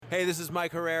Hey, this is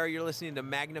Mike Herrera. You're listening to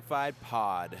Magnified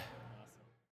Pod.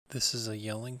 This is a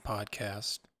yelling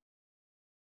podcast.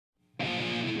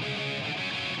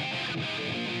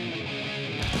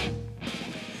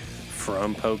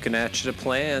 From poking at you to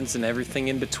plans and everything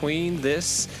in between,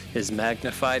 this is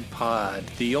Magnified Pod,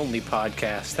 the only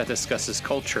podcast that discusses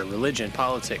culture, religion,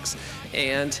 politics,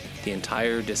 and the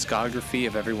entire discography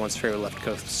of everyone's favorite left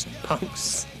coast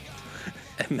punks,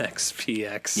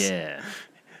 MXPX. Yeah,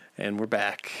 And we're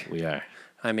back. we are.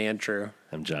 I'm Andrew.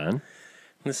 I'm John.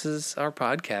 This is our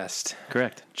podcast.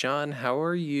 Correct. John, how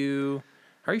are you?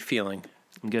 How are you feeling?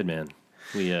 I'm good, man.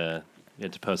 We had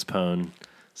to postpone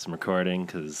some recording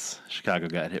because Chicago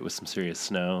got hit with some serious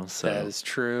snow. So That is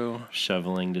true.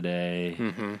 shoveling today.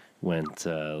 Went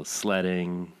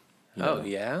sledding. You know,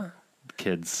 Yeah.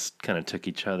 kids kind of took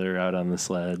each other out on the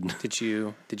sled. Did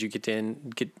you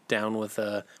get down with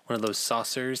one of those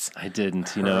saucers? I didn't.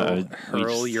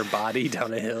 Hurl your body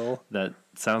down a hill. That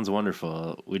sounds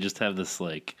wonderful. We just have this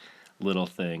like little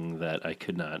thing that I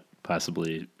could not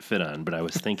possibly fit on, but I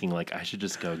was thinking like I should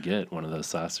just go get one of those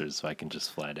saucers so I can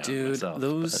just fly down Dude,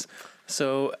 myself.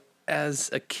 So as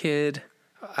a kid,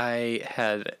 I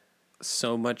had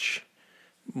so much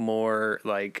more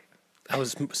I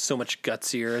was so much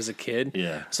gutsier as a kid.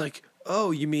 Yeah. It's like,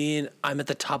 oh, you mean I'm at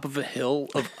the top of a hill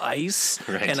of ice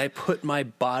Right. and I put my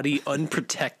body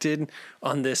unprotected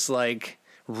on this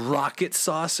rocket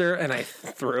saucer and I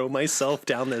throw myself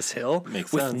down this hill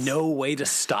Makes with sense. no way to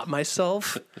stop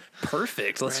myself?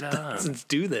 Perfect. Let's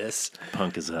do this.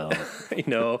 Punk as hell.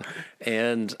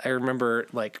 And I remember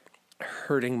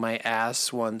hurting my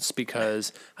ass once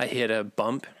because I hit a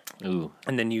bump Ooh.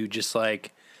 and then you just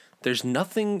there's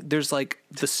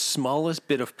the smallest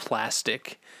bit of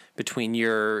plastic between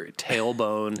your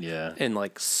tailbone Yeah. and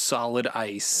solid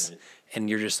ice. And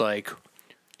you're just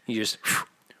you're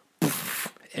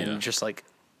just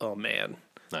oh man,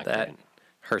 Not that great.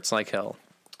 hurts like hell.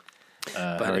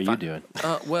 How are you doing?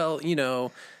 Well,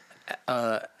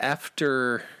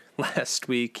 after last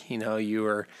week, you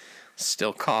were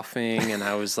still coughing and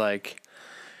I was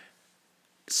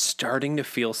starting to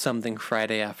feel something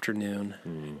Friday afternoon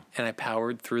and I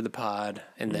powered through the pod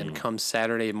and then come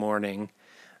Saturday morning,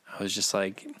 I was just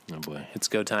like, Oh boy. it's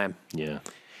go time. Yeah.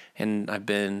 And I've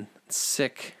been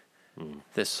sick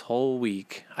this whole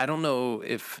week. I don't know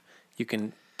if you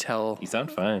can tell. You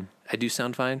sound fine. I do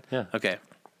sound fine? Yeah. Okay.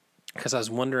 Because I was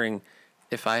wondering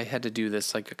if I had to do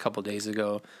this a couple days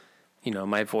ago,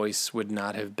 my voice would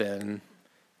not have been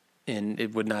in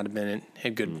a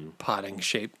good potting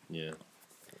shape. Yeah.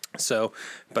 So,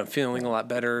 but I'm feeling a lot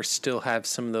better. Still have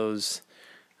some of those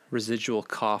residual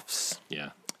coughs Yeah.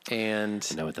 and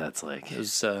I know what that's like.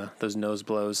 those nose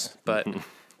blows. But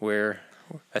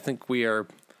I think we are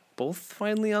both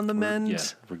finally on the mend. Yeah.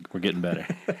 We're getting better.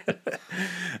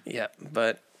 Yeah.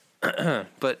 But,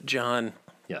 but John,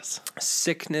 Yes.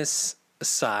 sickness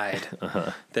aside,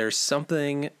 there's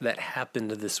something that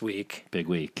happened this week Big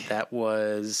week. that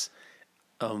was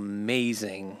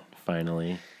amazing.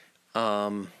 Finally.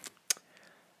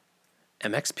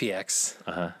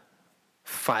 MXPX,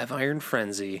 Five Iron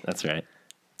Frenzy, That's right.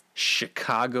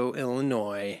 Chicago,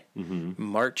 Illinois,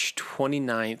 March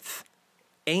 29th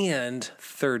and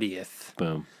 30th,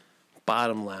 Boom.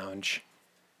 Bottom Lounge.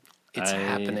 It's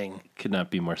happening. Could not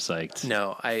be more psyched.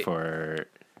 No, for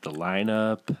the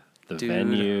lineup, the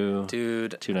venue,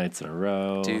 Dude, 2 nights in a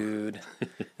row.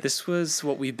 this was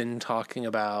what we've been talking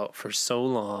about for so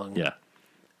long. Yeah.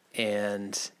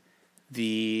 And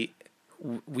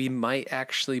we might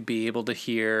actually be able to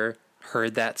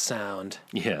heard that sound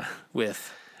Yeah.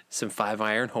 with some Five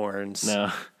Iron horns.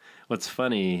 Now, what's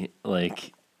funny,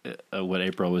 what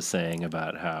April was saying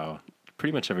about how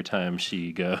pretty much every time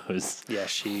she goes, Yeah,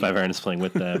 Five Iron is playing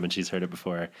with them, and she's heard it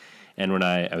before. And when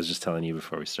I was just telling you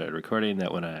before we started recording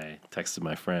that when I texted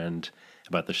my friend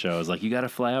about the show, I was like, you got to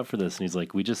fly out for this. And he's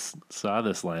like, we just saw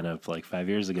this lineup 5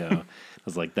 years ago. I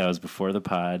was like, that was before the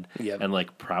pod. Yep.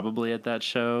 And probably at that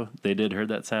show, they heard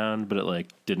that sound, but it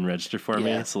didn't register for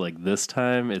Yeah. me. So this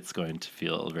time it's going to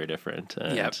feel very different.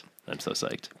 And Yep. I'm so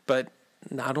psyched. But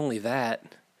not only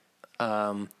that,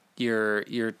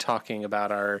 you're talking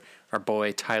about our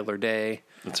boy Tyler Day,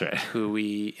 That's right. who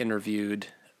we interviewed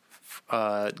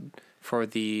for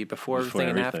the Before Everything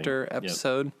and Everything. After Yep.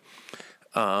 episode.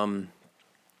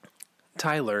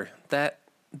 Tyler,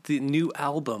 the new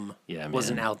album Yeah,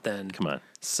 wasn't man. out then. Come on.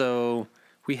 So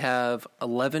we have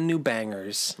 11 new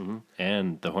bangers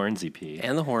And the Horns EP.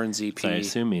 and the Horns EP So I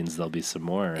assume means there'll be some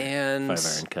more and Five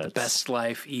Iron the cuts. Best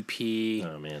Life EP.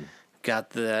 Oh, man.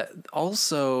 Got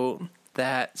also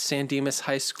that San Dimas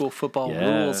High School Football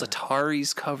Yeah. Rules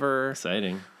Atari's cover.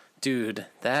 Exciting. Dude,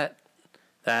 that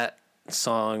That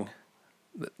song,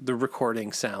 the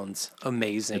recording sounds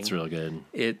amazing. It's real good.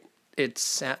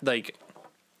 It's like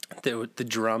the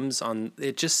drums on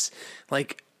it, just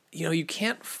like, you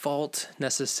can't fault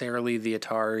necessarily the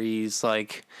Ataris,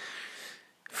 like,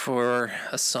 for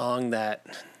a song that,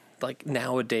 like,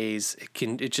 nowadays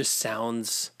it just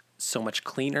sounds so much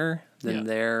cleaner than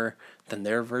their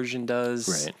version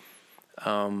does. Right.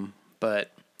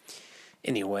 But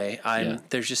anyway,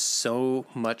 there's just so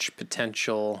much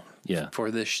potential for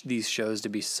these shows to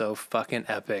be so fucking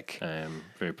epic. I am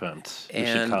very pumped. We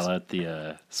And- should call out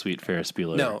the Sweet Ferris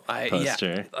Bueller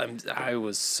poster. I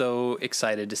was so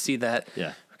excited to see that.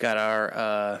 Yeah. We got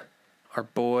our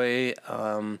boy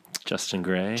Justin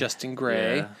Gray.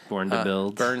 Gray. Yeah. Born to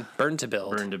Build. Burn to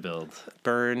Build. Burn to Build.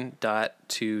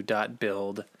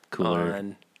 Burn.to.build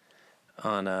Cooler.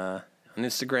 on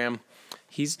Instagram.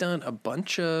 He's done a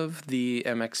bunch of the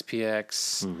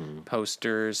MXPX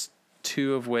posters,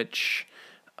 2 of which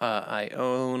I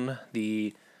own.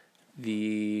 The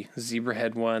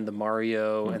Zebrahead one, the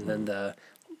Mario, and then the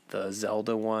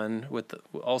Zelda one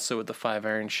also with the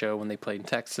 5-Iron Show when they played in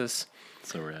Texas.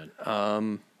 So rad.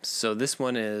 So this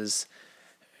one is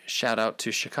shout out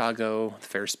to Chicago,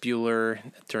 Ferris Bueller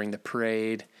during the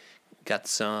parade.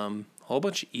 Got a whole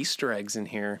bunch of Easter eggs in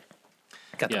here.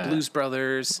 Got the Blues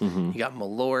Brothers. You got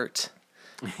Malort.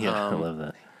 Yeah, I love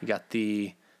that. You got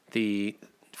the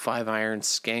 5-Iron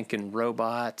Skank and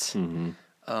Robot.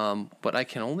 But I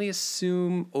can only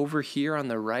assume over here on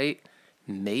the right,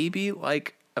 maybe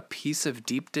like a piece of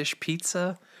deep dish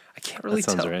pizza. I can't really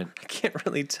That sounds tell. right. I can't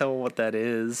really tell what that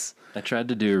is. I tried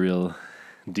to do a real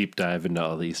deep dive into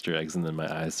all the Easter eggs, and then my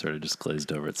eyes sort of just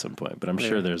glazed over at some point. But I'm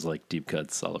sure there's like deep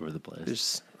cuts all over the place.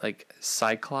 There's like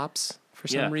Cyclops for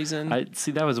some reason. I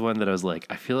see. That was one that I was like,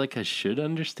 I feel like I should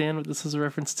understand what this is a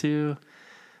reference to.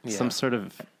 Yeah. Some sort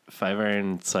of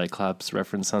 5-Iron Cyclops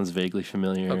reference sounds vaguely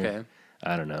familiar. Okay.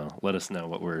 I don't know. Let us know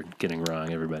what we're getting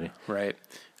wrong, everybody. Right.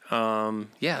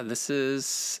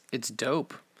 It's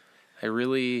dope.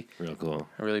 Real cool.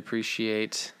 I really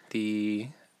appreciate the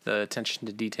attention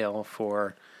to detail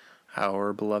for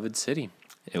our beloved city.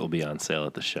 It will be on sale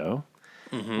at the show,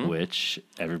 which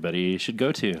everybody should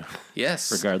go to,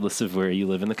 Yes. regardless of where you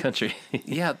live in the country.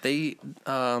 Yeah, they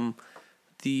on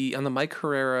the Mike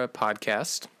Herrera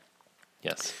podcast,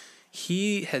 Yes.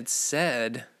 he had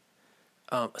said,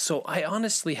 so I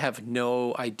honestly have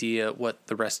no idea what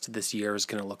the rest of this year is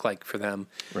going to look like for them.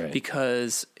 Right.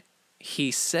 Because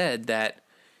he said that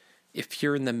if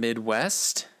you're in the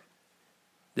Midwest,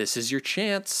 this is your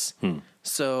chance.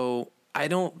 So I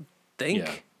don't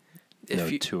think No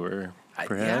tour,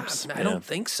 perhaps? I don't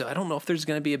think so. I don't know if there's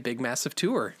going to be a big, massive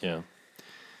tour. Yeah.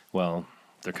 Well,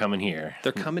 they're coming here.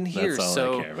 They're coming here. That's all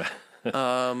So I care about.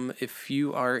 if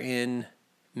you are in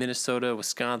Minnesota,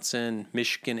 Wisconsin,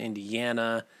 Michigan,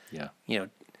 Indiana, Yeah.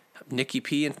 Nikki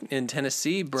P in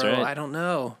Tennessee, bro, That's right. I don't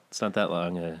know. It's not that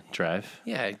long a drive.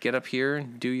 Yeah, get up here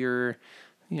and do your,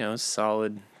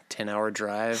 solid 10-hour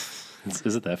drive.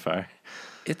 Is it that far?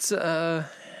 It's a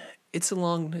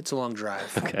long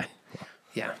drive. Okay.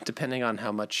 Yeah, depending on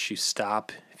how much you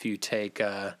stop. If you take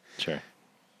Sure.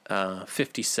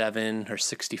 57 or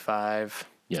 65.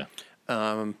 Yeah.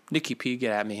 Nikki P,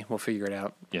 get at me. We'll figure it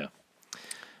out. Yeah.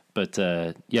 But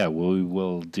we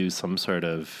will do some sort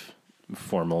of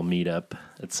formal meetup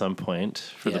at some point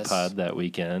for the Yes. pod that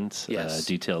weekend. Yes.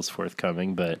 Details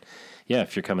forthcoming. But yeah,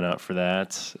 if you're coming out for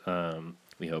that,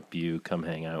 we hope you come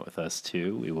hang out with us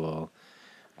too. We will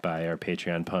buy our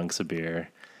Patreon punks a beer.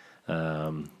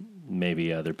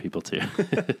 Maybe other people too.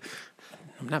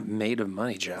 I'm not made of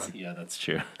money, John. Yeah, that's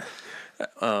true.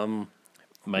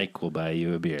 Mike will buy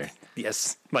you a beer.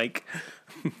 Yes, Mike.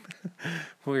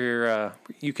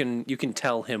 You can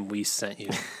tell him we sent you.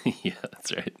 Yeah,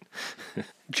 that's right.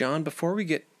 John, before we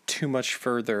get too much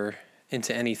further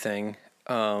into anything,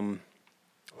 we're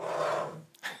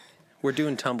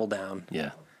doing Tumble Down.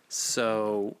 Yeah.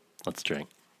 So Let's drink.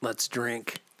 let's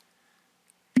drink.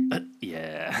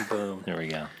 Yeah. Boom. There we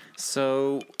go.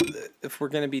 So if we're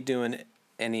going to be doing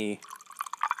any...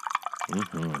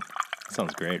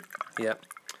 Sounds great. Yep.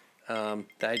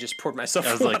 I just poured myself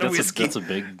I was a like, lot of that's whiskey. a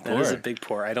big pour. That is a big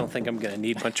pour. I don't think I'm going to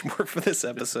need much more for this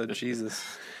episode. Jesus.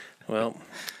 Well,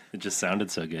 It just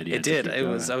sounded so good. You it had to did. keep It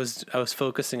going. was. I was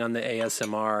focusing on the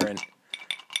ASMR, and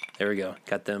there we go.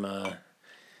 Got them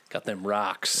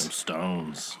rocks. Some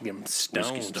stones. Give them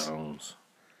Whiskey stones. stones.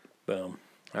 Boom.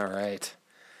 All right.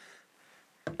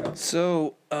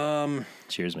 So,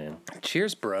 Cheers, man.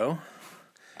 cheers, bro.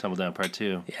 Tumble Down Part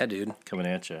 2. Yeah, dude. Coming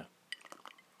at you.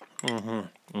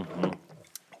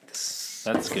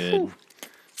 That's good.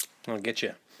 I'll get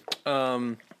you.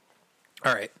 All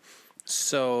right.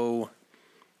 So,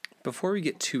 before we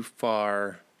get too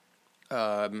far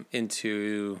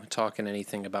into talking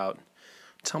anything about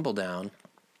Tumbledown,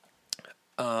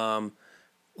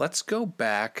 let's go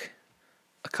back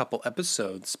a couple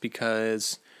episodes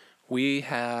because we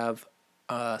have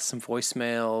some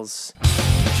voicemails.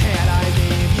 Can I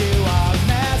leave you a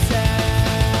message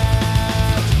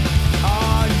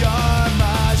on your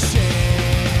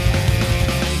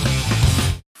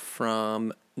machine?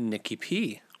 From Nikki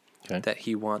P. Okay. That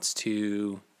he wants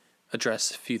to address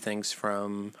a few things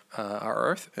from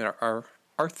our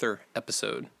Arthur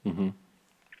episode. Mm-hmm.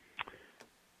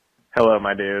 Hello,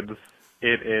 my dudes.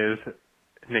 It is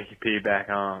Nikki P back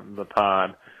on the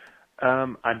pod.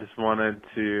 I just wanted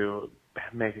to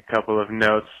make a couple of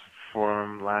notes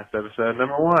from last episode.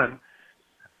 Number one,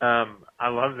 I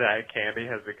love that Candy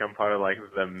has become part of like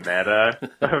the meta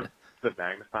of the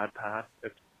Magnified Pod.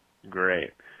 It's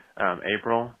great.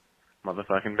 April,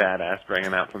 motherfucking badass,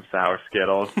 bringing out some sour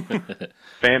Skittles.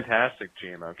 Fantastic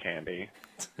GMO candy.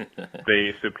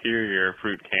 The superior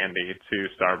fruit candy to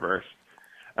Starburst.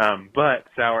 But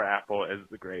sour apple is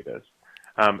the greatest.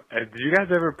 Did you guys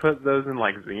ever put those in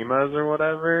like Zimas or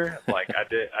whatever? Like I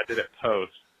did it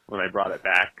post when they brought it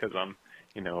back because I'm,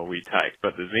 a wee tyke.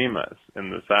 But the Zimas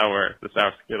and the sour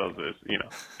Skittles is,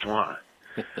 mwah.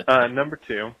 Number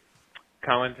two,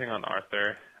 commenting on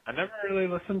Arthur. I never really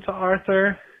listened to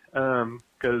Arthur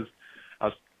because I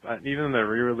was even the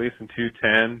re-release in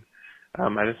 210.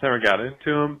 I just never got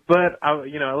into him. But I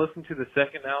listened to the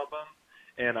second album.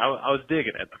 And I was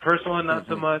digging it. The first one, not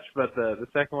so much, but the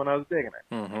second one, I was digging it.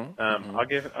 I'll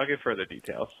give further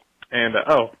details. And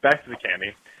back to the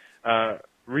candy.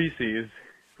 Reese's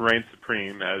reigns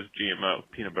supreme as GMO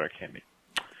peanut butter candy.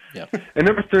 Yep. And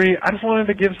number three, I just wanted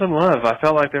to give some love. I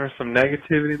felt like there was some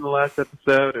negativity in the last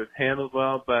episode. It was handled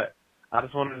well, but I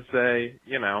just wanted to say,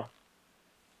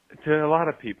 to a lot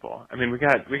of people. I mean, we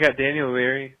got Daniel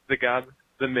Leary, the god,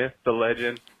 the myth, the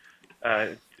legend.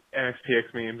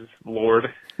 MXPX memes,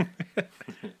 Lord,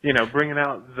 bringing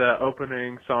out the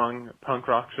opening song "Punk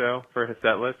Rock Show" for his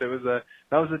set list. That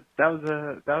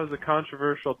was a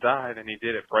controversial dive, and he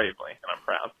did it bravely, and I'm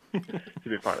proud to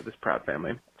be part of this proud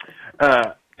family.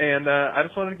 And I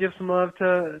just wanted to give some love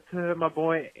to my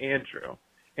boy Andrew.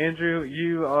 Andrew,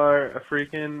 you are a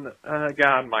freaking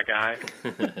god, my guy.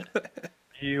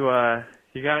 You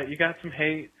got some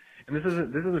hate. And this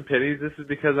isn't pity. This is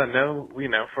because I know,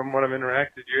 from what I've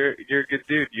interacted, you're a good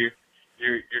dude.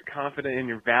 You're confident in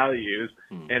your values,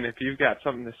 and if you've got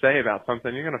something to say about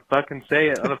something, you're gonna fucking say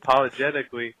it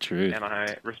unapologetically. True. And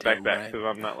I respect that because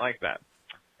I'm not like that.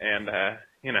 And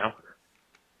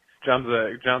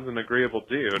John's an agreeable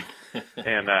dude,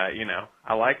 and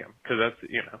I like him because that's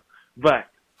But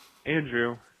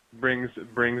Andrew brings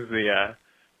the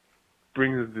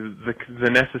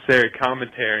necessary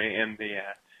commentary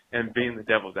and being the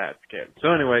devil's advocate.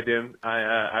 So anyway, dude,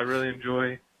 I really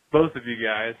enjoy both of you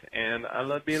guys, and I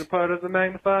love being a part of the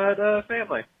Magnified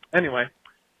family. Anyway,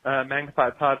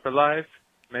 Magnified Pod for life.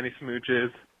 Many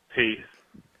smooches. Peace.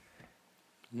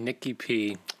 Nikki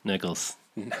P. Nichols.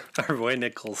 Our boy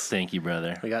Nichols. Thank you,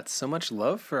 brother. We got so much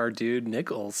love for our dude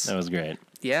Nichols. That was great.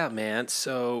 Yeah, man.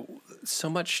 So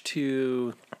much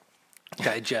to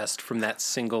digest from that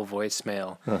single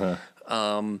voicemail.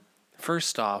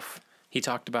 First off, he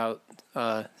talked about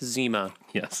Zima.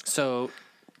 Yes. So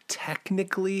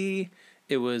technically,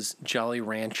 it was Jolly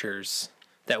Ranchers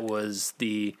that was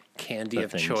the candy The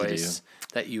of thing to choice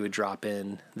that you would drop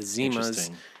in the Zimas.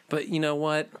 Interesting. But you know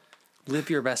what? Live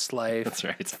your best life. That's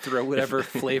right. Throw whatever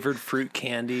flavored fruit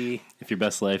candy. If your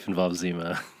best life involves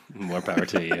Zima, more power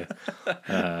to you.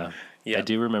 I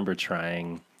do remember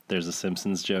trying. There's a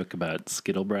Simpsons joke about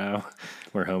Skittlebrow,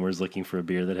 where Homer's looking for a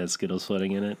beer that has Skittles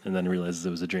floating in it, and then realizes it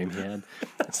was a dream he had.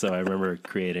 So I remember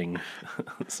creating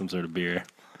some sort of beer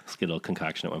Skittle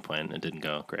concoction at one point, and it didn't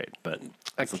go great, but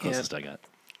that's the closest I got.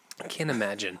 I can't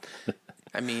imagine.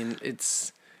 I mean,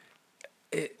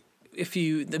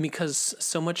 because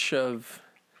so much of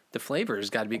the flavors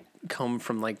got to come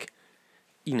from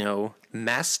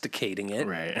masticating it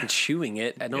and chewing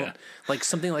it. I don't like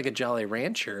something like a Jolly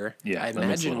Rancher. Yeah, I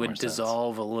imagine would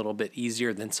dissolve a little bit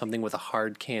easier than something with a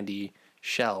hard candy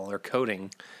shell or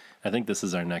coating. I think this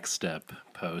is our next step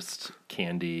post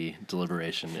candy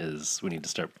deliberation is we need to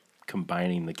start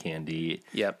combining the candy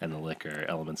and the liquor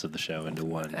elements of the show into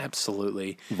one.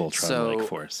 Absolutely. Voltron-like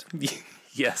force.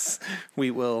 Yes,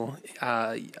 we will.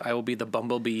 I will be the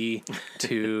bumblebee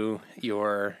to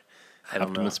your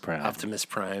Optimus Prime. Optimus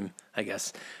Prime, I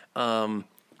guess.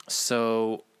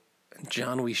 So,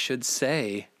 John, we should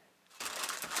say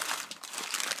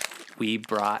we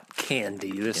brought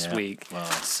candy this Yeah. week. Wow.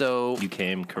 So You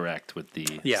came correct with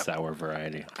the Yeah. sour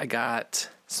variety. I got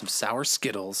some sour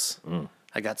Skittles.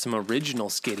 I got some original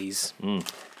Skitties.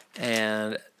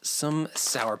 And some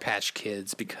Sour Patch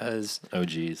Kids because Oh,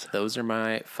 geez. those are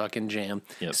my fucking jam.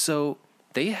 Yep. So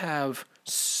they have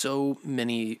so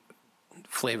many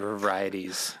flavor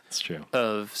varieties It's true.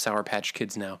 of Sour Patch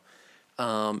Kids now.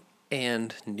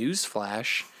 And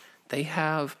newsflash, they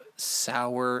have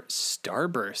sour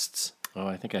Starbursts. Oh,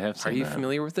 I think I have Are seen you that.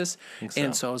 familiar with this? think so.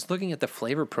 And so I was looking at the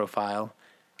flavor profile.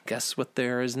 Guess what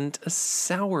there isn't a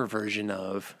sour version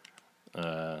of?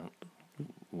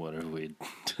 What are we?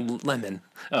 Lemon.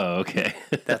 Oh, okay.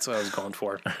 That's what I was going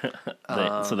for.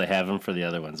 So they have them for the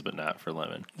other ones, but not for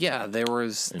lemon. Yeah,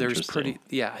 there's Interesting. pretty.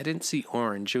 Yeah, I didn't see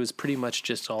orange. It was pretty much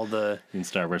just all the And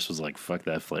Starburst was like, "Fuck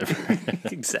that flavor."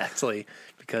 exactly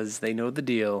because they know the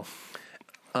deal.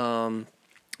 But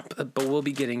we'll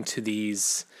be getting to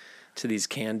these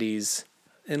candies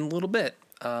in a little bit,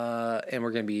 and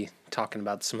we're going to be talking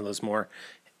about some of those more.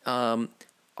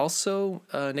 Also,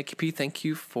 Nikki P, thank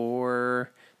you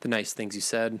for the nice things you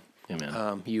said. Yeah,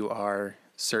 man. You are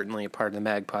certainly a part of the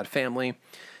MagPod family,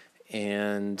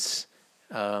 and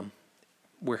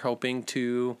we're hoping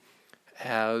to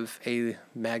have a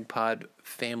MagPod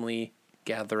family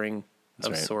gathering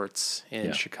of right. sorts in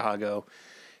Yeah. Chicago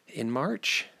in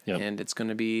March, Yep. and it's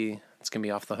gonna be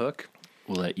off the hook.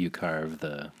 We'll let you carve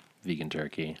the vegan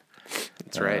turkey.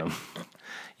 That's right.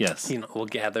 Yes. You know, we'll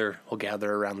gather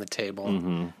around the table,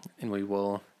 and we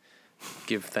will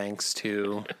give thanks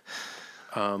to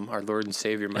our Lord and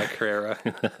Savior Mike Herrera.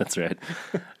 That's right.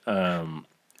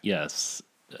 Yes.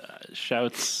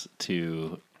 Shouts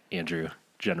to Andrew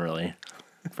generally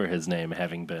for his name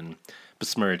having been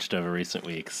besmirched over recent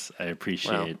weeks. I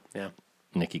appreciate yeah.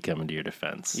 Nikki coming to your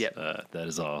defense. Yep. That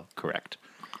is all correct.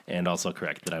 And also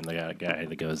correct that I'm the guy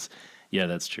that goes, yeah,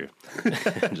 that's true.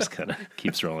 And just kind of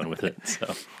keeps rolling with it.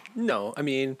 So No, I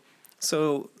mean,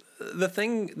 so the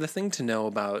thing to know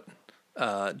about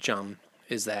John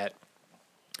is that,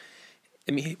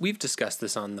 I mean, we've discussed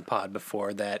this on the pod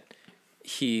before, that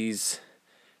he's,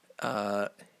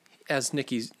 as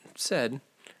Nikki said,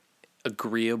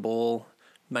 agreeable.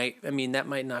 That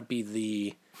might not be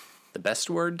the best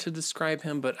word to describe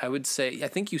him, but I would say, I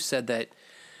think you said that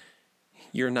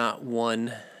you're not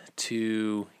one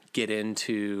to get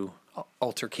into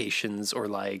altercations or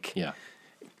like, yeah,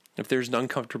 if there's an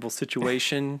uncomfortable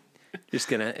situation, you're just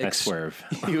gonna I swerve.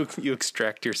 you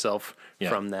extract yourself Yeah.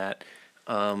 from that,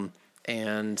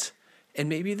 and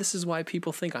maybe this is why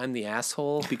people think I'm the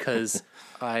asshole, because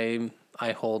I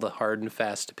hold a hard and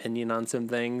fast opinion on some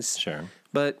things. Sure.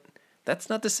 But that's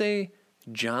not to say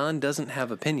John doesn't have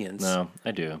opinions. No,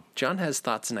 I do. John has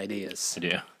thoughts and ideas. I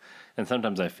do. And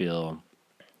sometimes I feel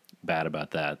bad about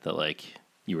that like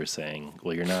you were saying,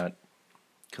 well, you're not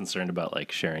concerned about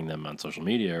like sharing them on social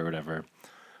media or whatever,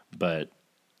 but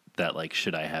that like,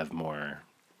 should I have more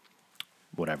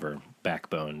whatever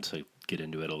backbone to get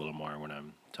into it a little more when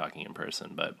I'm talking in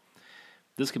person? But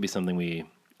this could be something we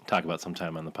talk about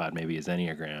sometime on the pod, maybe as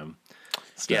Enneagram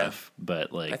stuff.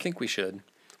 But like, I think we should.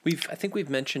 I think we've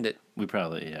mentioned it, we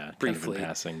probably, kind of briefly. in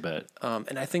passing, but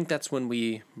and I think that's when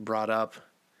we brought up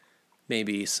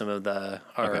maybe some of our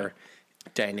Okay.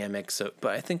 dynamics. So,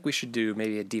 but I think we should do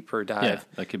maybe a deeper dive. yeah,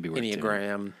 that could be worth doing.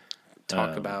 Enneagram,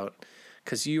 talk about,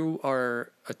 because you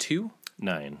are a 2.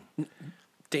 9.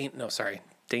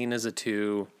 Dana's a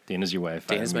 2. Dana's your wife.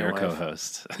 Dana's I'm my your wife.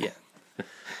 co-host. Yeah.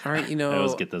 All right, I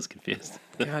always get those confused.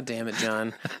 God damn it,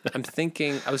 John.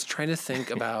 I was trying to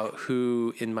think about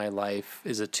who in my life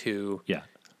is a 2. Yeah.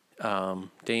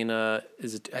 Dana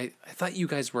is I thought you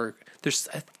guys were,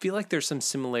 I feel like there's some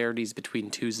similarities between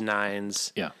 2s and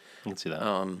 9s. Yeah, I can see that.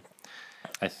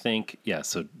 I think, yeah,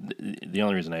 so the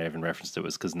only reason I even referenced it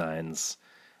was because 9s,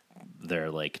 their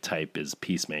like type is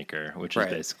peacemaker, which is Right.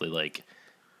 basically like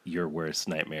your worst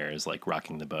nightmare is like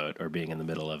rocking the boat or being in the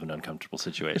middle of an uncomfortable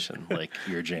situation. Like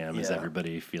your jam is Yeah.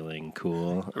 everybody feeling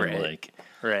cool, Right. and like,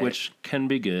 Right. which can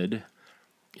be good.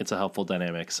 It's a helpful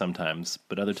dynamic sometimes,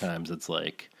 but other times it's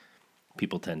like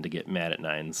people tend to get mad at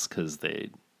 9s because they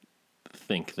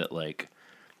think that like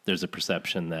there's a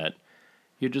perception that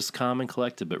you're just calm and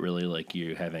collected, but really like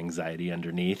you have anxiety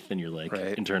underneath and you're like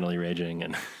Right. internally raging.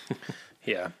 And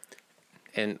Yeah.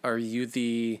 And are you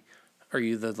the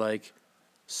like,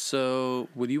 so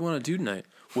what do you want to do tonight?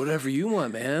 Whatever you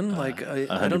want, man. Like, I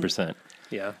don't. 100%.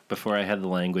 Yeah. Before I had the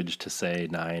language to say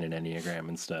 9 and Enneagram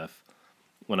and stuff,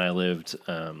 when I lived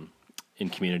in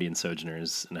community and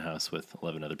Sojourners in a house with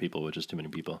 11 other people, which is too many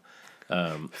people,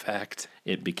 Fact.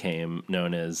 it became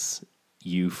known as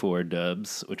U4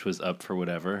 Dubs, which was up for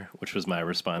whatever, which was my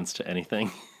response to anything.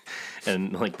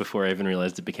 And like before I even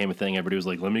realized it became a thing, everybody was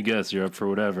like, "Let me guess, you're up for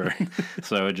whatever."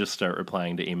 So I would just start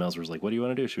replying to emails where it's like, "What do you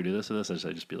want to do? Should we do this or this?"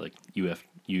 I'd just be like,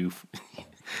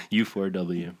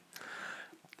 U4W.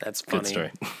 That's funny. Good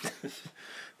story.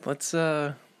 Let's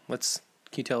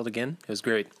can you tell it again? It was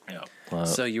great. Yeah. Well,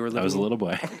 So you were living, I was a little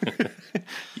boy.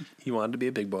 you wanted to be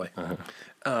a big boy.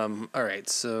 All right,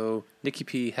 so Nikki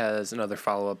P has another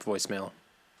follow-up voicemail.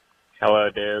 Hello,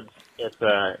 dudes. It's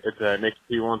Nick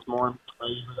P once more. I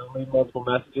usually don't leave multiple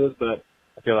messages, but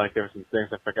I feel like there were some things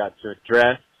I forgot to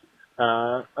address.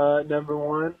 Number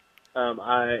one,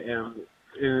 I am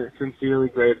sincerely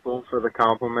grateful for the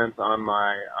compliments on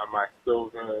my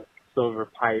silver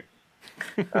pipes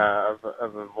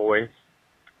of a voice.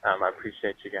 I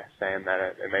appreciate you guys saying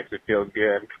that. It makes me feel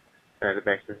good, and it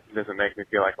doesn't make me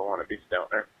feel like I want to be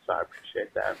stoner. So I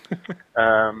appreciate that.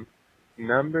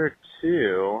 Number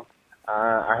two,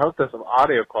 I hope that some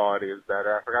audio quality is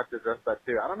better. I forgot to address that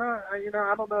too. I don't know. I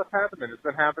don't know what's happening. It's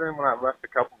been happening when I've left a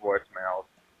couple voicemails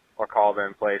or called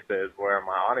in places where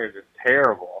my audio is just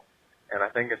terrible, and I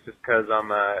think it's just because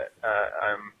I'm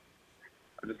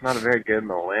just not a very good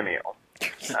millennial,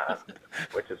 which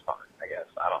is fine, I guess.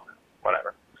 I don't know.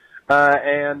 Whatever.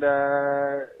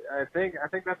 I think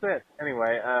that's it.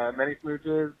 Anyway, many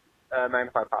smooches, 9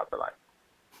 to 5 pod for life.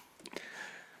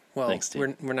 Well, Thanks,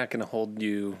 we're not going to hold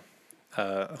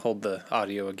the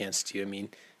audio against you. I mean,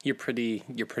 you're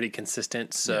pretty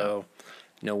consistent, so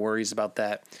no worries about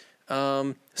that.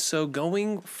 So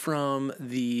going from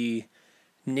the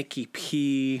Nikki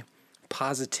P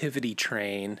positivity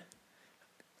train,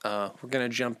 we're going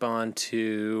to jump on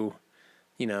to,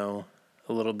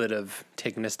 a little bit of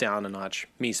taking us down a notch,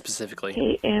 me specifically.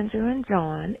 Hey, Andrew and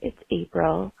John, it's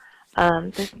April.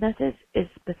 This message is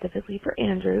specifically for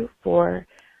Andrew for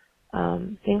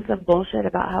saying some bullshit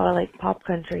about how I like pop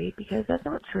country, because that's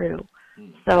not true.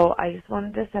 So I just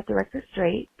wanted to set the record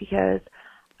straight, because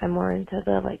I'm more into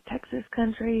the Texas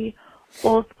country,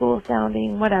 old school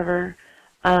sounding, whatever.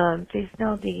 Jason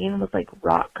Aldean was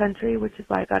rock country, which is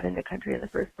why I got into country in the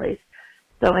first place.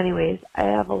 So anyways, I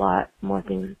have a lot more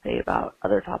things to say about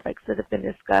other topics that have been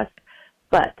discussed,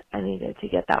 but I needed to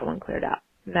get that one cleared out.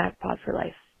 MagPod for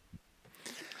life.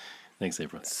 Thanks,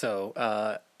 April.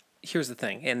 So here's the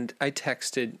thing, and I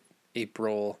texted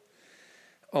April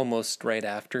almost right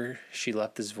after she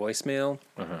left this voicemail,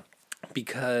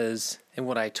 because, and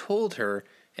what I told her,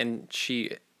 and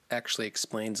she actually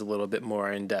explains a little bit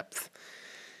more in depth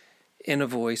in a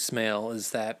voicemail, is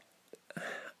that,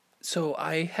 so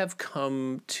I have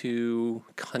come to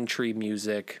country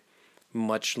music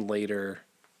much later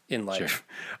in life.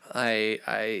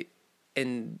 Sure.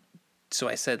 And so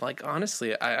I said,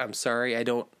 honestly, I'm sorry, I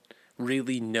don't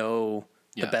really know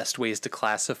the best ways to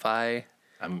classify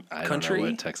I country. don't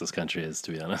know what Texas country is,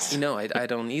 to be honest. I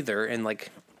don't either. And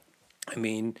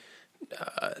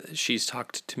she's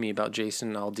talked to me about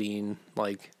Jason Aldean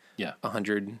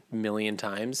 100 million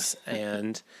times,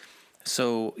 and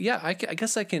so I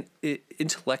guess I can.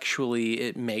 Intellectually,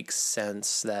 it makes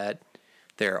sense that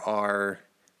there are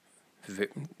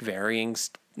varying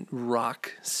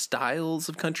rock styles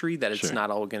of country. That it's not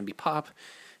all going to be pop.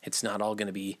 It's not all going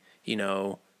to be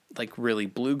really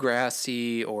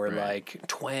bluegrassy or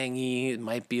twangy. It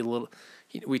might be a little.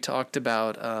 We talked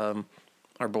about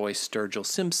our boy Sturgill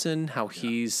Simpson, how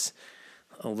he's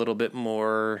a little bit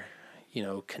more,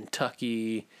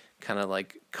 Kentucky kind of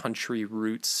country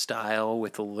roots style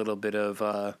with a little bit of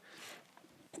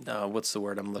what's the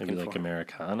word I'm looking for? Maybe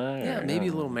Americana. Yeah, maybe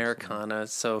a little Americana.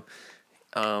 So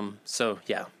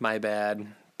my bad.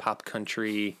 Pop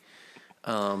country.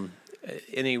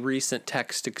 In a recent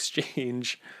text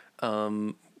exchange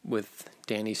with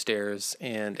Danny Stairs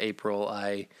and April,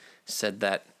 I said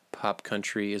that pop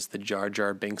country is the Jar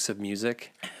Jar Binks of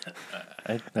music.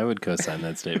 I would co-sign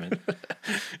that statement.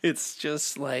 It's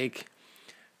just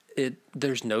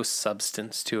there's no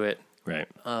substance to it. Right.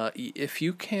 If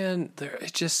you can,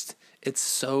 it's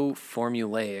so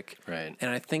formulaic. Right. And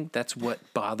I think that's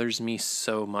what bothers me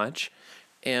so much.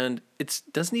 And it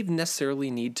doesn't even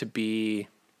necessarily need to be,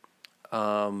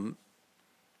 it's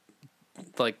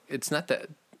not that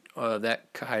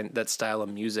that style of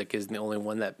music is the only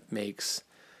one that makes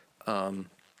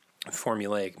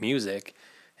formulaic music.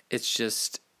 It's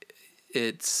just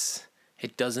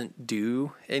it doesn't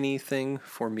do anything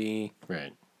for me,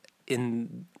 right,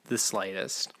 in the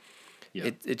slightest.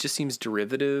 Yeah. It just seems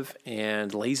derivative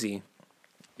and lazy.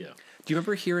 Yeah. Do you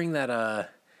remember hearing that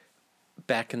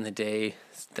back in the day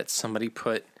that somebody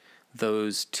put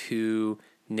those two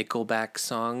Nickelback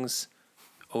songs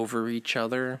over each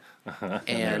other, they're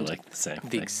and like the same the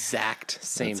thing. exact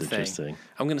same That's thing. interesting.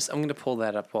 I'm gonna pull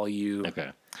that up while you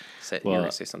Okay. you're Well,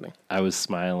 gonna say something. I was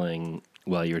smiling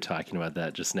while you were talking about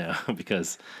that just now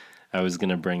because I was going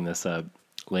to bring this up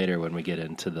later when we get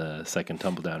into the second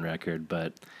Tumbledown record,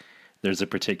 but there's a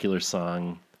particular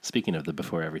song, speaking of the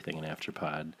Before Everything and After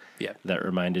Pod, Yeah. that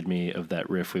reminded me of that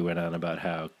riff we went on about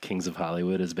how Kings of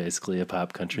Hollywood is basically a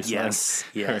pop country song. Yes,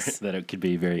 yes. That it could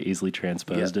be very easily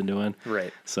transposed Yep. into one.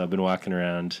 Right. So I've been walking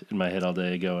around in my head all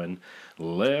day going,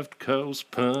 left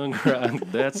coast punk rock,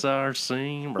 that's our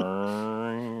scene.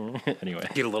 Anyway.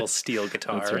 Get a little steel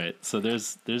guitar. That's right. So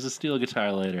there's a steel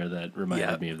guitar later that reminded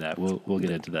Yeah. me of that. We'll get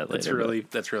into that later.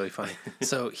 That's really funny.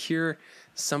 So here,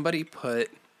 somebody put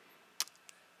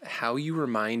 "How You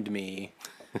Remind Me"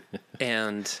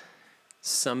 and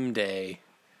 "Someday"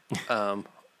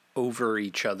 over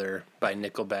each other by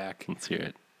Nickelback. Let's hear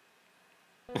it.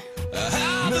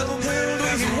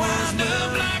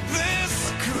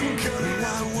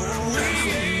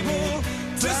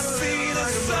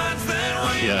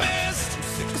 Yeah.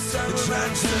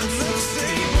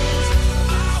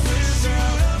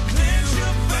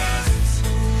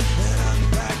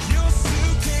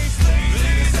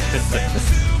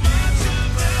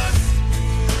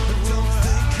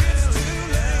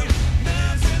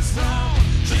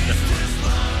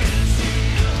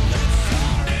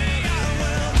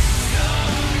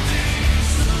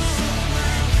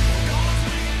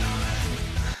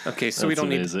 Okay, so we That's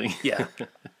don't amazing. need. Yeah.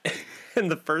 And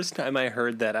the first time I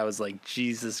heard that, I was like,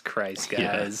 Jesus Christ,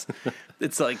 guys!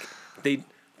 It's like they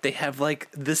have like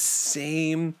the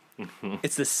same.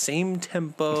 It's the same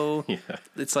tempo. Yeah.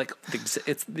 It's like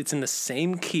it's in the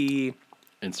same key.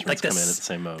 Instruments come in at the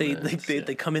same moment.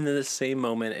 They come in at the same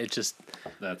moment. It just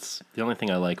That's the only thing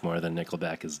I like more than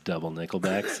Nickelback is double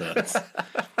Nickelback, so it's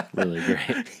really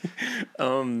great.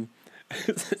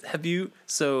 have you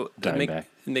so it Dimebag.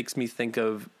 makes me think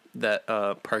of that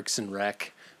Parks and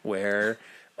Rec where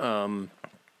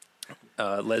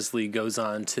Leslie goes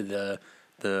on to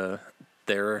the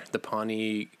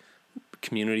Pawnee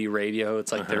community radio.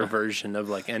 It's like their version of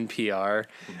like NPR,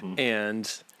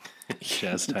 and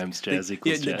Jazz times jazz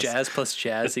equals the jazz. jazz plus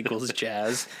jazz equals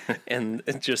jazz, and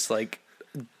it's just like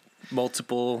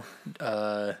multiple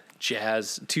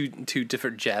jazz, two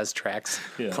different jazz tracks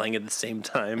playing at the same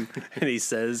time. And he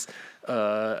says,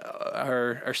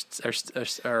 our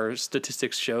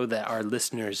statistics show that our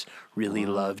listeners really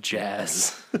love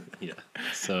jazz. Yeah,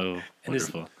 so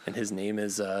wonderful. And his name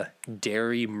is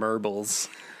Derry Merbles,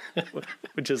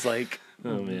 which is like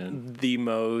Oh man, the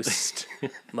most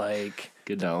like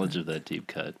good knowledge of that deep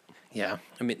cut. yeah.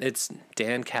 I mean, it's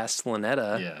Dan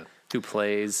Castellaneta Yeah. who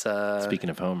plays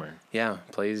Speaking of Homer,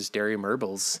 plays Derry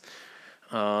Merbles,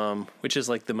 which is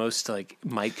like the most like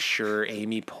Mike Schur,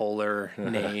 Amy Poehler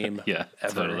name yeah,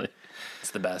 ever. totally. It's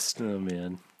the best. Oh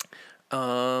man,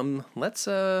 Let's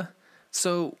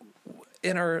so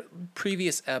in our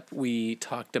previous ep we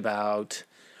talked about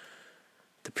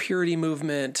the purity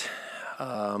movement,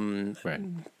 right.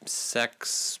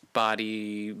 sex,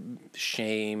 body,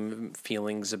 shame,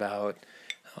 feelings about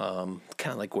kind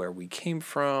of like where we came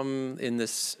from in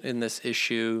this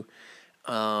issue.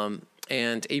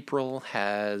 And April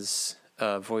has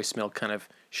a voicemail kind of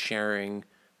sharing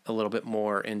a little bit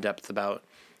more in depth about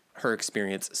her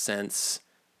experience since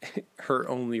her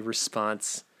only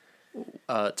response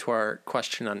to our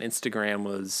question on Instagram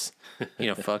was,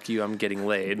 fuck you, I'm getting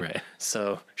laid. Right.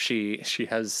 So she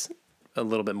has a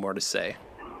little bit more to say.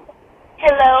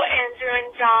 Hello, Andrew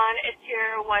and John. It's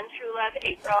your one true love,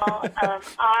 April.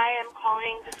 I am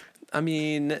calling. I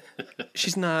mean,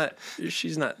 she's not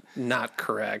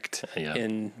correct Yeah.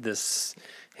 in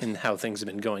how things have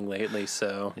been going lately.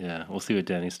 So Yeah, we'll see what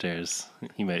Danny stares.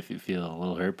 He might feel a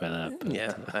little hurt by that. But,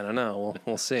 yeah, I don't know.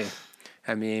 We'll see.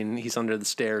 I mean, he's under the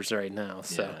stairs right now.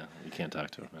 So yeah, you can't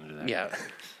talk to him under that.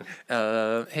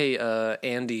 yeah. Hey,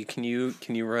 Andy, can you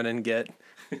run and get?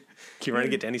 Can you run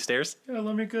and get Danny stairs? Yeah,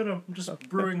 let me get him. I'm just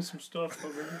brewing some stuff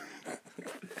over here.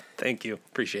 Thank you.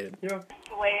 Appreciate it. Yeah.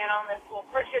 To weigh in on this whole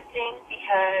purchase thing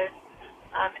because,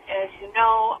 as you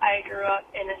know, I grew up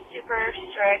in a super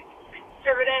strict,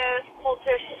 conservative,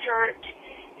 cultish church,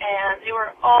 and they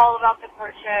were all about the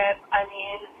courtship. I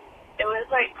mean, it was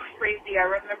like crazy. I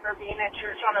remember being at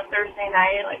church on a Thursday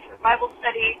night, like for Bible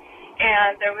study,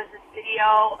 and there was this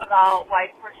video about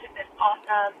why courtship is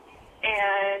awesome,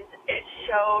 and it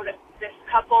showed this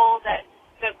couple that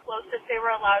the closest they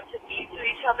were allowed to be to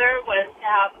each other was to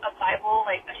have a Bible,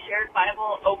 like a shared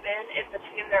Bible open in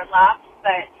between their laps,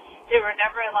 but they were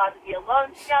never allowed to be alone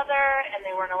together, and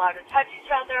they weren't allowed to touch each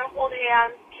other, hold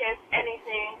hands, kiss,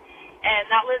 anything. And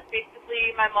that was basically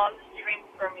my mom's dream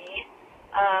for me.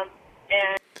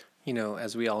 And You know,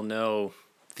 as we all know,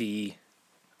 the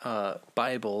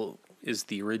Bible is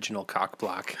the original cock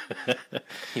block.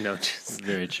 You know, just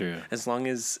Very true. as long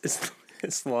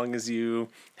as you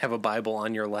have a Bible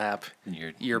on your lap,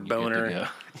 You're your good to boner.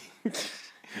 go.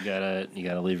 you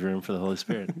gotta leave room for the Holy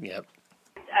Spirit. Yep.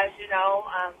 as you know,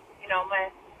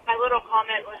 my little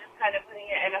comment was just kind of putting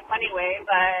it in a funny way,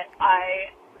 but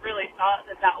I really thought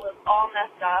that that was all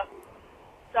messed up.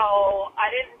 So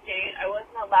I didn't date. I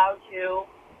wasn't allowed to.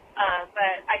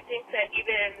 But I think that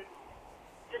even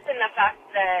just in the fact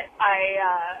that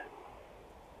I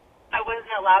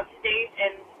wasn't allowed to date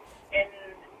and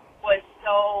was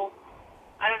so,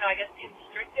 I don't know, I guess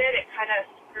constricted, it kind of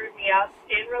screwed me up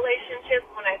in relationships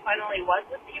when I finally was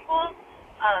with people.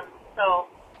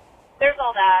 So there's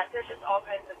all that. There's just all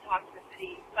kinds of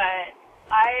toxicity. But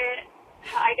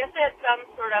I guess I had some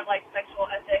sort of like sexual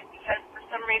ethic because for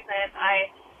some reason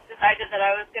I decided that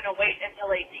I was going to wait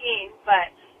until 18, but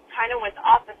kind of went the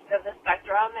opposite of the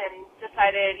spectrum and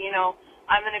decided, you know,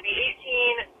 I'm going to be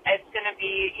 18, it's going to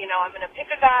be, you know, I'm going to pick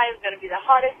a guy who's going to be the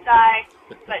hottest guy,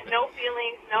 but no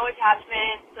feelings, no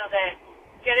attachment, so that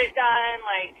get it done,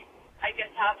 like, I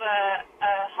guess have a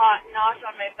hot notch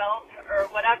on my belt or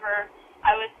whatever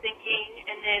I was thinking,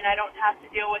 and then I don't have to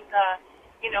deal with the,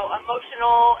 you know,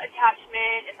 emotional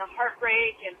attachment and the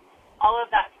heartbreak and all of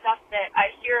that stuff that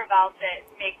I hear about that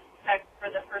makes sex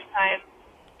for the first time,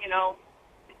 you know,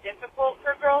 difficult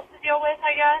for girls to deal with,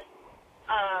 I guess.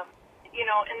 You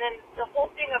know, and then the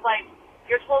whole thing of, like,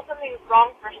 you're told something's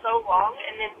wrong for so long,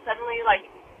 and then suddenly, like,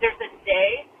 there's a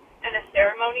day and a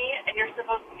ceremony, and you're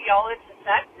supposed to be all into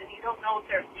sex, and you don't know if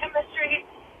there's chemistry.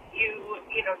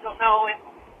 You know, don't know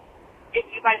if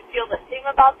you guys feel the same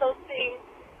about those things.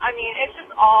 I mean, it's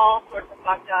just all sorts of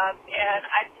fucked up, and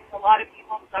I think a lot of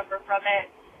people suffer from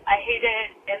it. I hate it,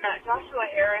 and that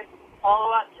Joshua Harris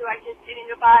follow-up to I Kissed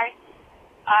Dating Goodbye,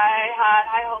 I had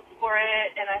high hopes for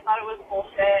it, and I thought it was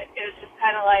bullshit. It was just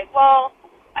kind of like, well,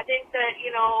 I think that,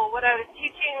 you know, what I was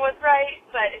teaching was right,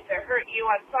 but if it hurt you,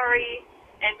 I'm sorry,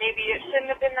 and maybe it shouldn't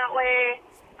have been that way.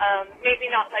 Maybe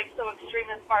not, like, so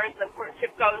extreme as far as the courtship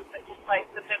goes, but just, like,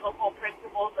 the biblical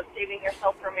principles of saving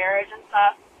yourself for marriage and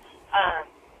stuff.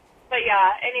 But,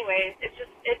 yeah, anyways,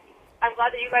 I'm glad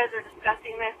that you guys are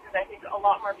discussing this, because I think a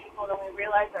lot more people than we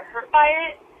realize are hurt by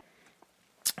it.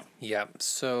 Yeah.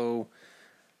 So,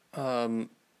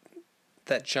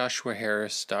 that Joshua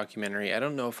Harris documentary, I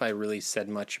don't know if I really said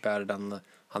much about it on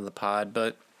the pod,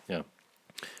 but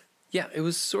yeah, it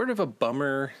was sort of a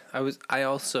bummer. I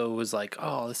also was like,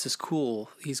 oh, this is cool.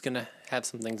 He's gonna have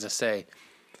some things to say,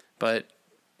 but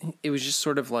it was just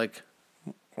sort of like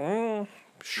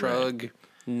shrug, right.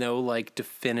 No like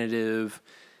definitive.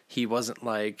 He wasn't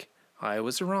like I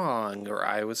was wrong or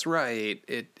I was right.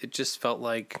 It just felt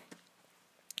like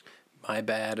my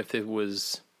bad if it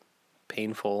was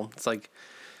painful. It's like,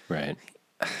 right.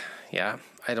 Yeah,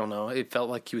 I don't know. It felt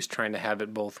like he was trying to have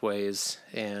it both ways,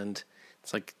 and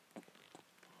it's like,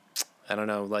 I don't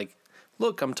know, like,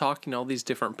 look, I'm talking to all these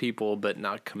different people, but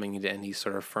not coming to any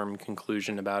sort of firm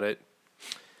conclusion about it.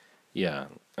 Yeah,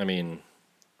 I mean,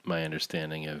 my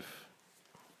understanding of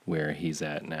where he's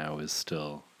at now is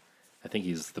still, I think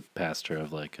he's the pastor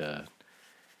of like a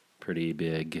pretty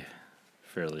big,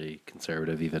 fairly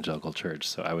conservative evangelical church,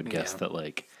 so I would guess that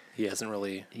like he hasn't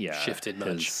really shifted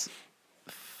much. His,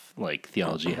 like,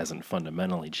 theology hasn't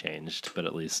fundamentally changed, but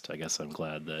at least I guess I'm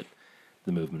glad that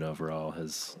the movement overall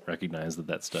has recognized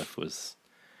that stuff was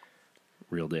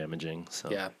real damaging.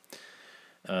 So yeah.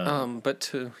 But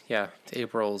to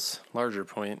April's larger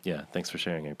point. Yeah, thanks for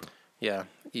sharing, April. Yeah,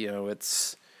 you know,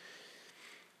 it's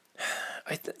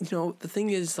the thing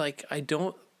is, like, I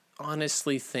don't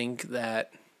honestly think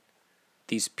that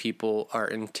these people are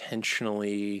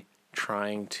intentionally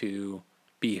trying to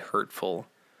be hurtful.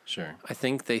 Sure. I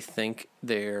think they think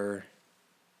they're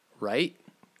right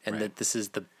and that this is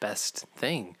the best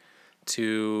thing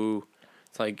to,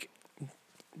 like,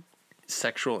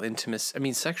 sexual intimacy. I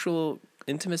mean, sexual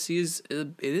intimacy is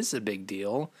a big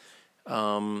deal.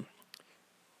 And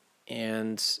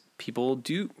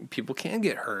people can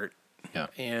get hurt. Yeah.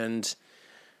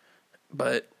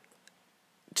 But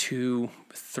to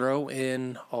throw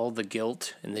in all the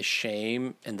guilt and the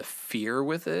shame and the fear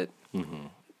with it, mm-hmm.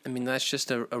 I mean, that's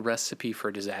just a recipe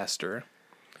for disaster.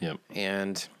 Yep.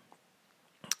 And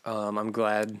I'm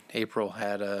glad April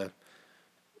had a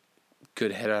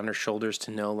good head on her shoulders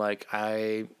to know, like,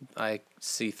 I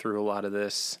see through a lot of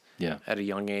this at a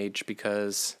young age,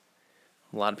 because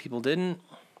a lot of people didn't,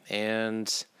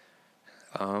 and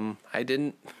I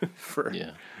didn't for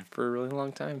a really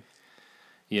long time.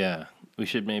 Yeah, we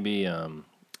should maybe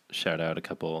shout out a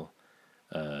couple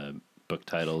book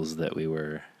titles that we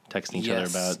were texting each other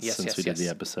about since we did the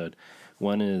episode.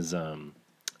 One is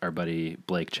our buddy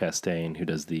Blake Chastain, who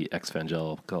does the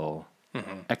Exvangelical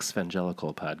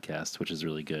podcast, which is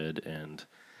really good, and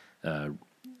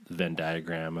Venn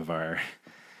diagram of our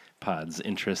pod's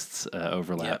interests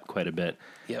overlap quite a bit.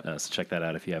 So check that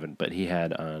out if you haven't. But he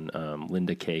had on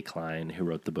Linda K. Klein, who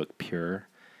wrote the book Pure,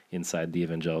 Inside the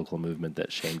Evangelical Movement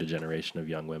That Shamed a Generation of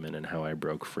Young Women and How I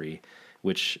Broke Free,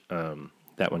 which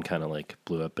that one kind of like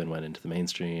blew up and went into the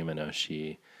mainstream. I know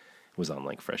she was on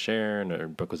like Fresh Air, and her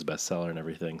book was a bestseller and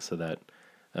everything. So that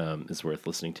is worth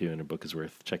listening to, and her book is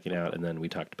worth checking out. And then we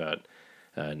talked about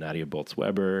Nadia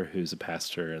Bolz-Weber, who's a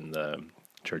pastor in the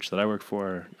church that I work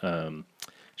for.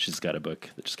 She's got a book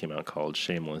that just came out called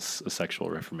Shameless, A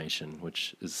Sexual Reformation,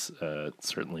 which is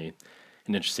certainly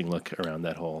an interesting look around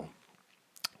that whole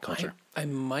culture. I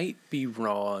might be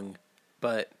wrong,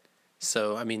 but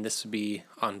so, I mean, this would be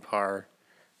on par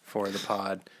for the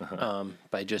pod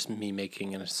by just me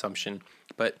making an assumption.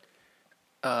 But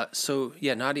so,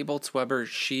 yeah, Nadia Bolz-Weber,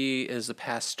 she is a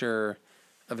pastor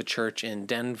of a church in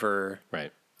Denver.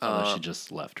 Right. She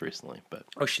just left recently, but...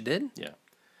 Oh, she did? Yeah.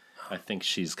 I think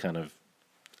she's kind of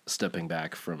stepping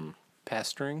back from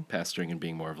pastoring and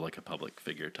being more of like a public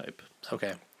figure type.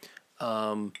 Okay.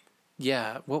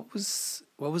 Yeah, what was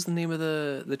the name of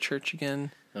the church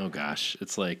again? Oh gosh,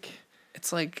 it's like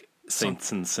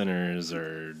Saints and Sinners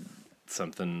or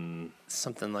something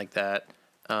like that.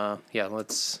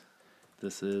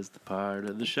 This is the part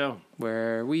of the show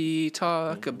where we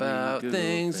talk about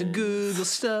things and Google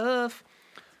stuff.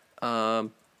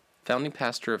 Founding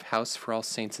pastor of House for All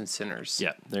Saints and Sinners.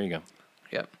 Yeah, there you go.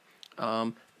 Yep.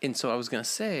 And so I was going to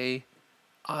say,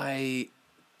 I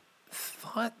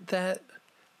thought that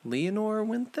Leonore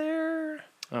went there.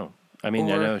 Oh, I mean,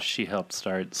 I know she helped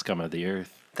start Scum of the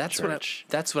Earth. That's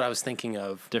what I was thinking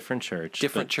of. Different church.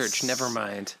 Never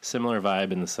mind. Similar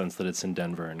vibe in the sense that it's in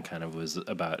Denver and kind of was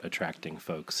about attracting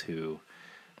folks who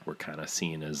were kind of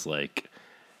seen as like,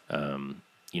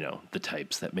 the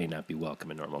types that may not be welcome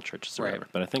in normal churches or whatever.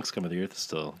 But I think Scum of the Earth is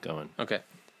still going. Okay.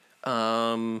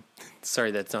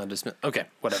 Sorry, that's not just okay.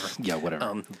 Whatever. Yeah,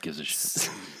 whatever. Who gives a shit?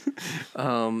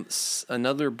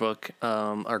 Another book.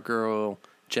 Our girl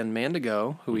Jen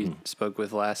Mandigo, who we spoke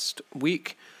with last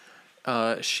week,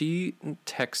 she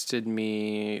texted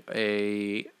me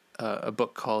a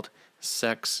book called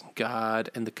 "Sex, God,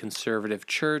 and the Conservative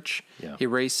Church: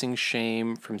 Erasing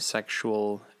Shame from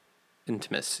Sexual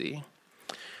Intimacy."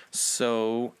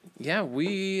 So, yeah,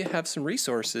 we have some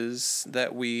resources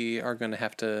that we are going to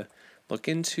have to look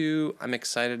into. I'm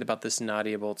excited about this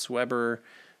Nadia Bolz-Weber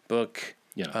book.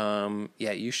 Yeah.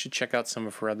 You should check out some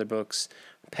of her other books.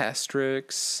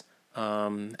 Pastrix,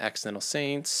 Accidental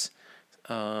Saints.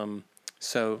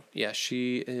 So, yeah,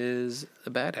 she is a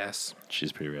badass.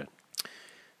 She's pretty rad.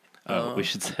 We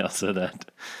should say also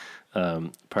that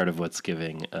part of what's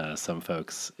giving some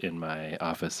folks in my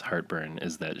office heartburn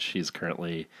is that she's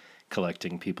currently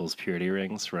collecting people's purity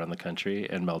rings around the country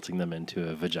and melting them into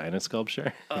a vagina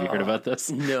sculpture. Have you heard about this?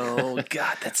 No,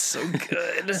 God, that's so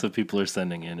good. So people are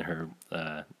sending in her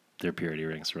their purity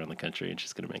rings around the country, and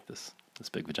she's going to make this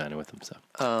big vagina with them. So,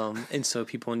 and so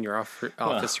people in your office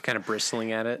are kind of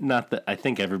bristling at it. Not that I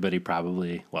think everybody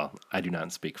probably. Well, I do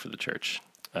not speak for the church.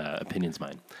 Opinions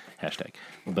mine.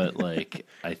 #. But like,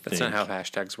 I think that's not how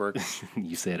hashtags work.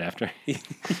 You say it after.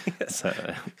 So,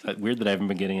 weird that I haven't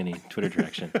been getting any Twitter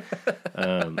traction.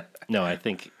 No, I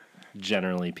think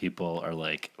generally people are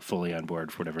like fully on board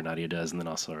for whatever Nadia does, and then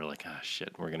also are like,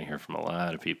 shit, we're gonna hear from a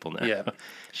lot of people now. Yeah.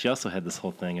 She also had this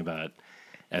whole thing about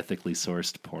ethically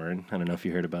sourced porn. I don't know if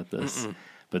you heard about this,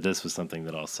 but this was something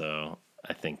that also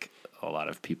I think a lot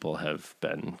of people have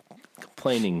been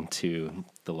complaining to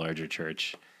the larger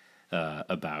church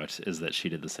about, is that she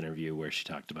did this interview where she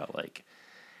talked about like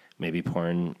maybe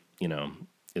porn,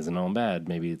 isn't all bad.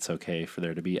 Maybe it's okay for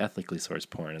there to be ethically sourced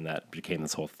porn, and that became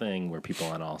this whole thing where people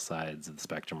on all sides of the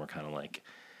spectrum were kind of like,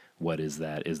 what is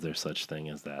that? Is there such thing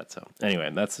as that? So anyway,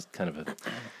 that's kind of a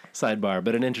sidebar,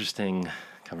 but an interesting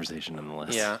conversation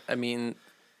nonetheless. Yeah, I mean,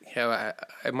 I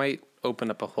might open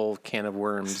up a whole can of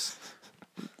worms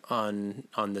on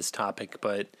this topic,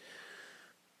 but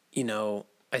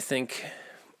I think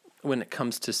when it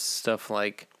comes to stuff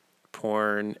like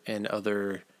porn and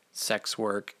other sex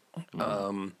work,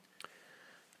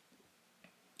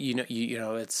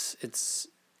 it's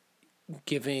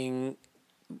giving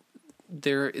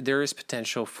there is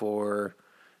potential for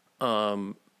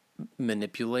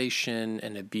manipulation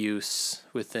and abuse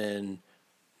within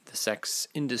the sex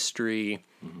industry.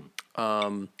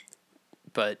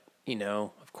 But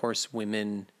of course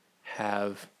women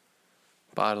have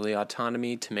bodily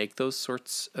autonomy to make those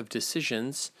sorts of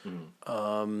decisions.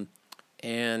 And,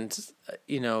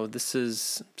 this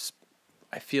is,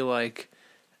 I feel like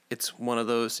it's one of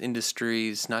those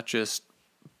industries, not just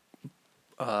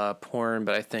porn,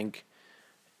 but I think,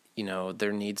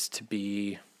 there needs to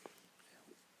be,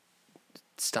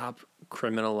 stop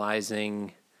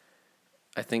criminalizing.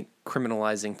 I think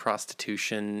criminalizing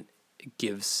prostitution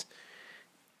it's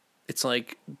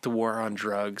like the war on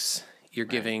drugs. You're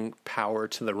giving power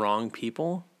to the wrong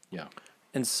people. Yeah.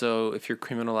 And so if you're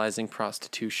criminalizing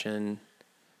prostitution,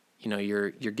 you're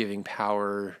giving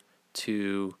power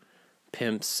to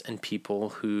pimps and people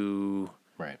who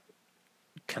Right.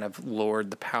 kind of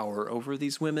lord the power over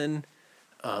these women.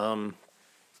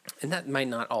 And that might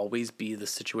not always be the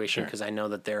situation, because I know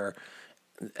that there are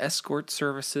escort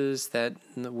services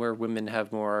where women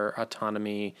have more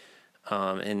autonomy.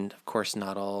 And of course,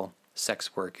 not all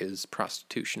sex work is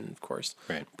prostitution, of course.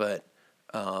 Right. But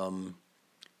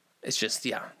it's just,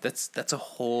 that's a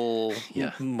whole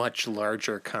much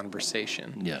larger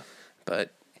conversation. Yeah.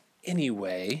 But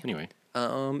anyway,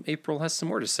 April has some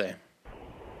more to say.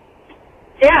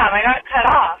 Yeah, I got cut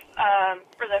off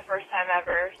for the first time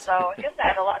ever, so I guess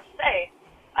I had a lot to say.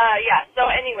 So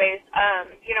anyways,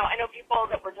 I know people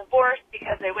that were divorced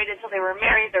because they waited till they were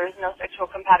married. There was no sexual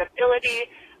compatibility.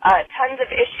 Tons of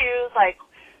issues, like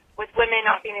with women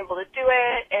not being able to do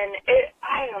it, and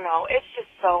I don't know, it's just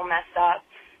so messed up.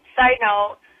 Side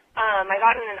note, I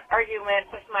got in an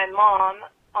argument with my mom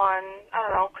on,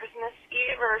 Christmas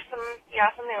Eve or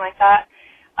something like that.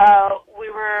 We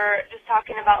were just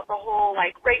talking about the whole,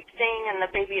 rape thing and the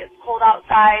baby is cold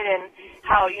outside, and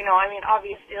how,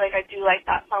 obviously, I do like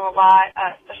that song a lot,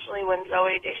 especially when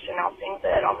Zoe Deschanel sings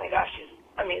it. Oh my gosh, she's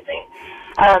amazing.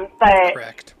 But,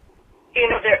 Correct.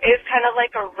 There is kind of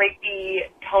a rapey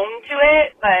tone to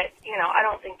it, but, I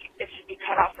don't think it should be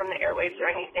cut off from the airwaves or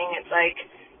anything. It's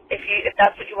if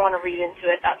that's what you want to read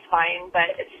into it, that's fine,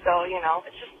 but it's still,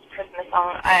 it's just a Christmas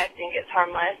song. I think it's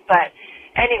harmless. But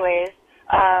anyways,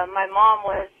 my mom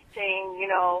was saying,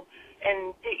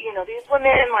 and, these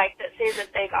women, that say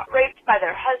that they got raped by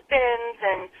their husbands,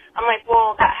 and I'm like,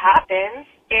 well, that happens,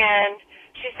 and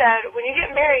she said, when you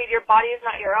get married, your body is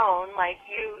not your own,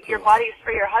 your body is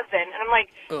for your husband, and I'm like,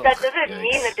 that doesn't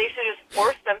mean that they should just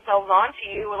force themselves onto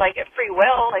you, at free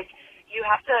will, you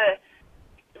have to,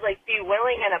 be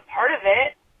willing and a part of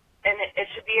it, and it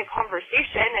should be a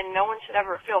conversation, and no one should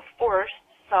ever feel forced.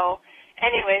 So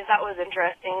anyways, that was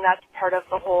interesting. That's part of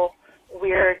the whole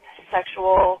weird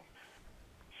sexual,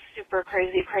 super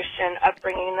crazy Christian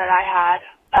upbringing that I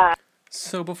had.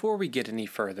 So before we get any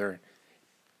further,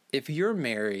 if you're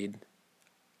married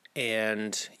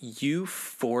and you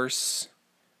force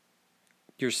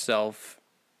yourself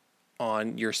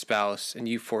on your spouse and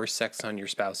you force sex on your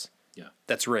spouse,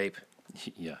 that's rape.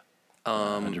 Yeah.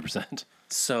 100%.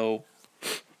 So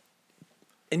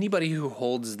anybody who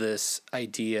holds this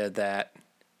idea that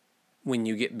when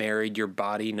you get married, your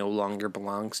body no longer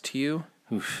belongs to you,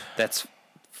 that's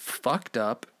fucked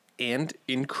up and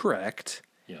incorrect.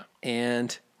 Yeah.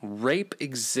 And rape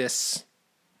exists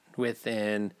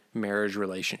within marriage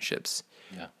relationships.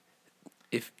 Yeah.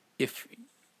 If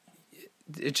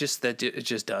it just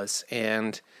does.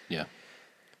 And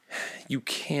you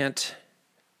can't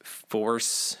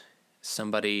force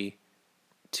somebody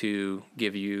to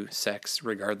give you sex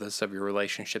regardless of your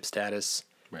relationship status.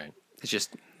 Right. That's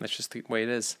just the way it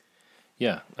is.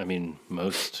 Yeah. I mean,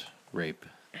 most rape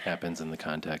happens in the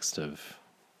context of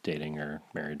dating or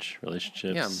marriage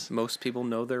relationships. Yeah. Most people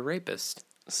know they're rapists.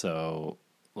 So,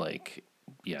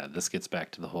 this gets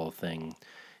back to the whole thing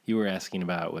you were asking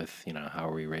about with, how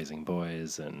are we raising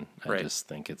boys? And I just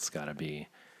think it's got to be,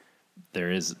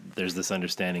 there's this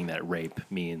understanding that rape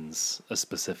means a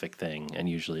specific thing, and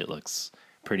usually it looks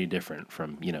pretty different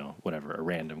from, whatever, a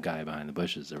random guy behind the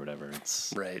bushes or whatever.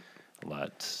 It's right. A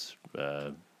lot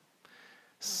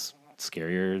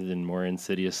scarier and more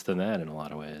insidious than that in a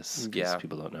lot of ways. Because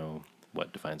people don't know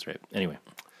what defines rape. Anyway.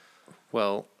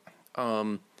 Well,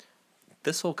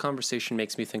 this whole conversation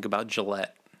makes me think about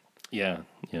Gillette. Yeah.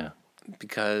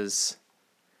 Because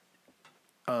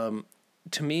to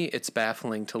me, it's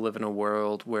baffling to live in a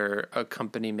world where a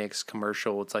company makes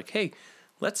commercial. It's like, hey,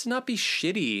 let's not be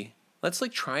shitty. Let's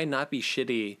try and not be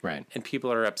shitty. Right. And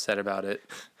people are upset about it.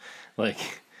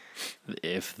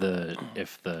 If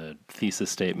the thesis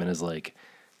statement is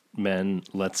men,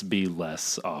 let's be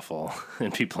less awful,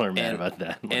 and people are mad about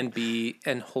that.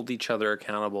 And hold each other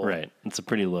accountable. Right. It's a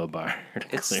pretty low bar.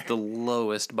 It's the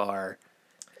lowest bar.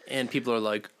 And people are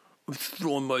like, I'm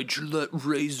throwing my Gillette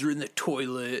razor in the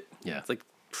toilet. Yeah. It's like,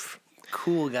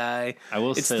 cool guy. I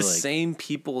will say, it's the same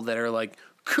people that are like,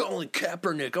 Colin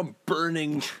Kaepernick, I'm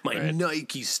burning my Right.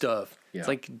 Nike stuff. Yeah. It's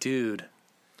like, dude.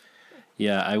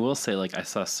 Yeah, I will say, like, I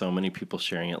saw so many people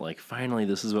sharing it, like, finally,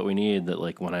 this is what we need, that,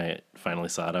 like, when I finally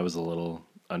saw it, I was a little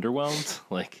underwhelmed.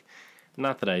 Like,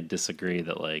 not that I disagree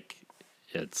that, like,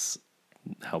 it's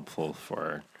helpful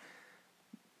for,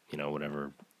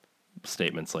 whatever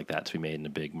statements like that to be made in a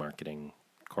big marketing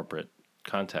corporate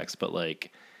context, but,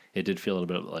 like, it did feel a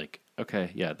little bit like,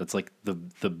 okay, yeah, that's, like,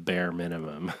 the bare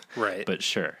minimum. Right. But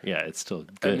sure, yeah, it's still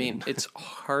good. I mean, it's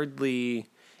hardly,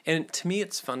 and to me,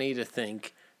 it's funny to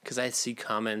think, because I see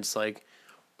comments like,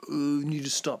 "Oh, you need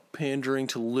to stop pandering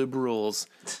to liberals,"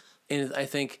 and I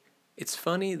think it's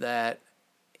funny that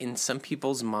in some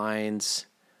people's minds,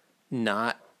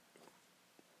 not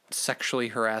sexually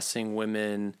harassing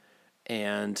women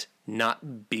and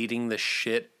not beating the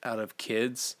shit out of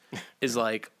kids is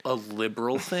like a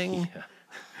liberal thing. Yeah.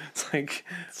 It's like,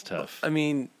 It's tough. I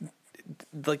mean,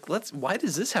 like, why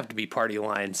does this have to be party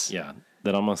lines? Yeah,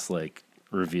 that almost like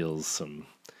reveals some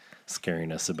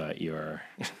scariness about your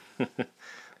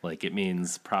like it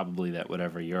means probably that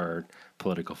whatever your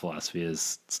political philosophy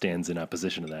is stands in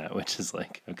opposition to that, which is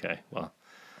like, okay, well,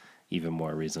 even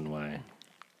more reason why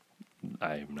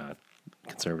I'm not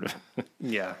conservative.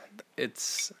 Yeah,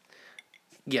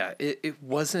 it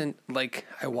wasn't like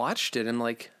I watched it and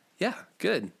like, yeah,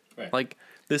 good. Right. Like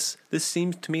this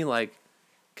seems to me like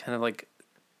kind of like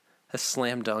a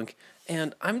slam dunk.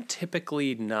 And I'm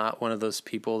typically not one of those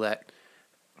people that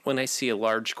when I see a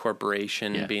large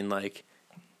corporation Yeah. being like,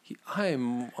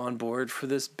 I'm on board for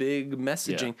this big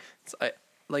messaging.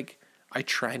 I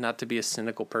try not to be a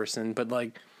cynical person, but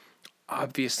like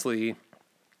obviously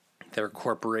they're a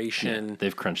corporation.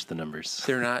 They've crunched the numbers.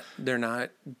 They're not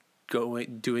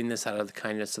doing this out of the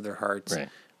kindness of their hearts. Right.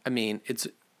 I mean, it's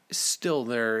still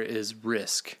there is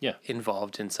risk Yeah.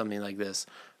 involved in something like this,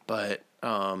 but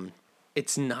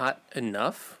it's not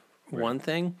enough. Right. One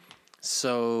thing,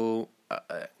 so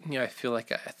I feel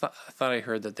like I thought I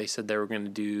heard that they said they were going to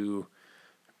do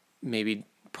maybe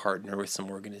partner with some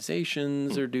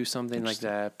organizations or do something like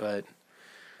that, but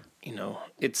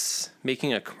it's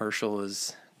making a commercial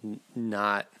is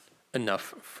not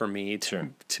enough for me to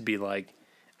be like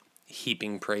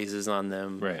heaping praises on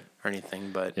them Right. or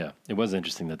anything, but Yeah, it was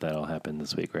interesting that all happened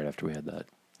this week right after we had that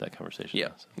conversation. yeah,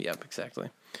 So. yep, exactly.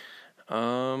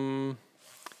 More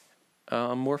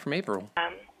from April.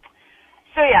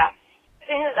 So yeah, I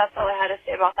think that's all I had to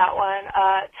say about that one.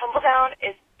 Tumbledown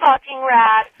is fucking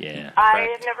rad. Yeah. I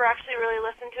have never actually really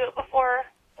listened to it before.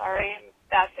 Sorry, I'm a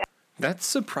bad fan. That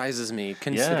surprises me, Yeah,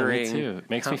 considering me too. It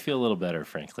makes me feel a little better,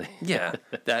 frankly. yeah,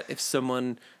 that if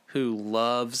someone who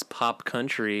loves pop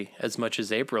country as much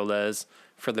as April does,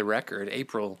 for the record,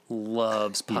 April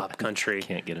loves pop country.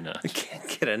 Can't get enough. Can't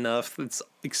get enough. It's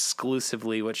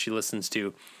exclusively what she listens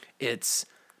to. It's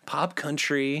pop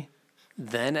country,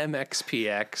 then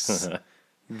MXPX,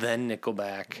 then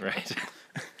Nickelback. Right.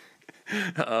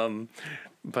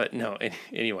 But no,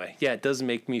 anyway, yeah, it does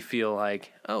make me feel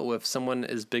like, oh, if someone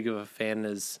as big of a fan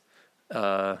as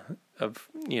of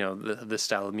the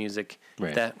style of music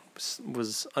Right. that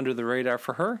was under the radar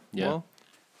for her, Yeah. well,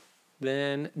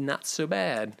 then not so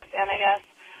bad. Fan, I guess.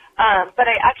 But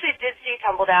I actually did see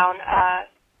Tumbledown. I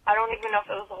don't even know if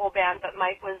it was the whole band, but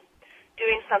Mike was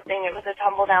doing something. It was a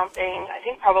Tumbledown thing, I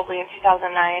think probably in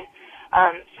 2009.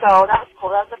 So that was cool.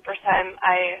 That was the first time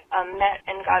I met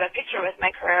and got a picture with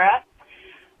Mike Herrera.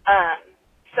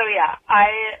 So yeah,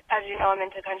 as you know, I'm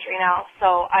into country now,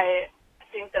 so I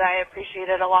think that I appreciate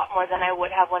it a lot more than I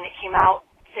would have when it came out.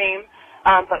 Same.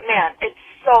 But man, it's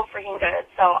so freaking good.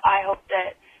 So I hope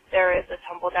that there is a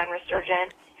Tumbledown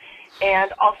resurgence. And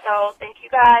also, thank you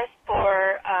guys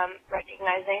for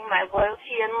recognizing my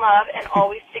loyalty and love and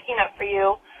always sticking up for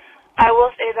you. I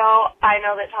will say, though, I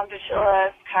know that Tom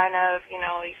Duchilla is kind of, you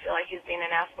feel like he's being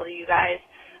an asshole to you guys.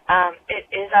 It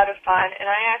is out of fun, and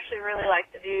I actually really like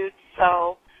the dude.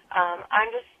 So I'm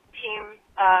just team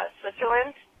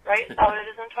Switzerland, right? Is that what it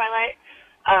is in Twilight?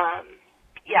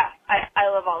 Yeah, I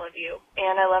love all of you,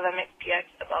 and I love MXPX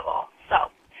above all.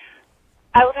 So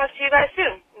I will talk to you guys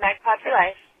soon. MagPod for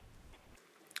life.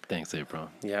 Thanks, April.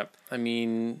 Yep. I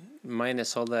mean,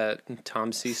 minus all that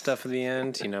Tom C stuff at the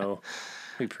end,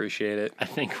 we appreciate it. I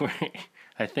think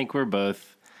we're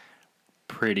both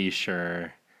pretty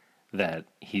sure that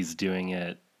he's doing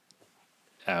it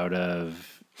out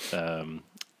of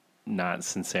not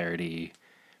sincerity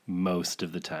most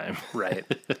of the time. Right.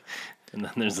 And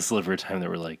then there's a sliver of time that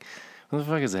we're like, what the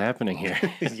fuck is happening here?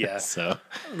 Yeah. So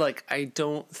Like, I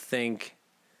don't think,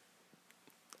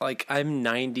 like, I'm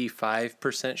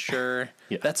 95% sure.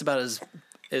 Yeah. That's about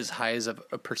as high as a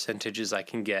percentage as I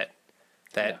can get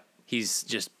that Yeah. he's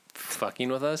just fucking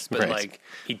with us, but Right. like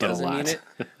he But a doesn't mean lot.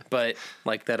 it. But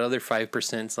like that other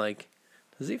 5%'s like,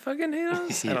 does he fucking hate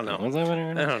us? I don't know. What's happening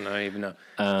right I now? don't know even know.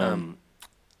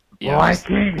 Yeah, Well, I just-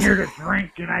 came here to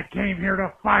drink and I came here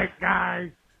to fight,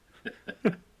 guys.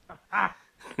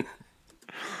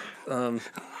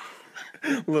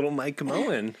 Little Mike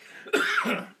Moen.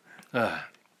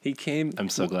 He came. I'm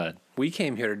so glad. We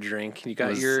came here to drink. You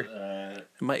got Was, your.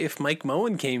 If Mike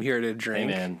Moen came here to Hey, drink,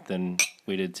 man, then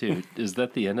we did too. Is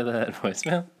that the end of that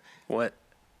voicemail? what?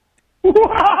 Of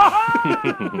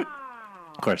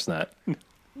course not.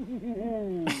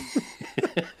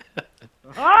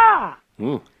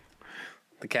 Ooh,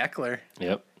 The cackler.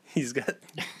 yep. He's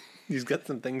got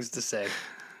some things to say.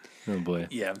 Oh boy.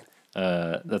 Yeah.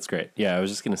 That's great. Yeah, I was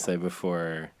just gonna say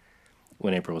before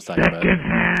when April was talking about.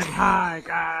 Secondhand high,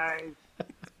 guys.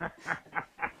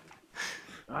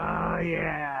 Oh,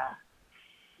 yeah.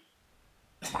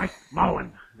 Mike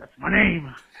Mullen. That's my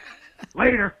name.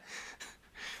 Later.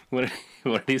 What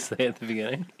did he say at the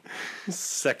beginning?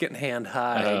 Secondhand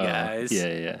high, Oh, guys.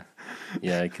 Yeah.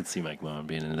 I could see Mike Moen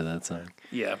being into that song.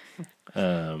 Yeah.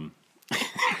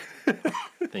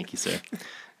 Thank you, sir.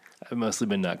 I've mostly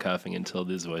been not coughing until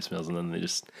these voicemails, and then they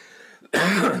just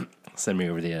send me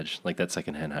over the edge, like that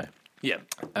secondhand high. Yeah.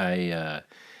 I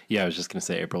was just gonna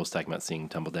say April was talking about seeing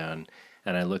Tumbledown,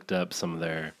 and I looked up some of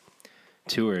their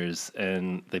tours,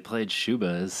 and they played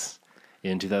Shuba's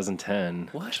in 2010.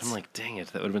 What? Which I'm like, dang it,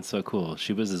 that would have been so cool.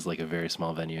 Shuba's is like a very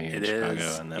small venue here in It Chicago,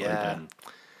 is, and that would yeah. have been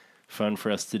fun for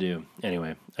us to do.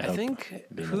 Anyway, I hope think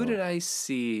being who a did little- I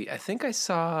see? I think I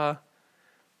saw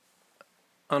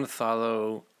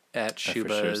Unthalo at I for sure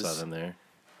saw Shuba's. them there.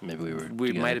 Maybe we were. We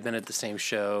together. might have been at the same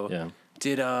show. Yeah,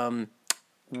 Did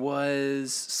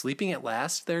was Sleeping at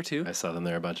Last there too? I saw them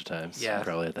there a bunch of times. Yeah.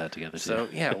 Probably at that together too. So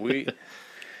yeah, we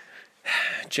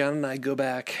John and I go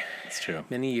back it's true.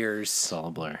 many years. It's all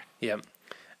a blur. Yep.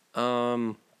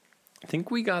 I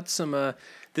think we got some.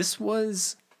 This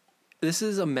is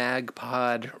a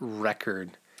MagPod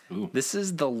record. Ooh. This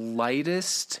is the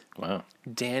lightest Wow.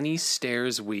 Danny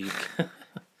Stairs week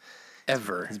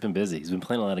ever. He's been busy. He's been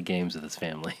playing a lot of games with his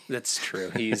family. That's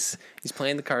true. He's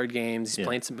playing the card games. He's Yeah.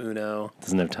 playing some Uno.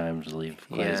 Doesn't have time to leave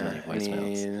quite as many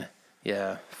voicemails.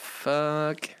 Yeah.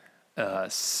 Fuck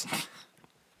us.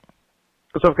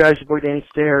 What's up, guys? Your boy Danny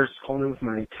Stairs calling in with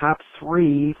my top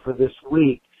 3 for this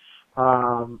week.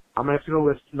 I'm going to have to go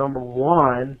with number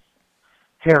 1,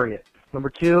 Harriet. Number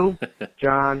 2,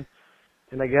 John.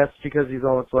 And I guess because he's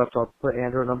all that's left, I'll put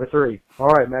Andrew at number 3. All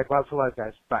right, Mac, lots for life,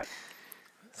 guys. Bye.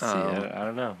 See, I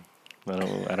don't know.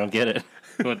 I don't get it.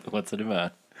 What's it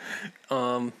about?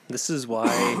 This is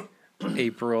why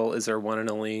April is our one and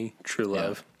only true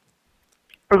love.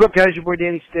 What's up, guys? Your boy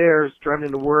Danny Stairs, driving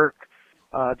into work.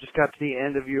 Just got to the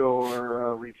end of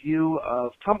your review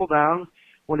of Tumbledown.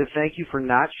 Want to thank you for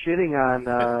not shitting on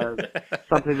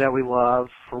something that we love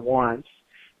for once.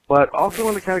 But also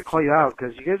want to kind of call you out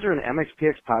because you guys are an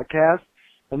MXPX podcast,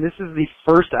 and this is the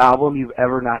first album you've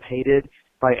ever not hated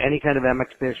by any kind of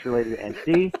MXPX-related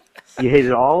entity. You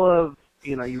hated all of,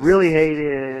 you really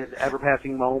hated Ever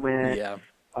Passing Moment. Yeah.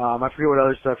 I forget what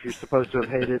other stuff you're supposed to have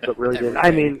hated, but really didn't.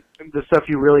 I mean, the stuff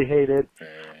you really hated.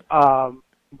 But, I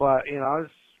was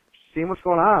seeing what's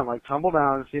going on. Like,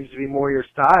 Tumbledown seems to be more your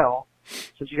style,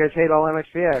 since you guys hate all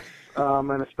MXPX,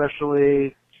 and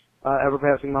especially Ever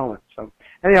Passing Moment. So,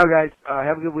 anyhow, guys,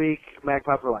 have a good week.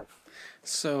 MagPod for life.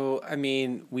 So, I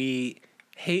mean, we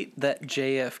hate that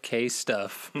JFK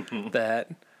stuff that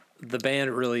the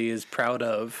band really is proud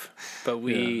of, but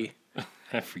we...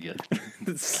 I forget.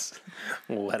 It's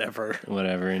whatever.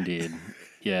 Whatever, indeed.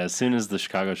 Yeah, as soon as the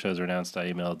Chicago shows were announced,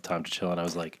 I emailed Tom Chill and I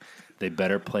was like, they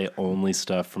better play only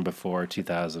stuff from before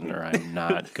 2000 or I'm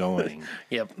not going.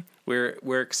 Yep.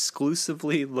 We're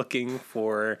exclusively looking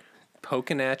for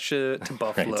Poking at Ya to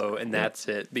Buffalo, and that's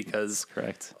it, because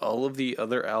Correct. all of the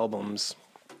other albums...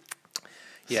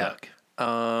 Suck.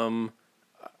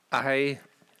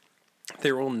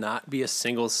 There will not be a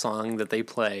single song that they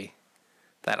play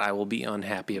that I will be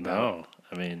unhappy about. No.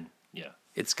 I mean, yeah.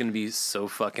 It's going to be so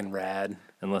fucking rad.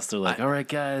 Unless they're like, all right,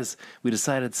 guys, we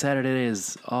decided Saturday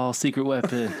is all Secret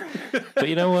Weapon. But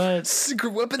you know what?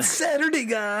 Secret Weapon Saturday,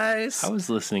 guys! I was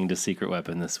listening to Secret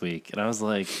Weapon this week, and I was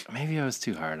like, maybe I was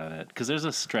too hard on it. Because there's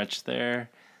a stretch there,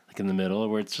 like in the middle,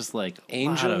 where it's just like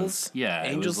Angels? it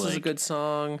Angels was is a like good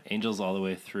song. Angels all the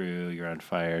way through, You're on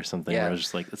Fire or something. Yeah. Where I was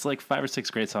just like, it's like 5 or 6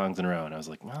 great songs in a row. And I was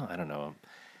like, well, I don't know.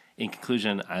 In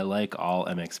conclusion, I like all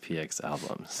MXPX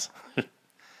albums.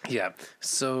 Yeah.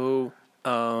 So,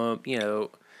 I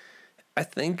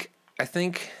think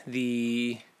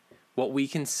what we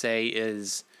can say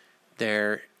is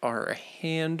there are a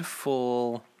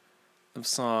handful of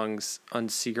songs on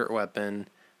Secret Weapon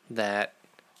that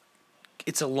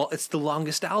it's the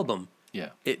longest album. Yeah.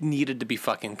 It needed to be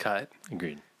fucking cut.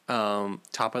 Agreed.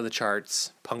 Top of the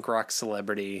charts, punk rock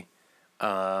celebrity,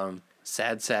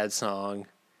 sad song.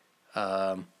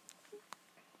 Could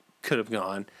have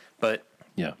gone, but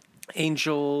Yeah.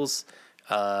 Angels,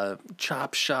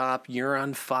 Chop Shop, You're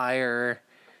on Fire,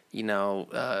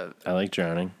 I like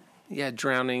Drowning.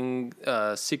 Drowning,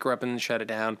 Secret Weapon, Shut It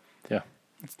Down. Yeah.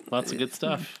 Lots of good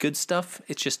stuff. Good stuff.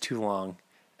 It's just too long,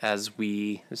 as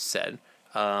we said.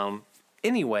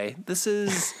 Anyway, this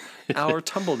is our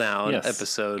Tumble Down Yes,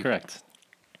 episode. Correct.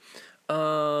 I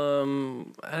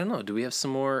don't know. Do we have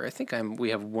some more? I think we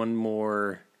have one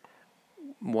more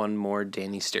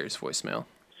Danny Stairs voicemail.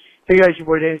 Hey guys, your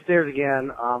boy Danny Stairs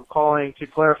again. I'm calling to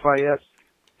clarify, yes,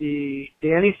 the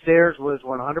Danny Stairs was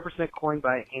 100% coined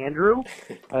by Andrew.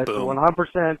 It's a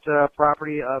 100%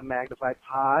 property of Magnified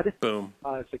Pod. Boom.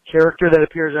 It's a character that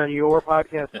appears on your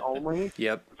podcast only.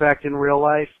 Yep. In fact, in real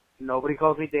life, nobody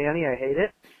calls me Danny. I hate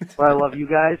it. But I love you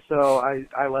guys, so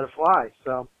I let it fly.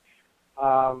 So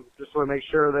just want to make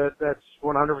sure that that's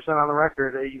 100% on the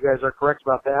record, that you guys are correct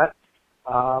about that.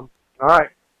 All right.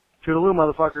 Toodaloo,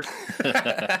 motherfuckers.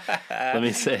 Let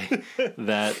me say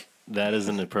that is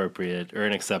an appropriate or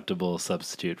an acceptable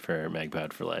substitute for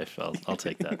Magpod for life. I'll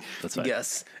take that. That's fine.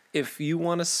 Yes. If you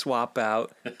want to swap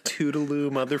out Toodaloo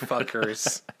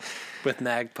motherfuckers with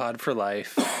Magpod for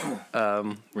life,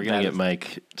 We're gonna get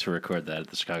Mike to record that at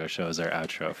the Chicago show as our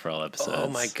outro for all episodes. oh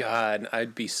my God,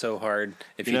 I'd be so hard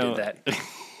if you did that.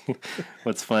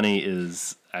 What's funny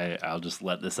is I'll just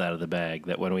let this out of the bag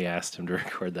that when we asked him to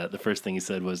record that, the first thing he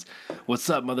said was, "What's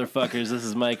up, motherfuckers? This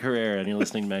is Mike Herrera, and you're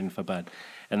listening to Magnified Pod."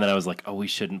 And then I was like, "Oh, we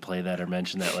shouldn't play that or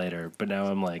mention that later." But now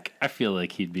I'm like, I feel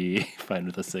like he'd be fine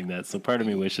with us saying that. So part of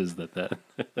me wishes that.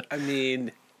 I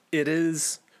mean, it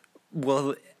is.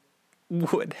 Well,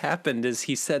 what happened is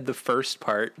he said the first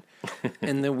part,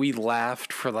 and then we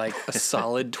laughed for like a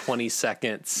solid 20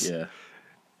 seconds. Yeah.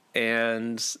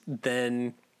 And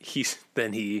then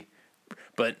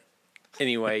but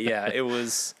anyway, yeah, it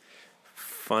was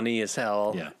funny as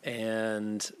hell. Yeah.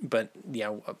 But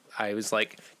I was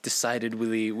like,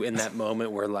 decidedly in that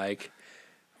moment, we're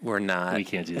not. We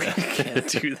can't do that. Can't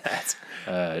do that.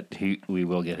 We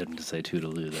will get him to say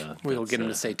Toodaloo, though. We will get him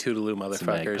to say Toodaloo,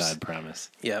 motherfuckers. It's a Magpod promise.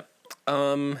 Yep.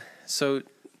 So,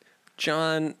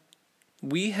 John,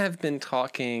 we have been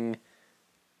talking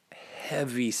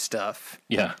heavy stuff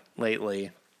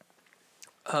lately.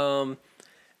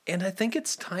 And I think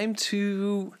it's time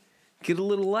to get a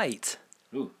little light.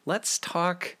 Ooh. Let's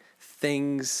talk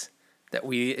things that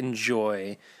we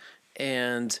enjoy.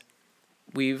 And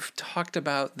we've talked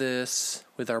about this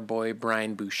with our boy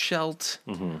Brian Bouchelt.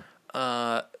 Mm-hmm.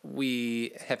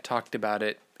 We have talked about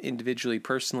it individually,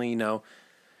 personally,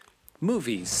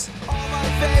 movies. All my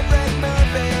favorite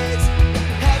movies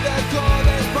have the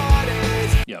coolest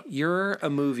bodies. Yep. You're a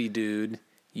movie dude.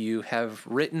 You have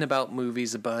written about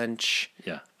movies a bunch.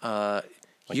 Yeah.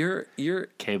 You're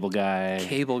Cable Guy.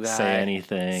 Say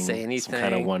Anything. Some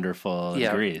Kind of Wonderful.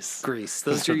 And Grease.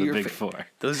 Those are the your big four.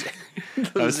 Those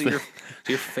are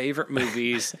your favorite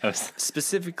movies.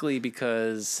 Specifically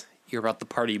because you're about the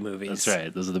party movies. That's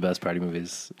right. Those are the best party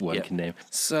movies one can name.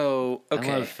 So,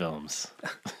 okay. I love films.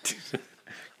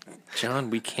 John,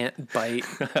 we can't bite.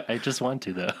 I just want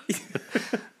to, though.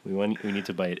 We need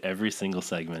to bite every single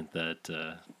segment that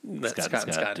Scott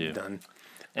and Scott do. Done.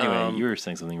 Anyway, you were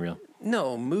saying something real.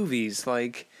 No, movies.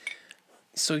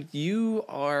 So you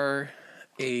are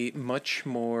a much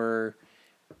more,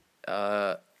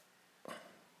 I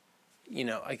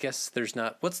guess there's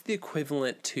not, what's the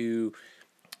equivalent to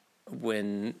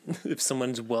if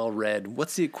someone's well-read,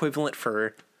 what's the equivalent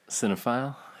for?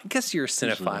 Cinephile? I guess you're a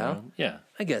cinephile. Yeah.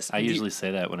 I guess. I usually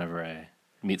say that whenever I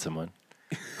meet someone.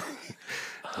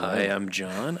 Hi, I'm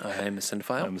John. I'm a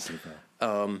cinephile. I'm a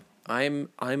cinephile. I'm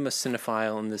a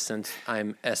cinephile in the sense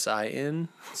I'm S-I-N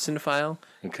cinephile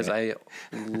because I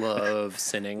love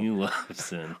sinning. You love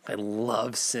sin. I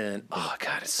love sin. Oh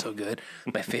God, it's so good.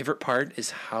 My favorite part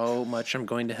is how much I'm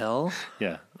going to hell.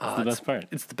 Yeah, that's the best part.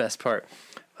 It's the best part.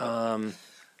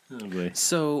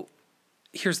 So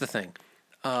here's the thing.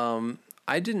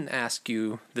 I didn't ask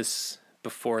you this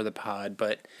before the pod,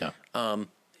 but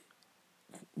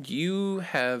you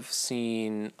have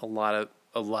seen a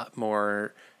lot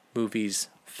more movies,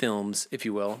 films, if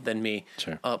you will, than me.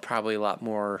 Sure. Probably a lot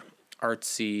more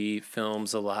artsy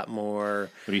films, a lot more.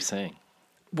 What are you saying?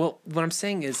 Well, what I'm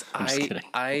saying is I'm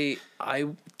I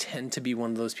tend to be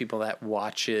one of those people that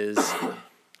watches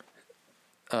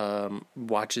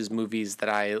movies that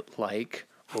I like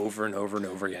over and over and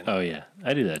over again. Oh yeah,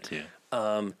 I do that too.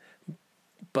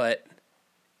 But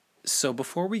So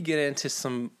before we get into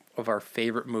some of our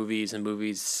favorite movies and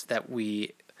movies that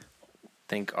we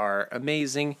think are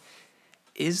amazing,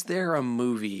 is there a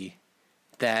movie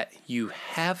that you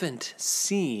haven't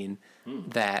seen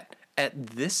that at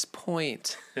this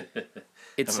point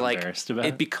it's I'm like embarrassed about?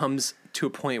 it becomes to a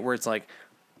point where it's like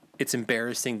it's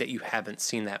embarrassing that you haven't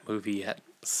seen that movie yet?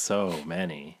 So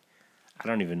many. I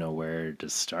don't even know where to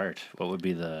start. What would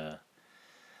be the...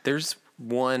 There's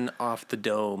one off the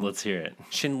dome. Let's hear it.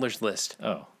 Schindler's List.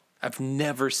 Oh. I've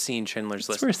never seen Schindler's It's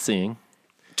List. worth seeing.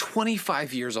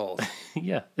 25 years old.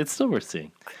 Yeah, it's still worth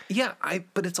seeing. Yeah,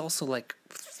 but it's also like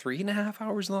 3.5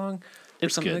 hours long or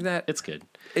It's something good. like that. It's good.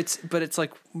 But it's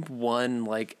like one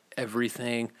like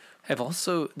everything.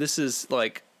 This is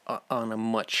like on a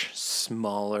much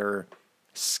smaller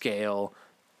scale,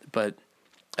 but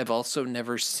I've also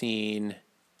never seen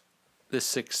The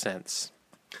Sixth Sense.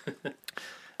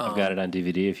 I've got it on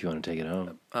DVD if you want to take it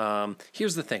home.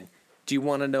 Here's the thing. Do you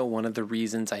want to know one of the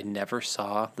reasons I never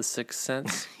saw The Sixth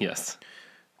Sense? Yes.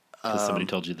 Because somebody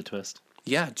told you the twist?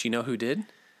 Yeah, do you know who did?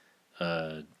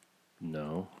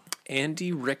 No.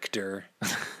 Andy Richter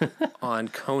on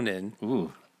Conan.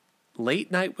 Ooh.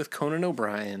 Late Night with Conan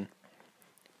O'Brien.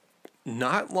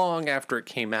 Not long after it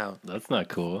came out, That's not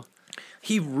cool.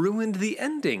 he ruined the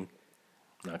ending.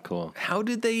 Not cool. How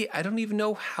did they? I don't even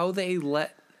know how they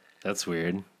let That's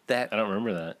weird. I that. don't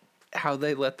remember that. How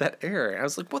they let that air. I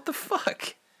was like, what the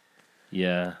fuck?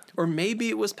 Yeah. Or maybe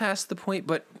it was past the point,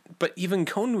 but even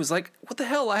Conan was like, what the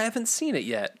hell? I haven't seen it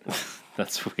yet.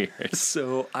 That's weird.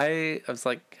 So I was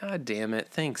like, God damn it!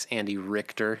 Thanks, Andy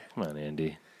Richter. Come on,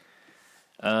 Andy.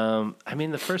 I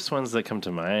mean, the first ones that come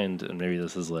to mind, and maybe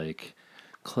this is like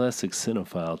classic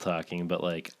cinephile talking, but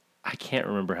like I can't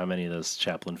remember how many of those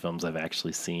Chaplin films I've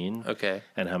actually seen. Okay.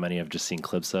 And how many I've just seen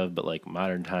clips of, but like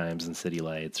Modern Times and City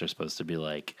Lights are supposed to be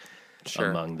like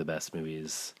Sure. among the best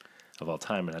movies of all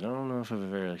time, and I don't know if I've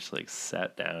ever actually like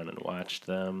sat down and watched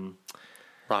them.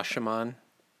 Rashomon.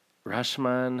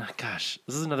 Rashomon, gosh,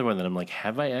 this is another one that I'm like,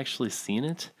 have I actually seen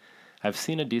it? I've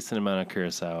seen a decent amount of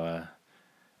Kurosawa.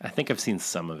 I think I've seen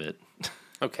some of it.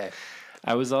 Okay.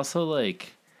 I was also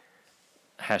like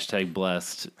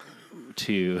 #blessed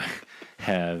to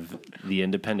have the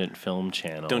Independent Film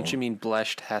Channel. Don't you mean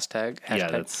blessed hashtag? Yeah,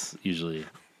 that's usually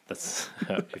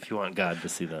if you want God to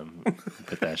see them,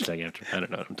 put the hashtag after. I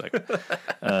don't know what I'm talking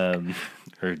about.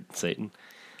 Or Satan.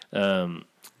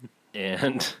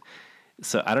 And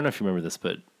so I don't know if you remember this,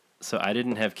 but so I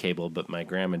didn't have cable, but my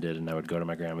grandma did, and I would go to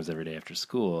my grandma's every day after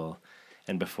school.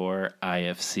 And before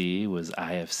IFC was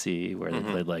IFC, where they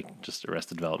played like just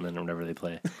Arrested Development or whatever they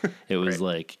play, it was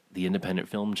like the Independent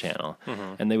Film Channel.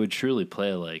 And they would truly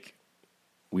play like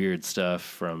weird stuff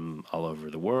from all over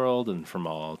the world and from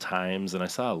all times. And I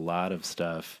saw a lot of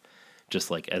stuff just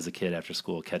like as a kid after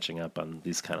school catching up on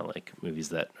these kind of like movies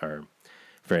that are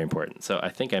very important. So I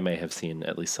think I may have seen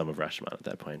at least some of Rashomon at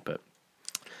that point, but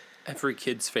every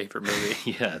kid's favorite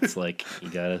movie. yeah, it's like you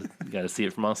gotta see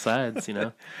it from all sides, you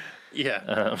know?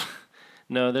 Yeah.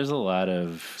 No, there's a lot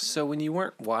of... So when you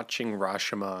weren't watching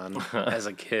Rashomon as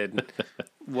a kid,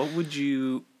 what would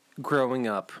you, growing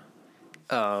up,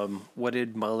 what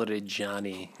did Mulleted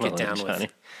Johnny get down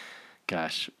with?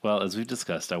 Gosh, well, as we've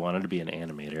discussed, I wanted to be an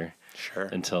animator. Sure.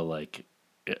 Until like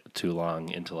too long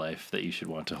into life that you should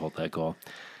want to hold that goal.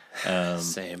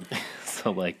 Same.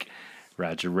 So like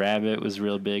Roger Rabbit was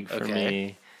real big for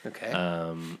me. Okay.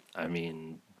 I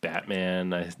mean, Batman,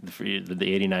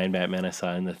 the 89 Batman I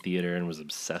saw in the theater and was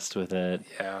obsessed with it.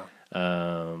 Yeah.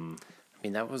 I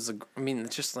mean,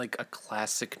 it's just like a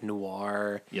classic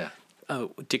noir. Yeah.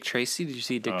 Oh, Dick Tracy. Did you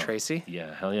see Dick Tracy?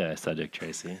 Yeah, hell yeah, I saw Dick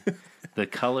Tracy. The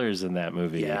colors in that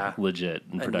movie, legit,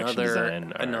 and production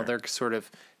design. Another sort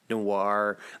of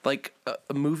noir, like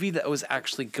a movie that was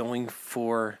actually going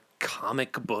for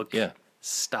comic book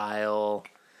style.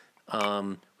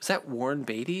 Was that Warren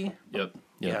Beatty? Yep.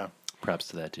 Yeah. Props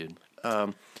to that dude.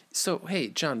 So, hey,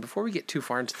 John, before we get too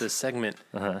far into this segment,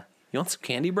 you want some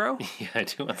candy, bro? Yeah, I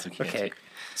do want some candy. Okay.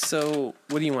 So,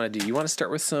 what do you want to do? You want to start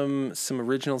with some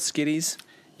original skitties?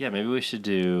 Yeah, maybe we should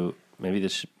do... Maybe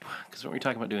this should... Because weren't we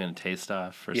talking about doing a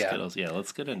taste-off for Skittles? Yeah,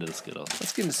 let's get into the Skittles.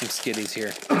 Let's get into some skitties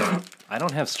here. I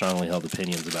don't have strongly held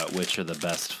opinions about which are the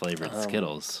best flavored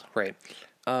Skittles. Right.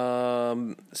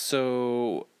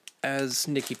 So, as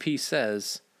Nikki P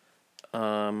says,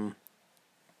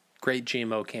 great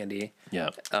GMO candy.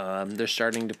 Yeah. They're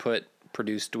starting to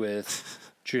produced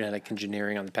with genetic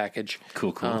engineering on the package.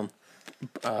 Cool.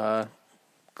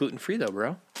 Gluten-free though, bro.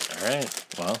 All right.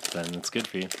 Well, then it's good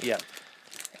for you. Yeah.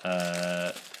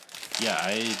 Okay,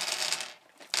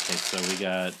 so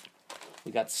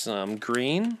we got some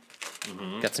green.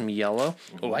 Got some yellow.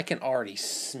 Oh, I can already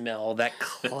smell that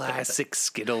classic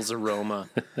Skittles aroma.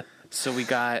 So we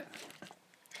got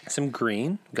some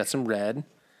green, we got some red,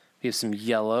 we have some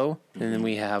yellow, and then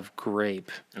we have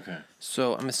grape. Okay.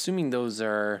 So I'm assuming those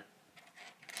are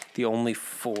the only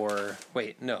 4.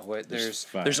 Wait, no. Wait, There's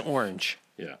there's 5. orange.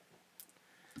 Yeah.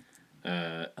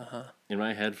 In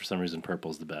my head, for some reason,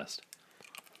 purple's the best.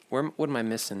 What am I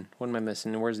missing? What am I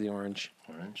missing? Where's the orange?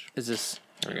 Orange. Is this?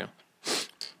 There we go.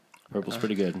 Purple's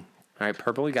pretty good. All right,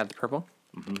 purple. We got the purple.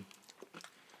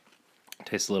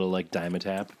 Tastes a little like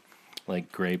Dimetapp,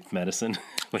 like grape medicine,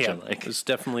 which I like. It's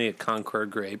definitely a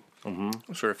Concord grape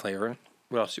sort of flavor.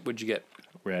 What else? What'd you get?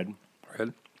 Red.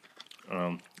 Red.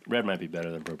 Red might be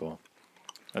better than purple.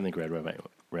 I think red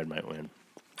might win.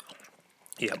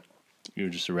 Yep. You're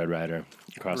just a Red Rider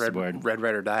across the board. Red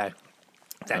or die.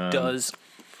 That does,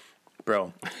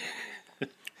 bro.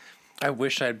 I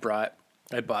wish I bought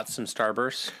some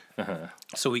Starburst,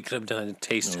 so we could have done a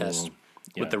taste test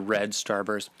yeah. with the red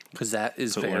Starburst, because that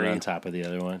is Put one very on top of the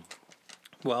other one.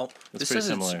 well. It's pretty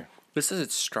similar. This says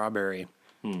it's strawberry.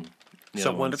 The So I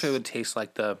other wonder if it one's- would taste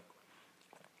like the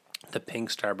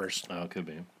pink Starburst. Oh, it could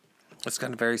be. It's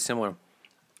kind of very similar.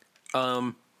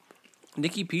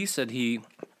 Nikki P said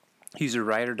he's a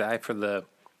ride or die for the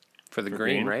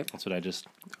green, right? That's what I just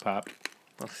popped.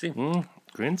 Let's see.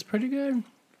 Green's pretty good.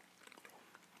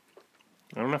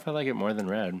 I don't know if I like it more than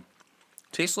red.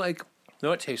 Tastes like, you know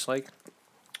what it tastes like?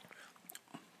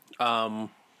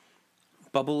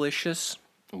 Bubblicious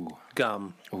Ooh.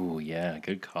 gum. Ooh, yeah,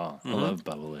 good call. I love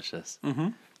Bubblicious.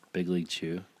 Big League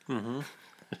Chew. Oh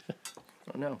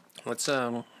no. Let's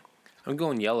I'm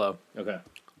going yellow. Okay.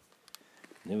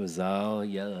 It was all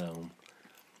yellow.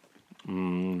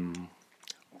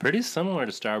 Pretty similar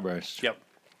to Starburst. Yep.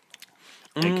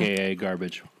 AKA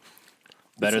garbage.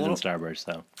 Better It's a than little- Starburst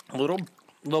though. A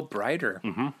little brighter.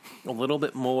 A little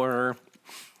bit more.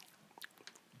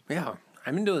 Yeah,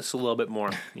 I'm into this a little bit more.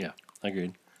 Yeah,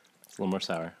 agreed. It's a little more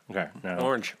sour. Okay, now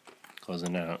Orange.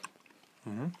 closing out.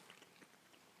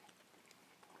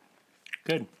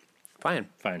 Good. Fine.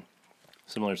 Fine.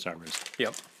 Similar to Starburst.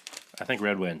 Yep. I think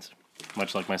red wins,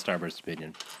 much like my Starburst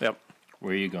opinion. Yep.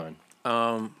 Where are you going?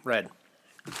 Red.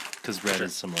 Because red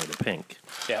is similar to pink.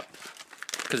 Yep.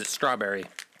 Because it's strawberry,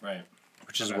 Right.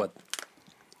 which is Okay. what.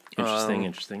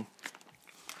 Interesting.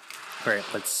 All right,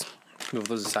 let's move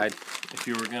those aside. If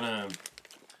you were gonna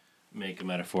make a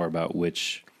metaphor about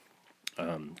which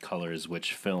color is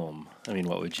which film, I mean,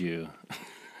 what would you?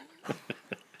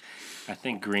 I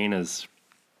think green is.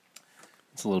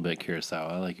 It's a little bit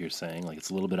Kurosawa, like you're saying. Like it's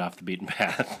a little bit off the beaten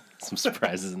path. Some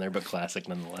surprises in there, but classic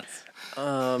nonetheless.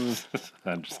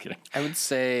 I'm just kidding. I'd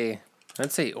say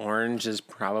orange is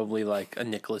probably like a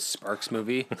Nicholas Sparks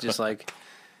movie, just like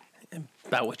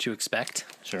about what you expect.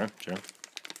 Sure.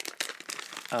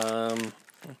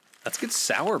 Let's get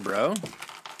sour, bro.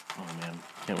 Oh man,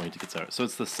 can't wait to get sour. So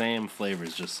it's the same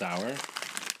flavors, just sour.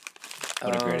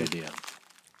 What a great idea.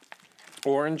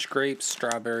 Orange, grape,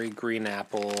 strawberry, green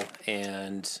apple,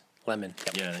 and lemon.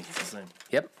 Yep. Yeah, I think it's the same.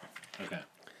 Yep. Okay,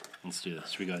 let's do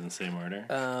this. Should we go in the same order?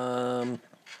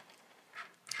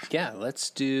 Yeah,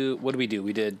 let's do. What do?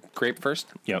 We did grape first.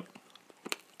 Yep.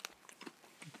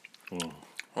 Oh.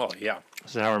 Oh yeah,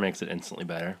 Sour makes it instantly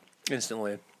better.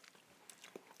 instantly.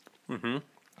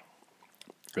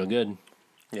 Real good.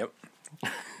 Yep.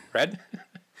 Red.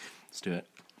 Let's do it.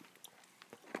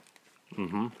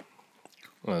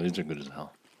 Well, these are good as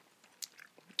hell.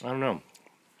 I don't know.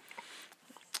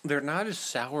 They're not as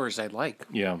sour as I like.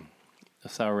 Yeah, the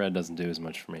sour red doesn't do as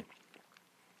much for me.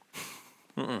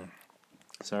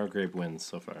 Sour grape wins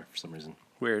so far for some reason.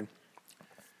 Weird.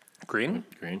 Green.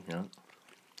 Green, yeah.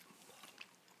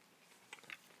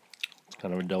 It's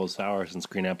kind of a double sour since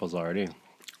green apple's already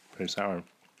pretty sour.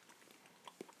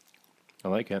 I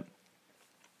like it.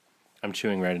 I'm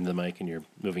chewing right into the mic and you're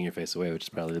moving your face away, which is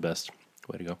probably the best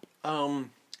way to go.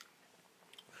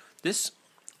 This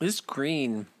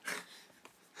green.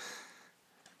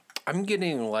 I'm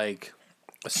getting like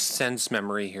a sense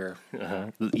memory here.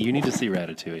 You need to see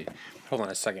Ratatouille. Hold on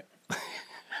a second.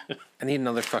 I need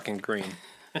another fucking green.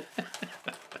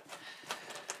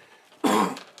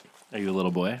 Are you a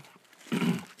little boy?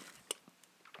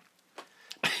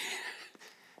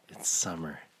 It's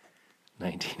summer,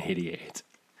 1988.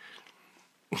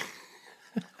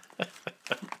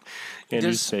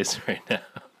 Andrew's face right now.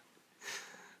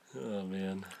 Oh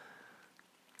man,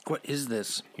 What is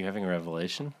this? you having a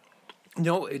revelation?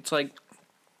 No, it's like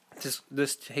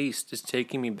this taste is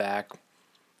taking me back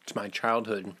to my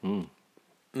childhood in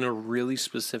a really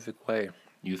specific way.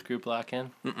 Youth group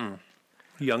lock-in?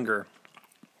 Younger.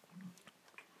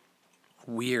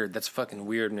 Weird. That's fucking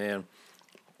weird, man.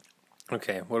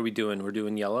 Okay, what are we doing? We're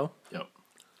doing yellow? Yep.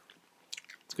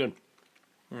 It's good.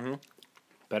 Mm-hmm.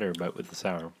 Better, but with the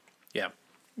sour. Yeah.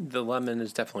 The lemon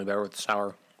is definitely better with the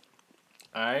sour.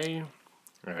 I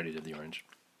already did the orange.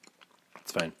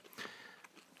 It's fine.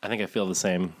 I think I feel the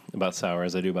same about sour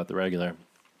as I do about the regular.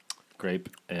 Grape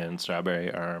and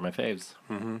strawberry are my faves.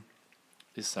 Mm-hmm.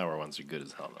 These sour ones are good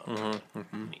as hell, though. Mm-hmm. I'm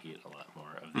going to eat a lot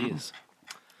more of these.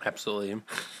 Absolutely.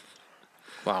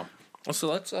 Wow. So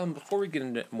let's, before we get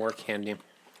into more candy,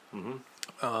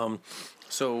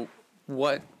 so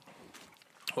what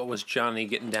was Johnny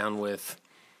getting down with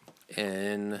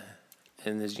in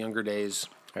his younger days?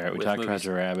 All right, we with talked movies?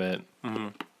 Roger Rabbit. Mm-hmm.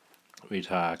 We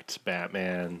talked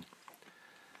Batman.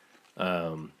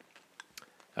 I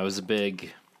was a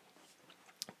big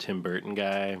Tim Burton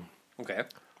guy Okay.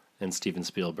 and Steven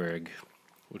Spielberg,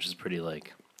 which is pretty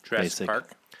like Jurassic basic.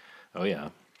 Park? Oh yeah,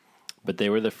 but they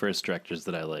were the first directors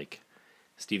that I like.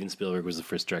 Steven Spielberg was the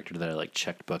first director that I like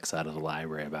checked books out of the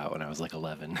library about when I was like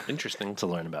 11. Interesting. To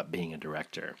learn about being a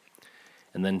director.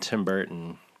 And then Tim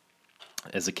Burton,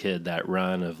 as a kid, that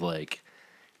run of like,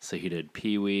 so he did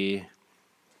Pee-wee,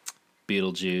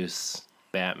 Beetlejuice,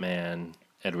 Batman,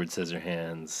 Edward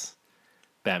Scissorhands,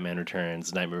 Batman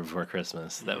Returns, Nightmare Before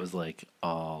Christmas. That was like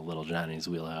all Little Johnny's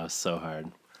wheelhouse. So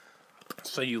hard.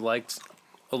 So you liked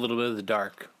a little bit of the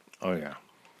dark. Oh yeah.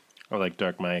 I like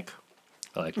Dark Mike.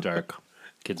 I like dark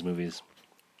kids movies.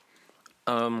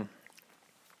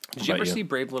 Did you ever you? see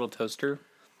Brave Little Toaster?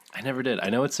 I never did. I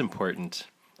know it's important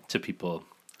to people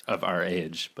of our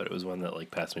age, but it was one that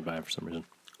like passed me by for some reason.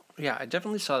 Yeah, I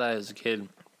definitely saw that as a kid.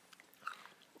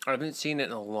 I haven't seen it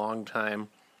in a long time,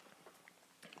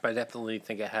 but I definitely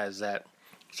think it has that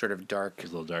sort of dark. There's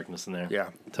a little darkness in there. Yeah.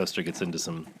 Toaster gets into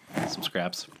some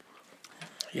scraps.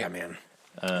 Yeah, man.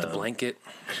 The blanket,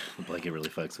 The blanket really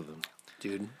fucks with him.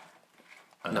 dude.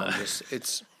 No,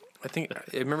 it's. I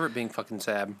remember it being fucking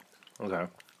sad. Okay.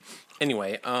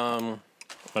 Anyway,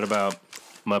 What about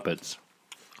Muppets?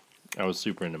 I was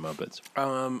super into Muppets.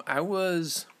 I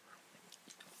was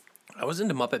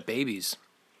into Muppet Babies.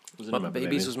 Was into Muppet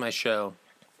Babies was my show.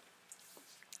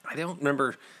 I don't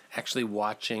remember actually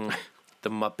watching the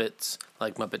Muppets,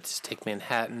 like Muppets Take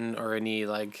Manhattan or any,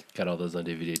 like, Got all those on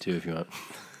DVD too if you want.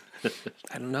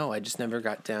 I don't know. I just never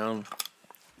got down.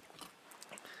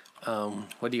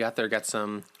 What do you got there? Got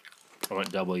some. I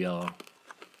went double yellow.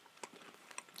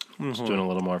 Just doing a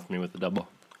little more for me with the double.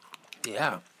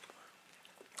 Yeah.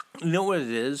 You know what it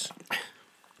is?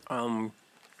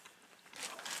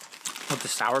 With the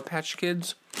Sour Patch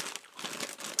Kids,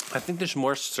 I think there's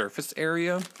more surface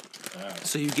area,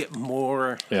 so you get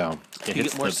more. Yeah. It You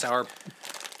hits get more the, sour.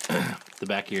 the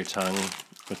back of your tongue,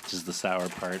 which is the sour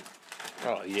part.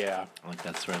 Oh yeah. Like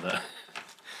that's where the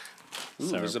Ooh,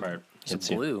 sour there's part It's hits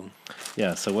you. blue.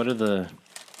 Yeah, so what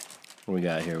we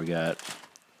got here? We got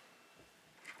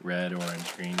red,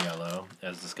 orange, green, yellow,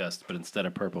 as discussed, but instead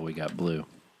of purple, we got blue.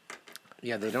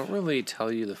 Yeah, they don't really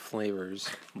tell you the flavors.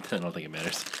 I don't think it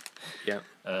matters. Yeah.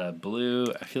 Blue,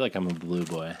 I feel like I'm a blue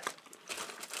boy.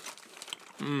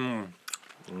 I You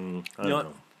don't know what?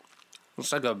 know.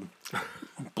 Looks like a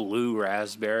blue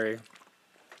raspberry.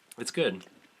 It's good.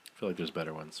 I feel like there's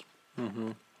better ones.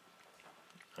 I'm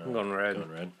going red.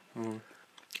 Going red.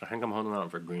 I think I'm holding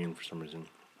out for green for some reason.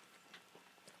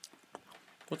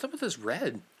 What's up with this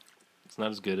red? It's not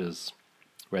as good as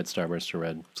red Starburst or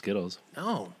red Skittles.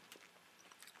 No.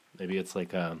 Maybe it's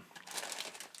like a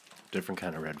different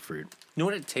kind of red fruit. You know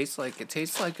what it tastes like? It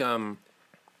tastes like a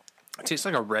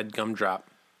red gumdrop.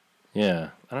 Yeah,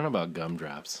 I don't know about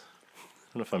gumdrops. I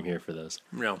don't know if I'm here for this.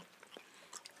 No.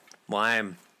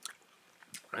 Lime.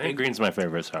 I think green's my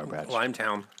favorite Sour Patch.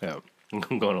 Limetown. Yeah, I'm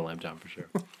going to Limetown for sure.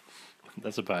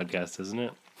 That's a podcast, isn't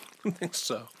it? I think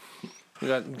so. We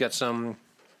got some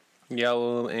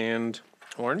yellow and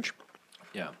orange.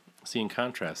 Yeah. See, in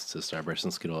contrast to Starburst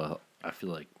and Skittle, I feel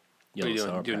like yellow you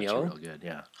Sour doing Patch yellow? are real good.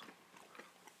 Yeah.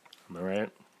 Am I right?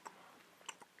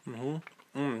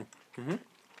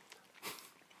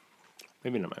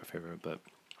 Maybe not my favorite, but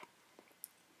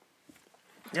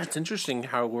Yeah, it's interesting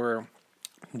how we're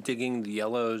digging the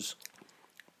yellows.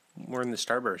 We're in the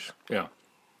Starburst. yeah.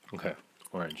 Okay.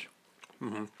 Orange.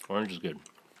 Orange is good.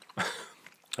 I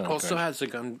like Also orange. has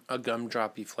a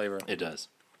gumdroppy flavor. It does.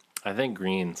 I think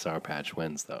green Sour Patch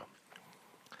wins, though.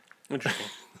 Interesting.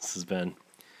 This has been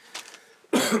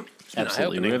been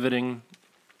absolutely eye-opening. riveting.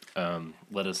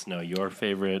 Let us know your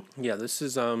favorite. Yeah, this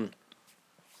is a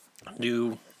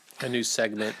new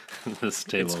segment. This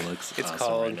table looks it's awesome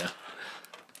called- right now.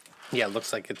 Yeah, it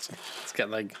looks like it's got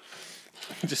like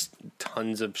just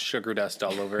tons of sugar dust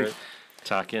all over it.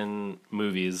 Talking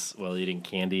movies while eating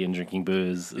candy and drinking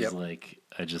booze is Yep. like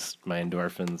my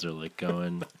endorphins are like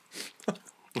going.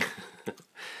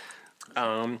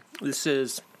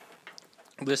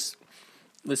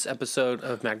 This episode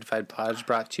of Magnified Pod is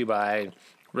brought to you by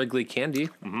Wrigley Candy.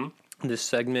 Mm-hmm. This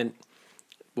segment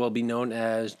will be known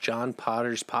as John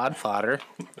Potter's Pod Fodder.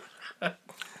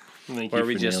 Thank Where you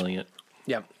we for just- nailing it.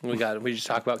 Yeah, we just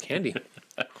talk about candy.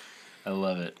 I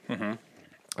love it. Mm-hmm.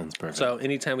 That's perfect. So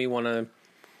anytime we want to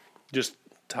just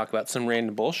talk about some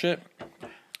random bullshit,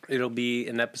 it'll be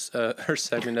an episode or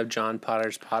segment of John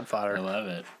Potter's Pod I Fodder. love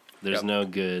it. There's no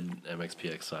good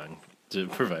MXPX song to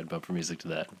provide bumper music to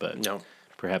that, but No.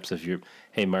 perhaps if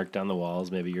hey, Mark Down the Walls,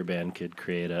 maybe your band could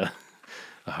create a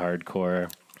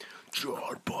hardcore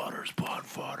John Potter's Pod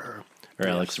Fodder. Or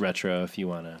Alex Retro if you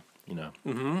want to,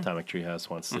 Atomic Treehouse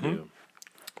wants to do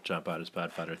John Potter's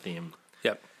Pod Fodder theme.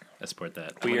 Yep. I support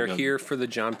that. We are here for the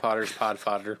John Potter's Pod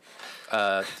Fodder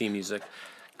theme music.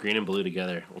 Green and blue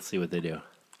together. We'll see what they do.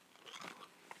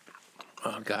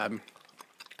 Oh, God.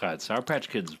 God, Sour Patch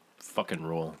Kids fucking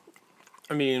rule.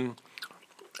 I mean,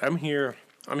 I'm here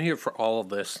for all of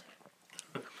this.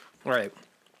 All right.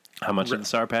 How much of the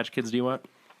Sour Patch Kids do you want?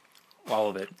 All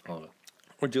of it. All of it.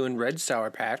 We're doing red Sour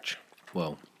Patch,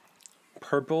 Whoa.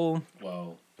 purple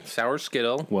Whoa. Sour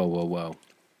Skittle, Whoa, whoa, whoa.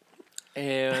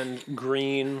 and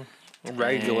green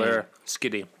regular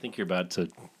Skitty. I think you're about to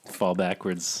fall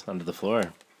backwards onto the floor.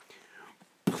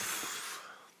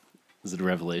 Is it a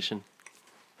revelation?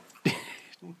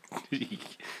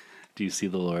 Do you see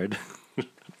the Lord?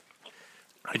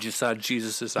 I just saw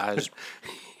Jesus' eyes.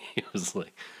 He was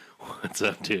like, "What's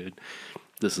up, dude?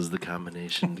 This is the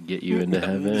combination to get you into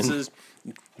heaven." This is,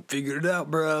 figure it out,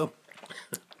 bro.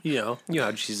 You know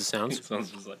how Jesus sounds.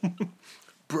 Sounds just like,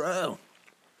 Bro.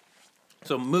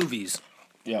 So movies.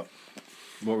 yep.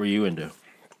 What were you into?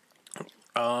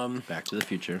 Back to the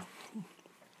Future.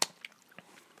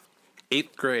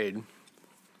 8th grade,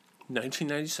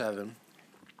 1997.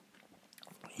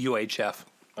 UHF.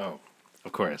 Oh,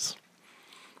 of course.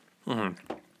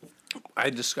 I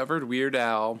discovered Weird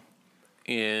Al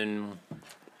in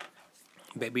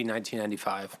maybe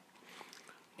 1995.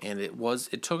 And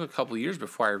it took a couple years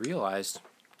before I realized,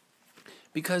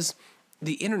 because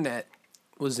the internet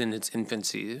was in its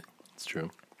infancy. It's true.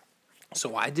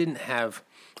 So I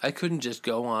couldn't just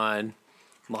go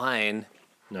online,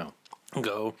 No.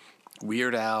 go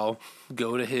Weird Al,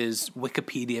 go to his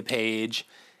Wikipedia page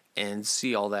and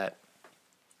see all that.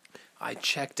 I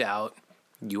checked out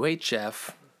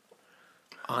UHF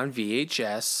on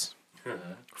VHS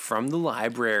from the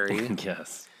library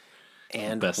Yes.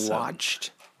 and Best seven.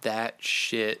 watched that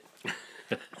shit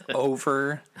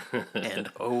over and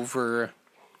over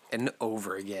and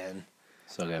over again.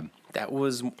 So good. That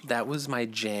was my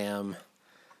jam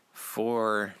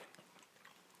for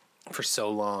so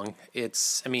long.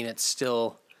 It's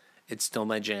still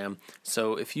my jam.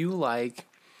 So if you like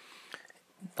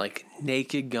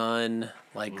Naked Gun,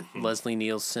 like Leslie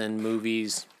Nielsen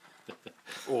movies,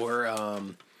 or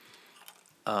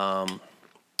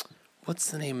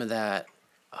what's the name of that?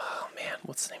 Oh man,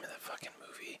 what's the name of that fucking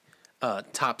movie?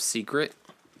 Top Secret.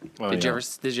 Oh, Did you ever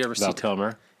see Val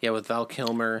Kilmer? Yeah, with Val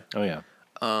Kilmer. Oh, yeah.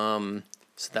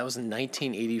 So that was in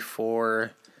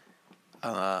 1984.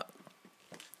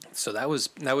 So that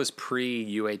was pre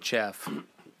UHF,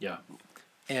 Yeah.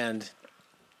 and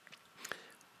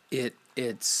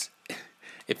it's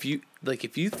if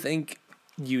you think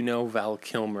you know Val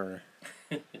Kilmer,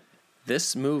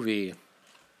 this movie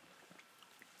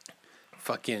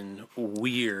fucking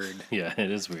weird. Yeah,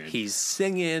 it is weird. He's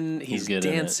singing, he's good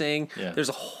in it. dancing. Yeah. There's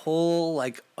a whole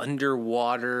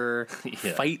underwater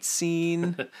Yeah. fight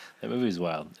scene. That movie's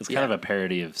wild. It's kind Yeah. of a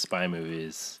parody of spy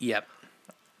movies, Yep.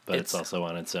 but it's It's- also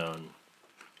on its own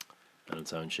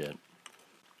shit.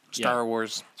 Star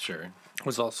Wars Sure.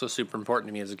 was also super important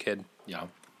to me as a kid. Yeah.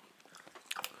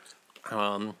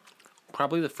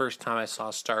 Probably the first time I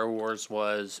saw Star Wars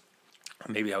was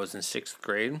maybe I was in 6th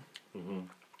grade. Mm-hmm.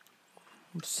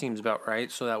 Seems about right.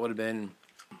 So that would have been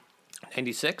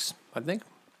 96, I think.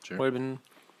 Sure. Would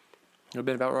have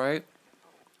been about right.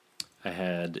 I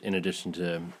had, in addition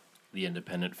to the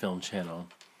independent film channel,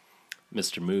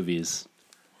 Mr. Movies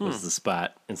was the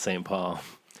spot in St. Paul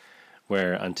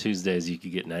where on Tuesdays you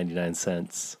could get 99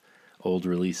 cents old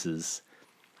releases,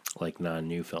 like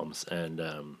non-new films. And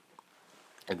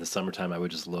in the summertime, I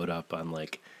would just load up on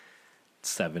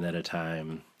 7 at a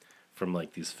time from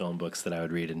these film books that I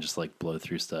would read and just blow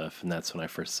through stuff. And that's when I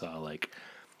first saw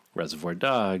Reservoir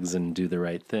Dogs and Do the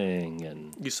Right Thing.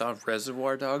 And You saw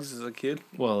Reservoir Dogs as a kid?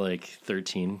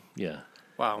 13, yeah.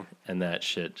 Wow. And that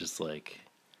shit just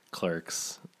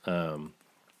Clerks. I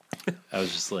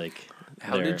was just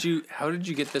How did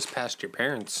you get this past your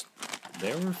parents?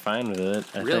 They were fine with it.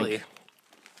 I Really? think.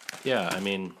 Yeah, I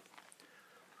mean,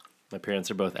 my parents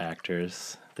are both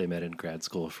actors. They met in grad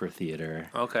school for theater.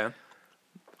 Okay.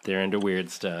 They're into weird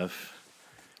stuff.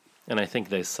 And I think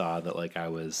they saw that, like,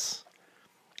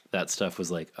 that stuff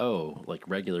was like, oh, like,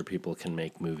 regular people can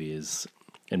make movies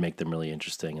and make them really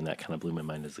interesting. And that kind of blew my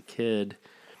mind as a kid.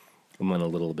 And then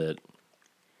a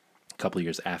couple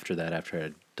years after that, after I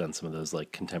had done some of those,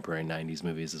 like, contemporary 90s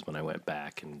movies, is when I went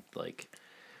back and, like,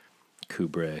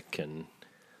 Kubrick and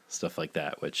stuff like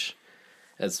that, which,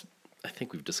 as I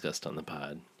think we've discussed on the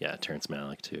pod, yeah, Terrence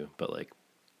Malick too, but, like,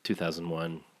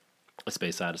 2001, A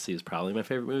Space Odyssey is probably my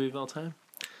favorite movie of all time.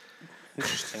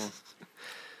 Interesting.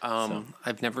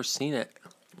 I've never seen it.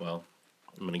 Well,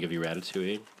 I'm going to give you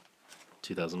Ratatouille,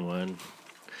 2001,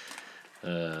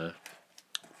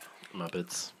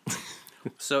 Muppets.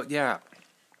 So, yeah,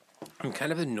 I'm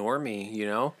kind of a normie, you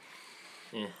know?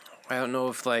 Yeah. I don't know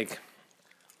if, like,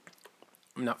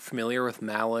 I'm not familiar with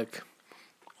Malick,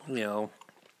 you know.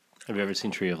 Have you ever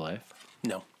seen Tree of Life?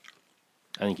 No.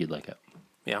 I think you'd like it.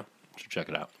 Yeah. You should check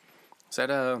it out. Is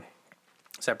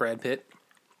that Brad Pitt?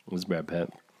 It was Brad Pitt.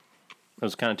 It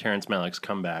was kind of Terrence Malick's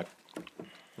comeback.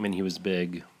 I mean, he was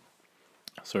big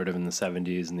sort of in the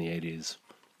 70s and the 80s.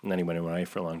 And then he went away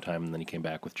for a long time, and then he came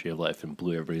back with Tree of Life and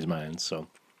blew everybody's minds. So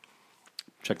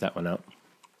check that one out.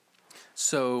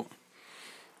 So,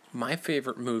 my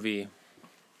favorite movie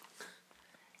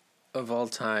of all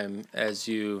time, as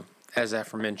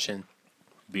aforementioned,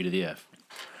 B to the F.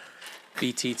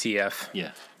 BTTF,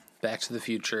 Yeah. Back to the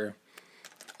Future.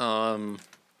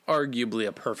 Arguably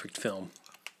a perfect film.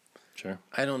 Sure.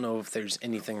 I don't know if there's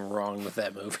anything wrong with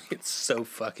that movie. It's so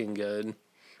fucking good.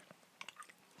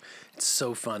 It's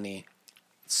so funny.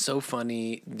 It's so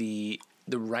funny. The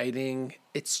writing,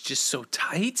 it's just so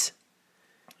tight.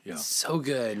 Yeah. It's so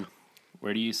good.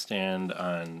 Where do you stand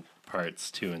on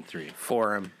parts 2 and 3?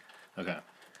 For him. Okay.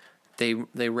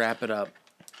 They wrap it up.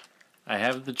 I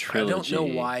have the trilogy. I don't know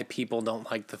why people don't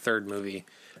like the third movie.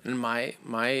 And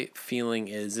my feeling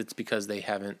is it's because they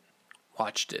haven't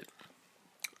watched it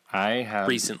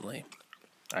recently.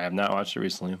 I have not watched it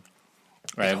recently.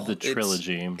 I have the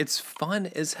trilogy. It's fun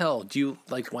as hell. Do you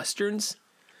like Westerns?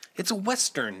 It's a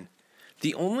Western.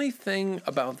 The only thing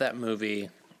about that movie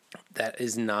that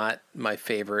is not my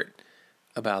favorite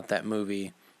about that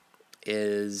movie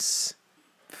is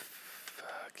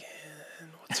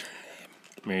what's her name?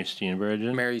 Mary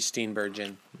Steenburgen? Mary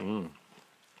Steenburgen.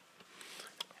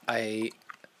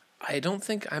 I don't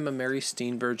think I'm a Mary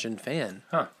Steenburgen fan.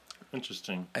 Huh.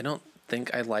 Interesting. I don't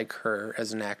think I like her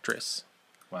as an actress.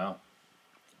 Wow.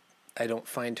 I don't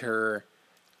find her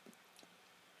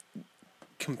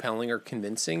compelling or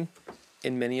convincing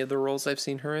in many of the roles I've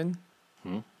seen her in.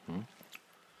 I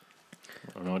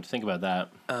don't know what to think about that.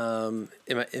 Am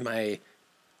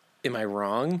I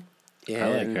wrong? I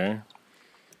like her.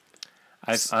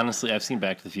 I've seen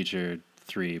Back to the Future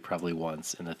 3 probably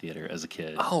once in the theater as a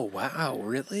kid. Oh wow,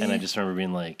 really? And I just remember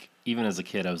being like, even as a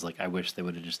kid, I was like, I wish they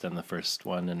would have just done the first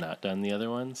one and not done the other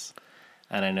ones.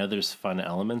 And I know there's fun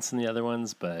elements in the other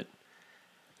ones, but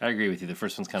I agree with you. The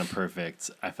first one's kind of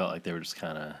perfect. I felt like they were just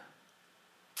kind of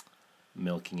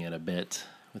milking it a bit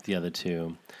with the other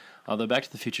two. Although Back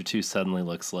to the Future 2 suddenly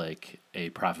looks like a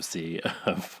prophecy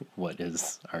of what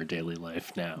is our daily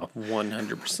life now.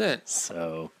 100%.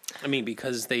 So, I mean,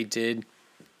 because they did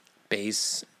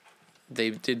base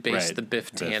Right, the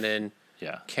Biff Tannen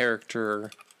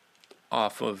character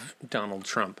off of Donald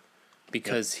Trump,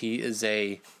 because he is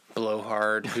a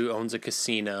blowhard who owns a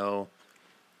casino,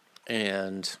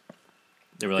 and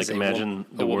they were like, imagine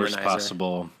the worst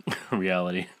possible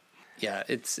reality. Yeah,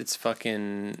 it's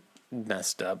fucking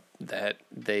messed up that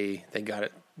they got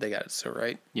it so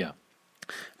right. Yeah.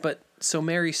 But so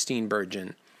Mary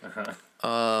Steenburgen,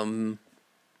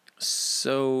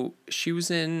 so she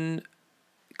was in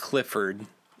Clifford,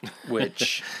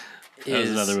 which that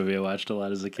was another movie I watched a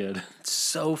lot as a kid.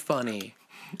 So funny.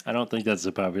 I don't think that's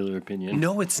a popular opinion.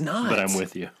 No, it's not. But I'm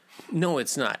with you. No,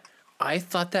 it's not. I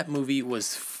thought that movie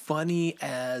was funny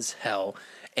as hell,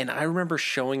 and I remember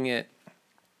showing it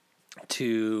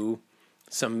to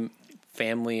some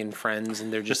family and friends,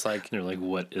 and they're just like,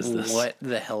 what is this? What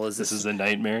the hell is this? This is a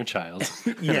nightmare child.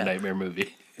 Yeah. A nightmare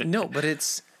movie. No, but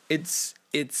it's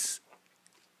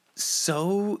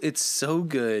so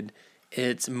good.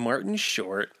 It's Martin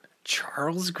Short,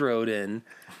 Charles Grodin,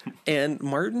 and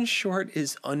Martin Short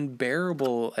is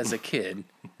unbearable as a kid,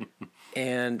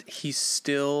 and he's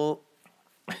still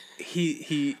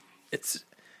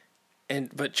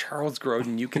but Charles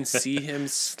Grodin, you can see him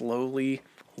slowly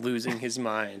losing his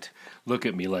mind. Look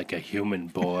at me like a human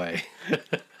boy.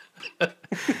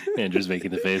 Andrew's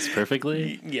making the face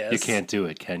perfectly. Yes. You can't do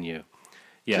it, can you?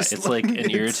 Yeah, Just it's like an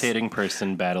it's- irritating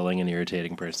person battling an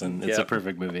irritating person. It's a Yep.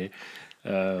 perfect movie.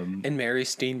 And Mary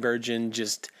Steenburgen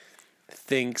just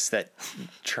thinks that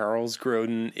Charles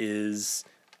Grodin is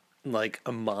like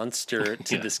a monster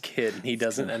to Yeah. this kid, and he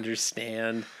doesn't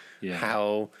understand Yeah.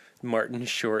 how Martin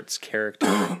Short's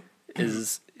character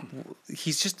is.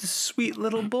 He's just a sweet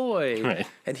little boy, Right.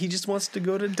 and he just wants to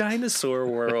go to Dinosaur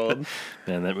World.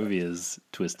 Man, that movie is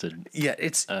twisted. Yeah,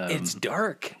 it's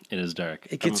dark. It is dark.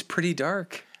 It gets pretty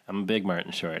dark. I'm a big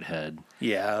Martin Short head.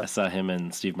 Yeah. I saw him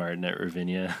and Steve Martin at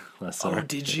Ravinia last summer.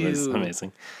 did It was you?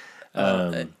 amazing.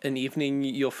 An evening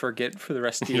you'll forget for the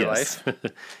rest of your life.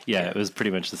 Yeah, it was pretty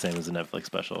much the same as a Netflix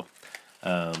special.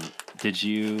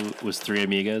 Was Three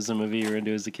Amigos a movie you were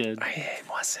into as a kid? It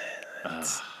wasn't.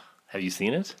 Have you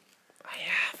seen it? I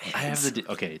haven't. I have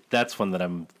okay, that's one that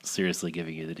I'm seriously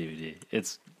giving you the DVD.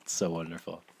 It's so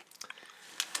wonderful.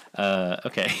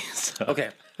 Okay, so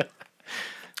Okay.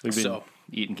 we've been so-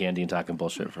 eating candy and talking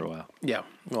bullshit for a while. Yeah.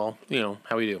 Well,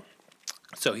 how we do.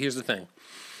 So here's the thing.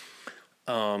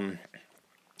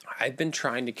 I've been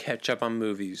trying to catch up on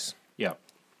movies Yeah.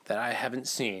 that I haven't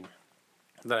seen,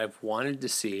 that I've wanted to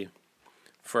see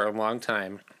for a long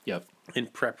time Yep. in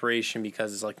preparation,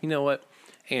 because it's like, you know what,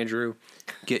 Andrew,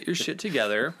 get your shit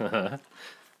together,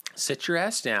 sit your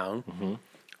ass down,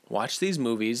 watch these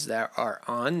movies that are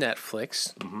on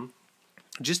Netflix.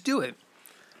 Just do it.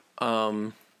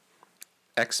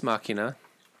 Ex Machina.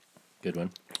 Good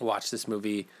one. Watch this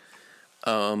movie.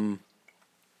 Donald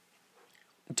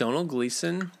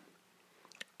Gleason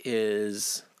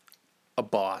is a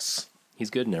boss. He's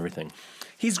good in everything.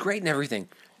 He's great in everything.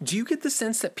 Do you get the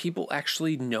sense that people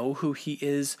actually know who he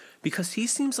is? Because he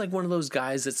seems like one of those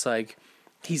guys that's like,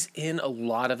 he's in a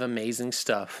lot of amazing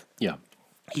stuff. Yeah.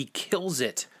 He kills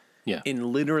it Yeah.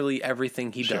 in literally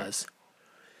everything he Sure. does.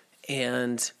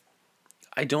 And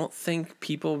I don't think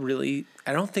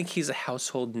I don't think he's a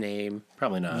household name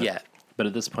Probably not. yet. But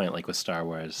at this point, like with Star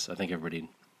Wars, I think everybody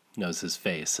knows his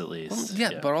face at least.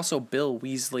 Yeah, but also Bill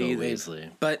Weasley. Bill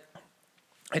Weasley. But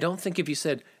I don't think if you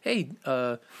said, "Hey,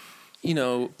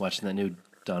 Watching that new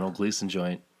Donald Gleason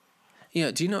joint. do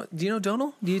you know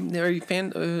Donald? Are you a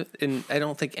fan?" And I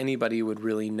don't think anybody would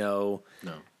really know.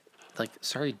 No. Like,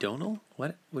 sorry, Donald?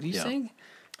 What are you Yeah. saying?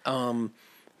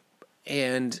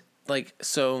 And like,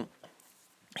 so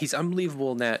he's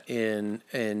unbelievable in that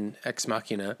in Ex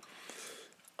Machina.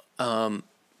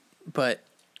 But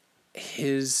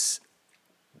his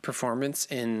performance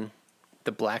in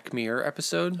the Black Mirror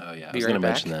episode. Oh yeah, I Be was Right going to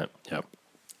Back, mention that. Yep.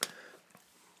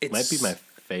 It's Might be my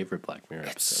favorite Black Mirror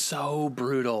It's episode. so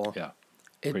brutal. Yeah.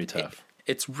 Pretty tough.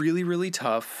 It's really, really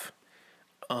tough.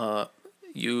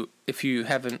 If you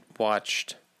haven't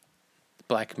watched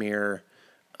Black Mirror,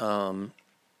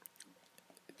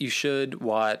 you should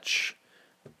watch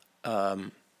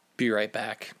Be Right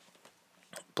Back,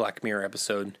 Black Mirror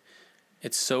episode.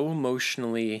 It's so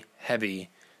emotionally heavy,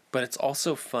 but it's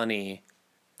also funny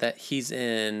that he's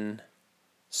in,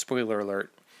 spoiler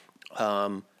alert,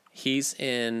 he's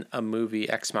in a movie,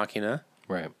 Ex Machina,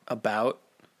 Right. about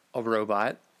a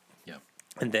robot. Yeah.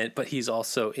 But he's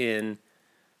also in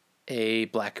a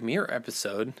Black Mirror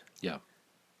episode Yeah.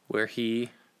 where he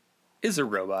is a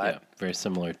robot. Yeah. Very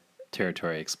similar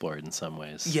territory explored in some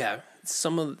ways. Yeah,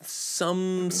 some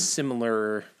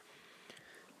similar,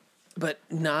 but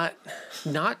not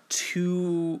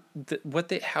too.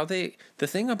 The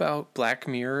thing about Black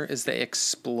Mirror is they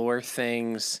explore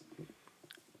things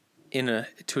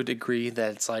to a degree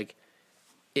that it's like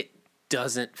it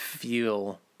doesn't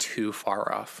feel too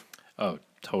far off. Oh,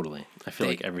 totally. I feel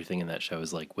like everything in that show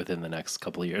is like within the next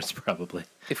couple of years, probably.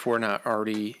 If we're not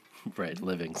already Right.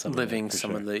 Living some living of it. for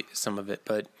some sure. of it,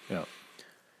 but Yeah.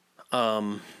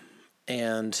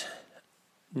 and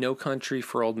No Country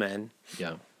for Old Men.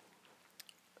 Yeah.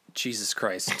 Jesus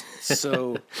Christ.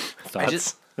 So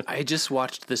Thoughts? I just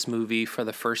watched this movie for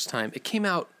the first time. It came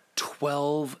out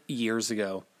 12 years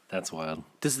ago. That's wild.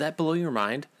 Does that blow your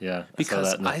mind? Yeah. Because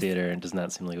I saw that in the I- theater and it does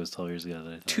not seem like it was 12 years ago that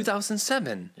I thought.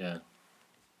 2007. Yeah.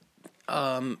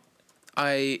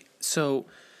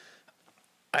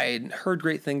 I heard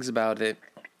great things about it.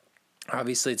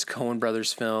 Obviously, it's a Coen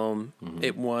Brothers film.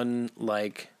 It won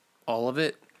like all of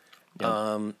it.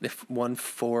 Yep. It won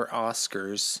 4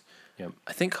 Oscars. Yep.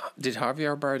 I think, did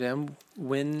Javier Bardem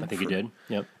win? I think he did.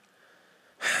 Yep.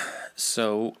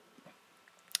 So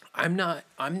I'm not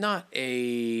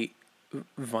a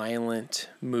violent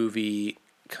movie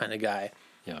kind of guy.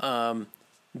 Yeah.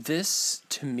 This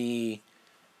to me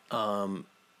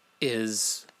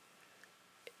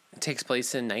takes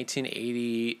place in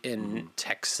 1980 in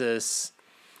Texas,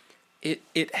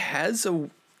 it has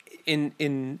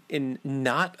in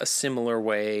not a similar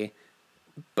way,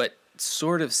 but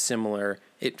sort of similar.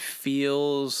 It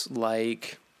feels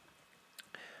like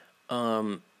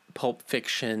Pulp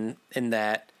Fiction in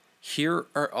that here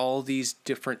are all these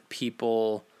different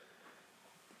people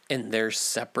and their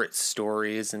separate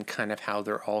stories and kind of how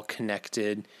they're all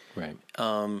connected. Right.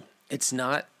 It's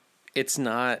not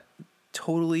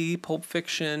totally Pulp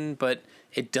Fiction, but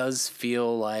it does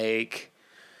feel like,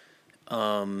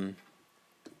 because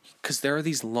there are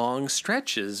these long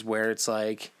stretches where it's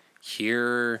like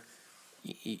here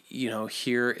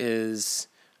is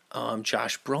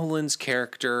Josh Brolin's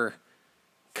character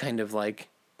kind of like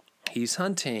he's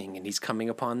hunting and he's coming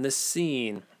upon this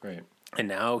scene. Right. And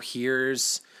now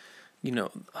here's,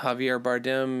 Javier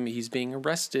Bardem, he's being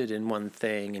arrested in one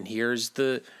thing, and here's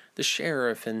the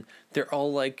sheriff, and they're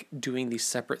all like doing these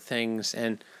separate things,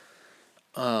 and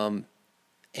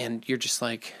you're just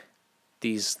like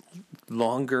these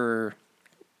longer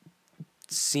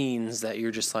scenes that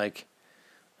you're just like,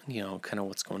 kind of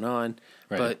what's going on.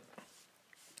 Right. But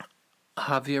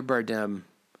Javier Bardem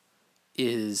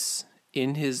is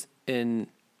in his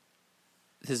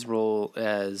role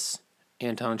as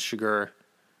Anton Chigurh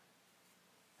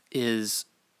is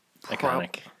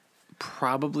iconic.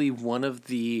 Probably one of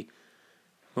the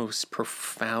most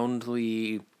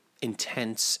profoundly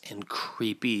intense and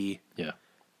creepy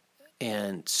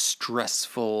and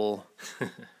stressful.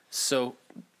 So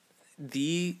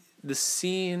the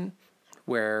scene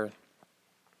where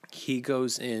he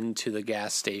goes into the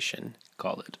gas station,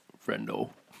 Call it friendo.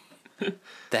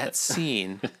 that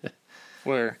scene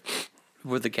where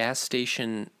the gas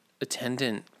station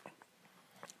attendant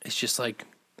is just like,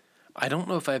 I don't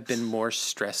know if I've been more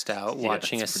stressed out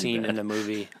watching a it's pretty scene bad. in the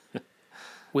movie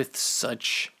with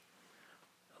such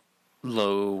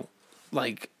low,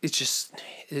 like,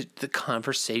 the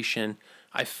conversation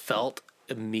I felt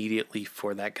immediately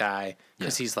for that guy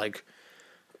because he's like,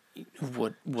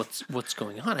 what's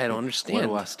going on? I don't understand.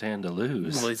 What do I stand to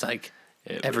lose? Well, he's like,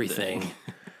 everything.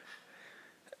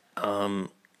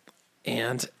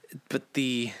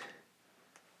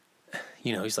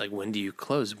 He's like, when do you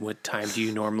close? What time do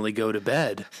you normally go to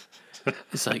bed?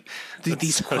 It's like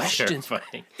these so questions.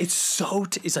 terrifying. It's so.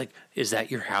 It's like, is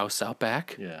that your house out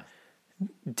back? Yeah.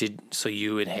 So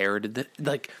you inherited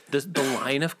the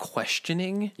line of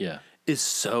questioning? Yeah. Is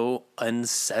so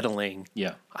unsettling.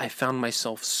 Yeah. I found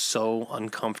myself so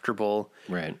uncomfortable.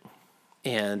 Right.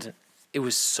 And it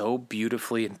was so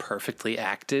beautifully and perfectly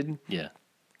acted. Yeah.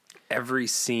 Every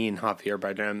scene, Javier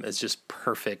Bardem is just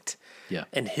perfect. Yeah.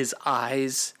 And his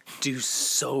eyes do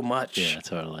so much. Yeah,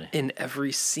 totally. In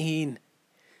every scene.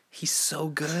 He's so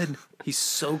good. He's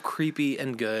so creepy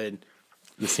and good.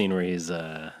 The scene where he's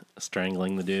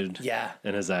strangling the dude. Yeah.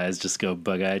 And his eyes just go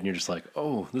bug-eyed, and you're just like,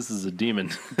 oh, this is a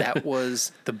demon. That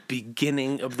was the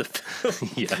beginning of the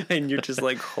film. Yeah. And you're just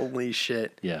like, holy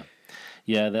shit. Yeah.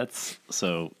 Yeah,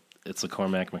 so it's a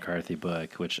Cormac McCarthy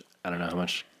book, which I don't know how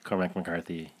much Cormac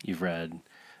McCarthy you've read.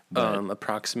 But,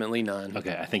 approximately none.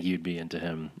 Okay, I think you'd be into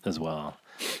him as well.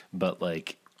 But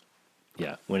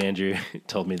when Andrew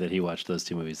told me that he watched those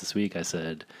two movies this week, I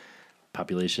said,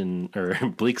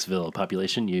 Bleaksville,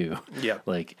 Population U. Yeah.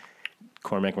 Like,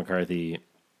 Cormac McCarthy,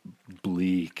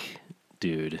 bleak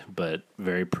dude, but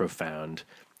very profound.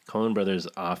 Coen Brothers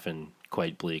often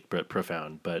quite bleak, but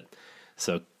profound. But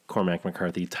so Cormac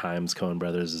McCarthy times Coen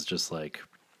Brothers is just like,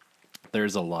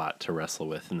 there's a lot to wrestle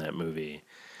with in that movie.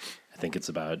 I think it's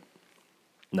about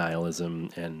nihilism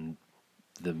and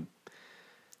the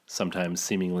sometimes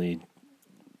seemingly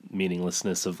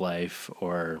meaninglessness of life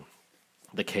or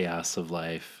the chaos of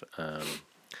life.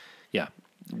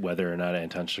 Whether or not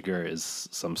Anton Chigurh is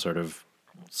some sort of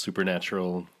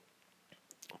supernatural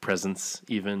presence,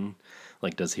 even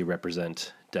like, does he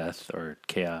represent death or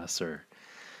chaos or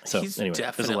so? Anyway,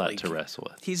 there's a lot to wrestle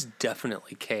with. He's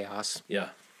definitely chaos. Yeah.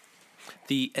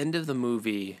 The end of the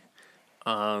movie,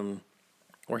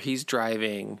 where he's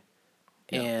driving,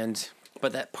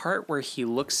 but that part where he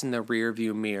looks in the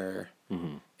rearview mirror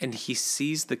and he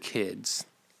sees the kids,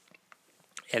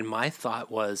 and my thought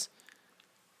was,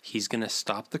 he's going to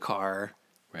stop the car.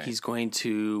 Right. He's going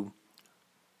to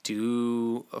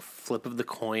do a flip of the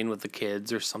coin with the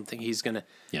kids or something. He's going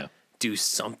to do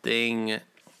something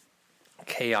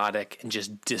chaotic and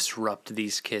just disrupt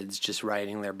these kids just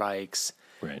riding their bikes.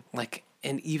 Right. Like,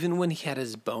 and even when he had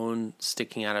his bone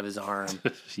sticking out of his arm,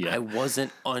 Yeah. I was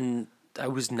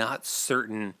not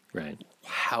certain Right.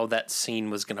 how that scene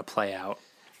was going to play out.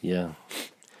 Yeah.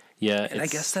 Yeah. And I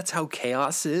guess that's how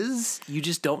chaos is. You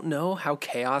just don't know how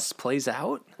chaos plays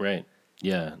out. Right.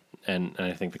 Yeah. And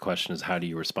I think the question is, how do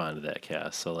you respond to that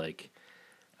chaos? So, like,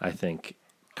 I think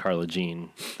Carla Jean,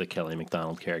 the Kelly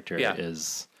MacDonald character, Yeah.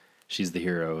 she's the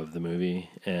hero of the movie.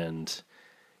 And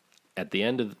at the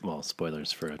end of,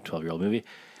 spoilers for a 12-year-old movie,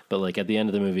 but like at the end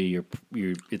of the movie,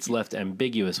 it's left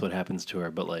ambiguous what happens to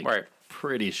her, but like Right.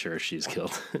 pretty sure she's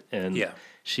killed. And Yeah.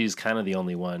 she's kind of the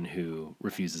only one who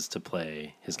refuses to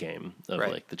play his game of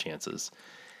Right. like the chances.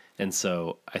 And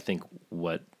so I think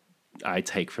what I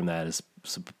take from that is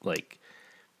like,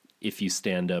 if you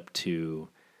stand up to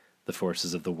the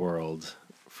forces of the world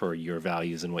for your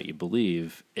values and what you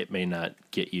believe, it may not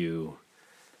get you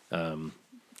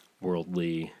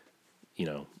worldly,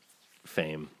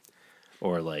 fame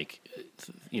or like,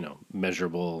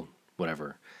 measurable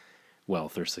whatever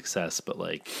wealth or success, but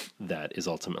like that is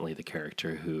ultimately the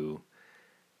character who,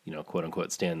 quote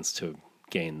unquote, stands to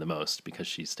gain the most because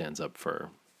she stands up for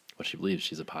what she believes.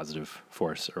 She's a positive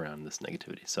force around this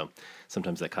negativity. So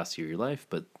sometimes that costs you your life,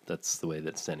 but that's the way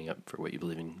that standing up for what you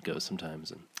believe in goes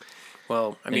sometimes. And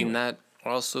Well, I mean, Anyway. that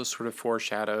also sort of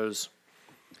foreshadows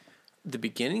the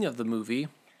beginning of the movie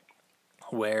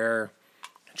where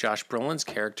Josh Brolin's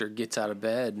character gets out of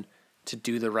bed to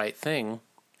do the right thing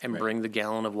and bring the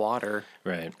gallon of water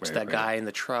right, to that guy in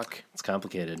the truck. It's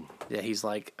complicated. Yeah, he's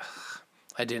like, "Ugh,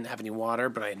 I didn't have any water,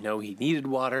 but I know he needed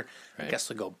water. I Right.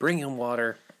 guess I'll go bring him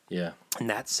water." Yeah. And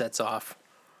that sets off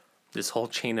this whole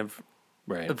chain of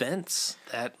Right. events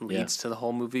that leads to the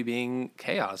whole movie being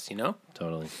chaos,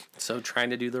 Totally. So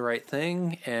trying to do the right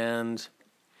thing and,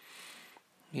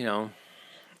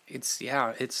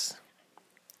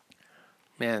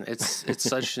 it's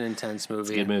such an intense movie. It's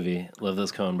a good movie. Love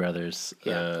those Coen brothers.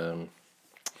 Yeah.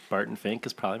 Barton Fink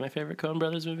is probably my favorite Coen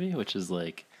brothers movie, which is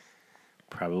like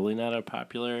probably not a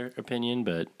popular opinion,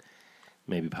 but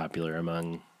maybe popular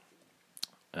among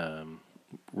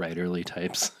writerly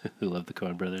types who love the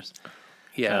Coen brothers.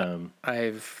 Yeah.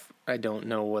 I don't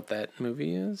know what that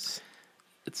movie is.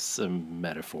 It's a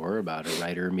metaphor about a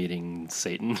writer meeting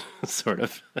Satan, sort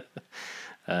of.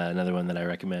 Another one that I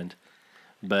recommend.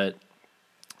 But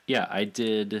yeah, I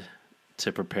did,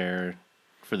 to prepare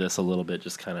for this a little bit,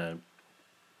 just kind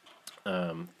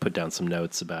of put down some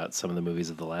notes about some of the movies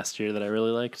of the last year that I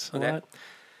really liked a Okay. lot.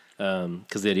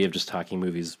 Because the idea of just talking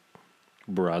movies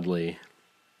broadly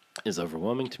is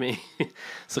overwhelming to me.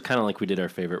 So kind of like we did our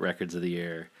favorite records of the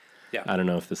year. Yeah. I don't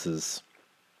know if this is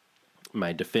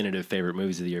my definitive favorite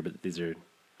movies of the year, but these are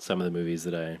some of the movies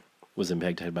that I was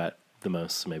impacted about the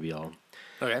most. So maybe I'll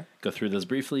Okay. go through those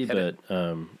briefly. Hit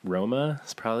But Roma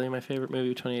is probably my favorite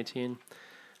movie of 2018.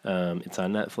 It's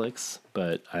on Netflix,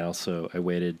 but I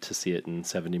waited to see it in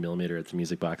 70 millimeter at the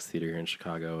Music Box Theater here in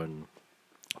Chicago, and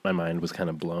my mind was kind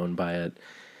of blown by it.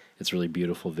 It's really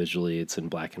beautiful visually. It's in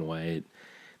black and white.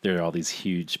 There are all these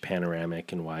huge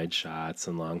panoramic and wide shots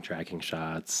and long tracking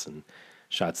shots and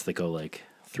shots that go like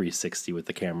 360 with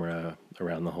the camera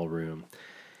around the whole room.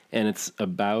 And it's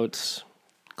about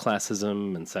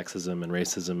classism and sexism and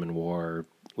racism and war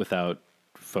without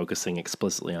focusing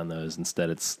explicitly on those.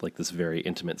 Instead, it's like this very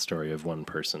intimate story of one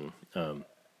person. So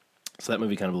that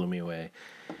movie kind of blew me away.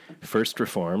 First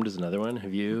Reformed is another one.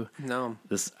 Have you? No.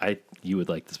 You would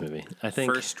like this movie. I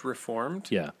think. First Reformed?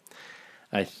 Yeah.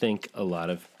 I think a lot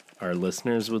of our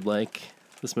listeners would like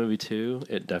this movie too.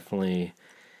 It definitely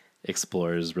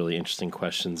explores really interesting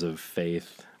questions of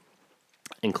faith,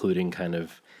 including kind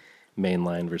of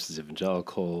mainline versus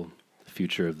evangelical, the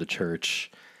future of the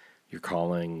church, your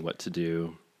calling, what to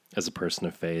do as a person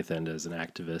of faith and as an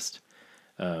activist,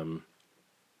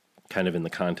 kind of in the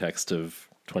context of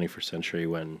 21st century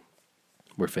when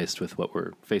we're faced with what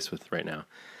we're faced with right now.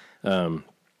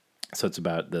 So it's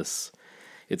about this.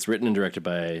 It's written and directed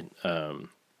by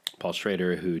Paul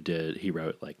Schrader, he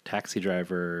wrote like Taxi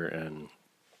Driver and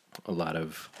a lot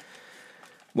of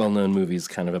well-known movies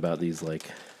kind of about these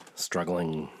like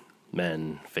struggling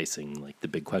men facing like the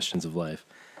big questions of life.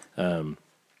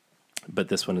 But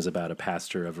this one is about a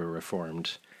pastor of a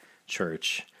Reformed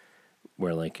church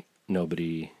where like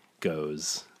nobody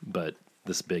goes, but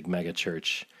this big mega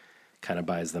church kind of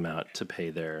buys them out to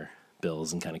pay their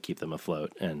bills and kind of keep them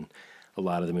afloat. And a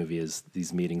lot of the movie is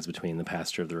these meetings between the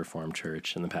pastor of the Reformed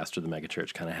church and the pastor of the mega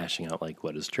church kind of hashing out like,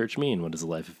 what does church mean? What does a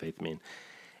life of faith mean?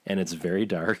 And it's very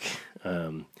dark,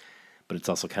 but it's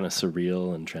also kind of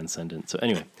surreal and transcendent. So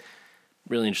anyway,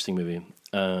 really interesting movie.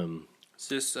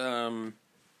 Is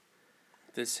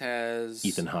this has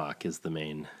Ethan Hawke is the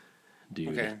main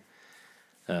dude. Okay.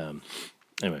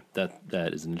 Anyway,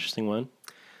 that is an interesting one.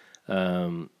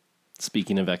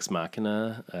 Speaking of Ex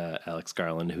Machina, Alex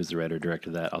Garland, who's the writer-director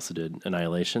of that, also did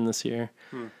Annihilation this year,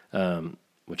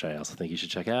 which I also think you should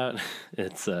check out.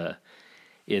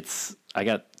 I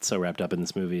got so wrapped up in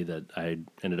this movie that I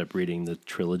ended up reading the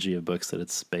trilogy of books that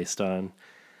it's based on.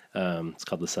 It's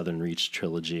called the Southern Reach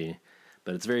Trilogy,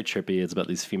 but it's very trippy. It's about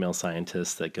these female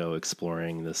scientists that go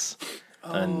exploring this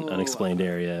unexplained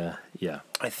area. Yeah.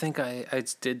 I think I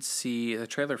did see the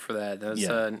trailer for that. That was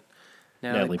Yeah.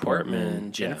 Natalie Portman,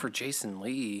 yeah. Jennifer Jason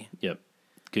Leigh. Yep.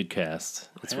 Good cast.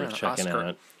 It's worth checking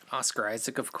out. Oscar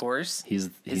Isaac, of course. He's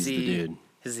the dude.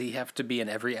 Does he have to be in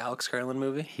every Alex Garland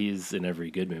movie? He's in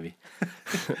every good movie.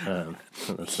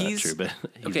 That's not true, but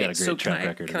he's got a great track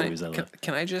record of movies I love.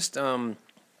 Can I just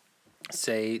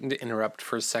interrupt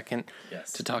for a second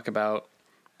Yes. to talk about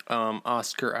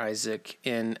Oscar Isaac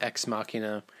in Ex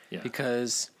Machina? Yeah.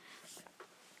 Because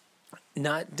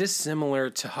not dissimilar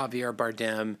to Javier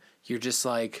Bardem, you're just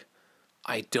like,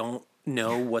 I don't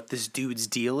know what this dude's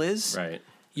deal is. Right.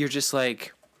 You're just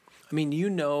like, I mean, you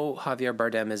know Javier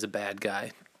Bardem is a bad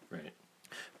guy. Right.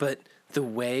 But the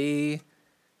way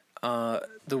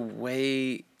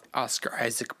Oscar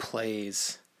Isaac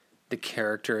plays the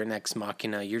character in Ex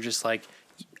Machina, you're just like,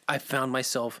 I found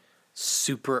myself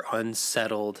super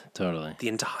unsettled Totally. the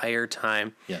entire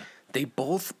time. Yeah. They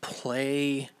both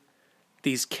play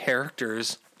these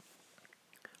characters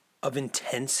of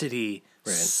intensity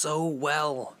so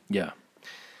well. Yeah.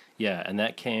 Yeah, and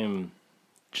that came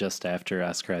just after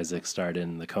Oscar Isaac starred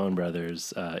in the Coen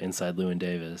Brothers, Inside Llewyn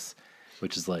Davis,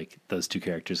 which is like those two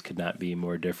characters could not be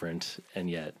more different, and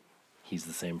yet he's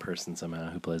the same person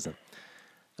somehow who plays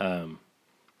them.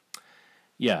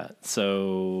 Yeah,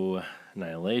 so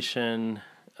Annihilation.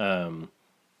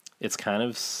 It's kind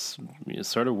of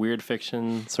sort of weird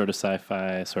fiction, sort of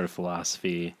sci-fi, sort of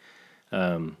philosophy.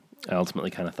 I ultimately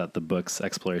kind of thought the book's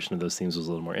exploration of those themes was a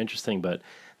little more interesting, but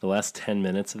the last 10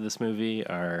 minutes of this movie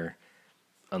are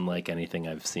unlike anything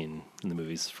I've seen in the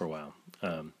movies for a while.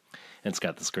 And it's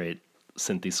got this great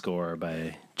synthy score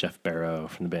by Jeff Barrow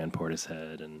from the band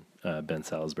Portishead and Ben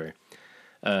Salisbury.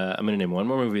 I'm going to name one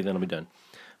more movie, then I'll be done.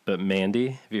 But Mandy,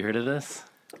 have you heard of this?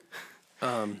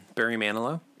 Barry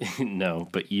Manilow? No,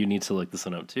 but you need to look this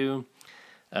one up too.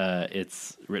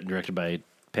 It's written directed by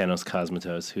Panos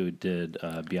Cosmatos, who did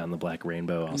Beyond the Black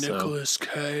Rainbow also. Nicolas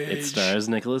Cage. It stars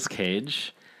Nicolas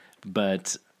Cage,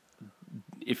 but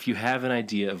if you have an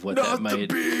idea of what that might...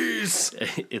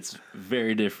 It's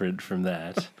very different from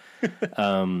that.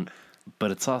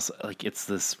 But it's also, like, it's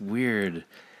this weird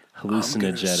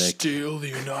hallucinogenic... steal the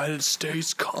United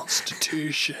States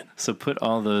Constitution. So put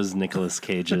all those Nicolas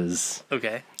Cages...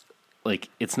 Okay. Like,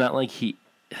 it's not like he...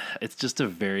 It's just a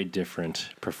very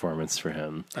different performance for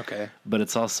him. Okay. But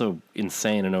it's also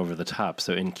insane and over the top.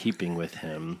 So in keeping with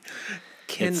him,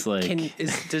 it's like...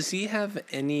 Does he have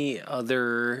any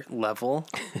other level?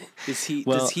 Does he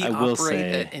I will operate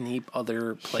say, at any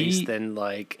other place than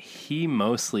like... He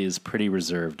mostly is pretty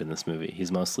reserved in this movie.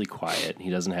 He's mostly quiet. He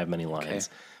doesn't have many lines.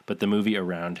 Okay. But the movie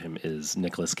around him is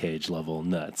Nicolas Cage level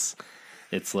nuts.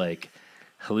 It's like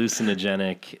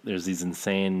hallucinogenic. There's these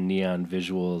insane neon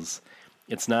visuals.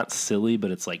 It's not silly, but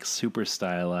it's like super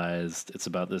stylized. It's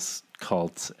about this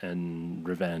cult and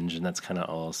revenge, and that's kind of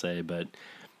all I'll say. But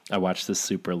I watched this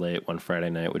super late one Friday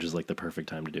night, which is like the perfect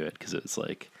time to do it because it's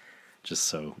like just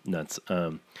so nuts.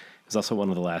 It was also one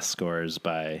of the last scores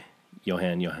by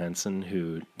Johan Johansson,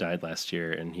 who died last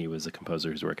year, and he was a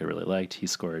composer whose work I really liked. He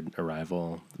scored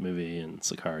Arrival, the movie, and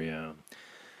Sicario.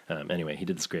 Anyway, he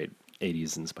did this great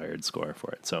 80s inspired score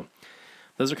for it. So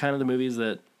those are kind of the movies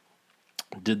that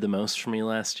did the most for me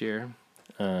last year.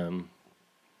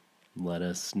 Let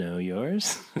us know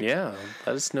yours. Yeah,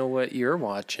 let us know what you're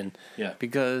watching. Yeah.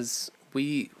 Because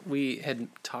we had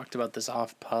talked about this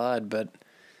off pod, but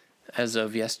as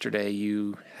of yesterday,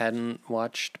 you hadn't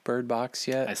watched Bird Box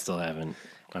yet. I still haven't.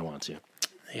 I want to.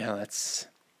 Yeah, that's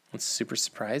super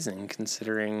surprising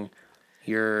considering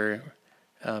your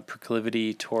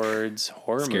proclivity towards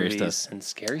horror Scary movies stuff. and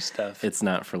scary stuff. It's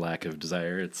not for lack of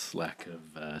desire. It's lack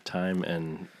of time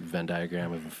and Venn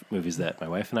diagram of movies that my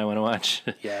wife and I want to watch.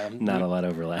 Yeah. Not a lot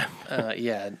of overlap.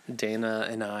 Yeah, Dana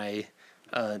and I,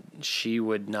 she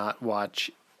would not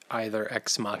watch either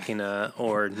Ex Machina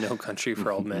or No Country for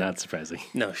Old Men. Not surprising.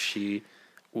 No, she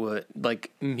would,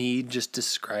 like me just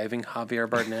describing Javier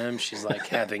Bardem, she's like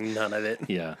having none of it.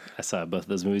 Yeah, I saw both of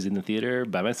those movies in the theater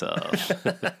by myself.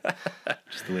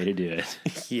 Just the way to do it.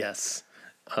 Yes.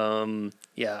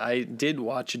 Yeah, I did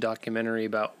watch a documentary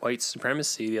about white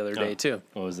supremacy the other day, too.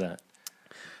 What was that?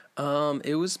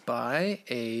 It was by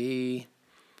a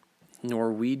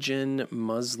Norwegian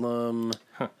Muslim,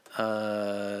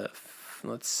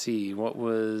 let's see, what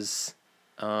was,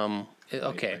 okay,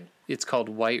 Right. it's called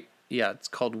White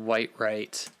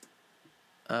Right,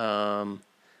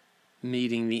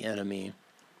 Meeting the Enemy.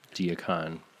 Dia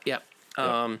Khan. Yeah.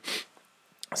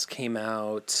 This came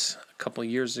out a couple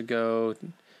years ago,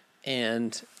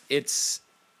 and it's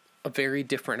a very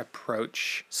different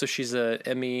approach. So she's a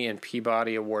Emmy and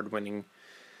Peabody award-winning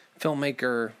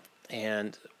filmmaker,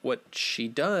 and what she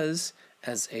does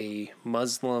as a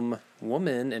Muslim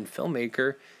woman and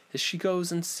filmmaker is she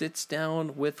goes and sits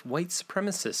down with white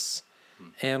supremacists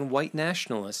and white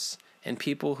nationalists and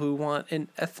people who want an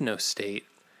ethno-state,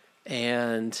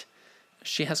 and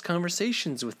she has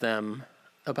conversations with them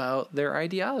about their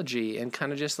ideology and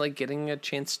kind of just like getting a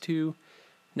chance to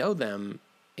know them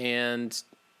and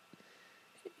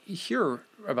hear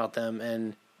about them.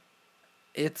 And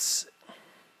it's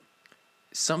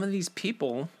some of these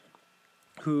people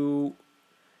who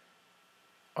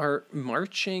are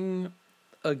marching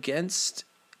against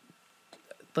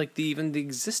like even the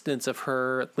existence of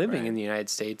her living in the United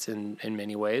States in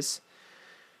many ways,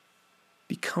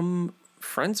 become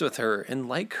friends with her and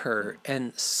like her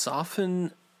and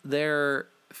soften their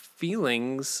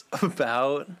feelings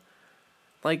about,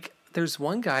 like, there's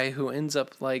one guy who ends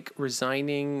up like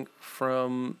resigning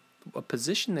from a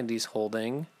position that he's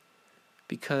holding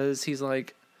because he's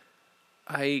like,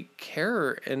 I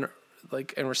care and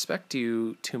respect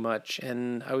you too much,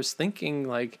 and I was thinking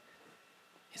like,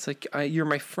 it's like, you're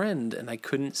my friend and I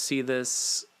couldn't see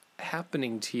this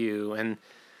happening to you.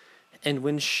 And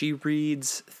when she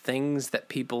reads things that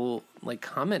people like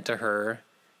comment to her,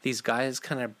 these guys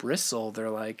kind of bristle. They're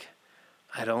like,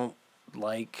 I don't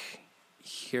like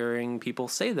hearing people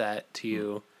say that to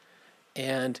you.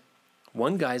 And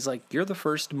one guy's like, you're the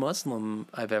first Muslim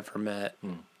I've ever met.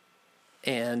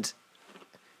 And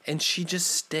she just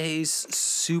stays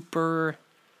super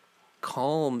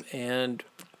calm and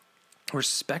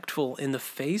respectful in the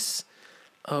face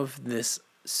of this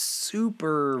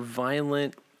super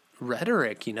violent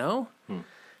rhetoric, you know?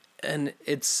 And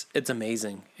it's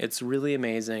amazing. It's really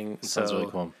amazing. It sounds really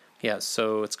cool. Yeah,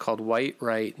 so it's called White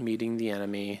Right Meeting the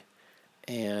Enemy,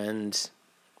 and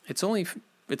it's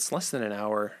less than an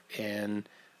hour, and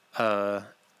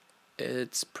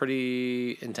it's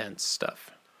pretty intense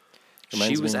stuff.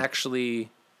 She was actually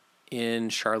in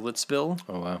Charlottesville.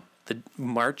 Oh, wow.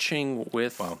 Marching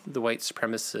with the white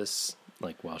supremacists.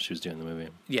 Like while she was doing the movie.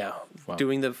 Yeah. Wow.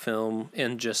 Doing the film,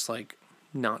 and just like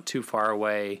not too far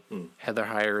away, Heather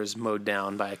Heyer is mowed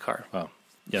down by a car. Wow.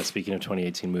 Yeah, speaking of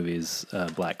 2018 movies,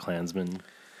 Black Klansman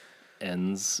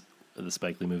ends, the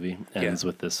Spike Lee movie, ends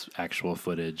with this actual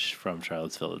footage from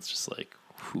Charlottesville. It's just like,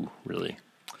 really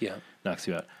knocks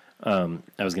you out.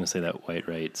 I was going to say that White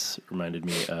Rights reminded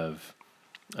me of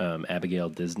Abigail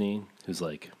Disney, who's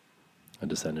like a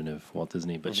descendant of Walt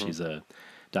Disney, but she's a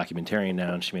documentarian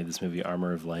now, and she made this movie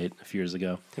Armor of Light a few years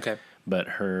ago. Okay. But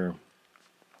her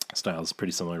style is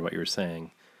pretty similar to what you were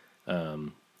saying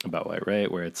about White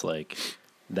Right, where it's like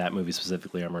that movie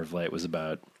specifically, Armor of Light, was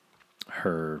about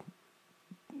her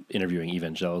interviewing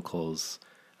evangelicals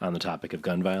on the topic of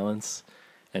gun violence,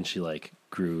 and she like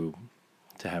grew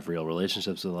to have real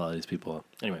relationships with a lot of these people.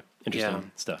 Anyway,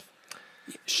 interesting stuff.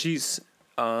 She's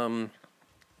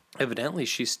evidently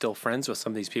she's still friends with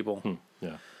some of these people.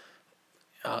 Yeah.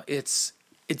 It's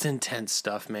intense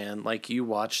stuff, man. Like, you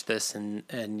watch this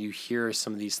and you hear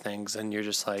some of these things and you're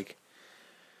just like,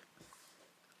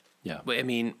 I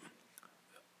mean,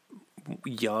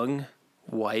 young,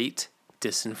 white,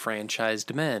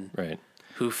 disenfranchised men, right,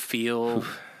 who feel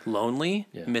lonely,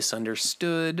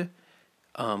 misunderstood,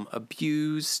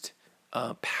 abused,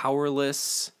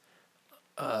 powerless,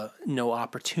 no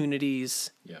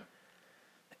opportunities. Yeah.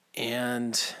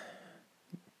 And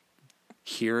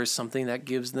here is something that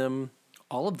gives them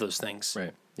all of those things.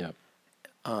 Right. Yeah.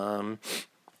 And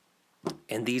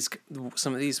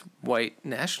some of these white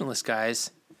nationalist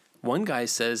guys, one guy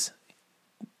says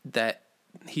that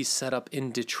he's set up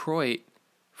in Detroit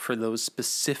for those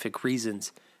specific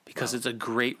reasons, because it's a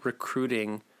great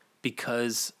recruiting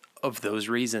because of those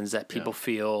reasons, that people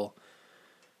feel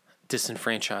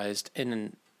disenfranchised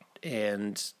and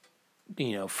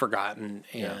you know, forgotten,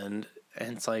 and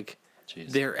it's like,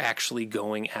 they're actually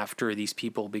going after these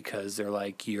people because they're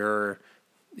like, you're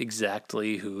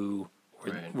exactly who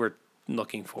we're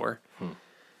looking for.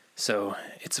 So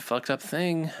it's a fucked up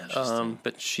thing,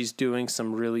 but she's doing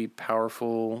some really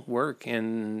powerful work,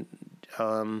 and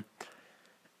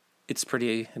it's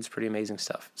pretty amazing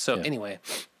stuff. So anyway,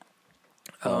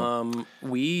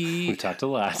 we've talked a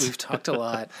lot. We've talked a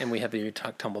lot, and we haven't even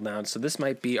talked Tumbledown. So this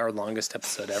might be our longest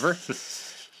episode ever,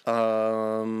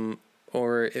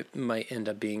 or it might end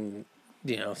up being,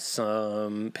 you know,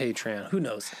 some Patreon. Who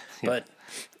knows? But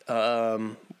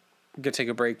we're gonna take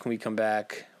a break. When we come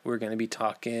back, we're gonna be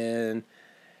talking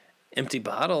Empty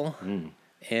Bottle,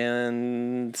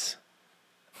 and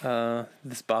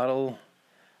this bottle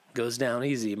goes down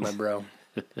easy, my bro.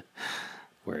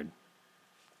 Word.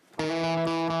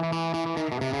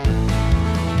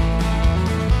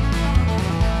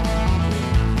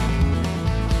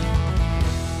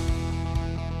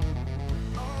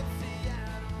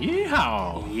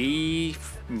 Yeehaw! Yee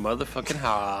motherfucking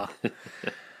ha.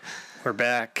 We're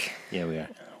back. Yeah, we are.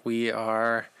 We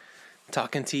are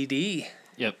talking TD.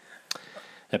 Yep.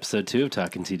 Episode 2 of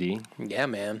Talking TD, Yeah,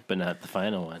 man. but not the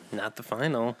final one. Not the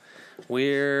final.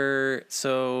 We're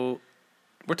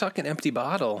talking Empty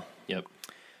Bottle. Yep.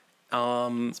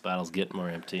 This bottle's getting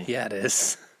more empty. Yeah, it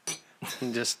is.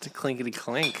 Just clinkety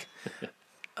clink.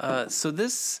 So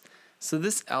this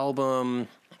album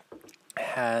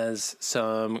has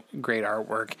some great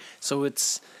artwork. So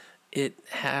it's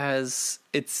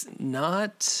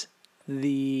not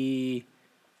the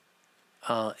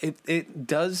it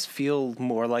does feel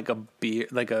more like a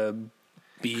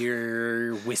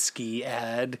beer whiskey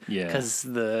ad. Yeah. Because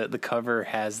the cover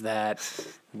has that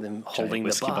them holding the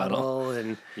whiskey bottle, bottle.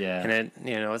 and Yeah. and it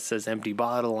it says empty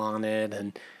bottle on it,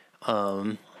 and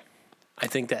I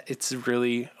think that it's a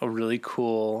really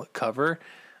cool cover.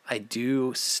 I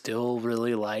do still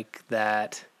really like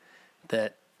that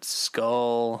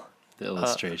skull. The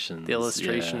illustrations. The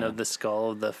illustration yeah. of the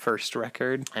skull of the first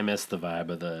record. I miss the vibe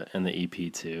of the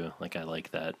EP too. Like, I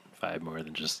like that vibe more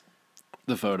than just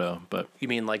the photo. But You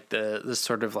mean like the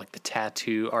sort of like the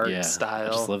tattoo art yeah, style?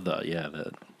 I just love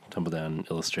the tumble down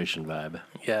illustration vibe.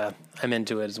 Yeah, I'm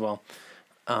into it as well.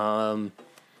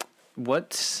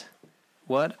 What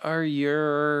are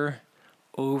your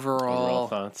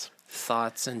overall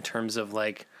thoughts in terms of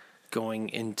like going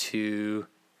into,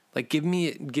 like, give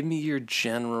me your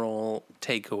general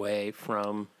takeaway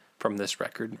from this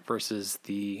record versus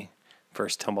the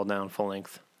first Tumble Down full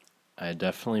length? I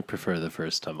definitely prefer the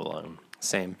first tumble down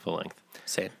Same. full length.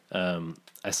 Same.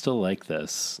 I still like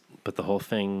this, but the whole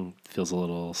thing feels a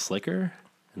little slicker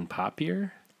and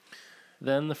poppier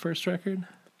than the first record.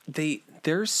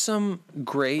 There's some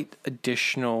great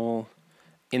additional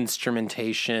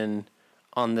instrumentation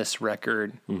on this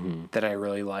record that I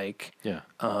really like. Yeah.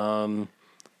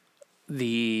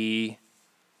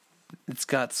 It's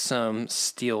got some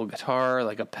steel guitar,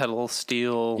 like a pedal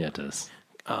steel. Yeah, it does.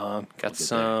 Got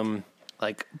some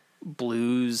like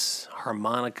blues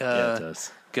harmonica Yeah, it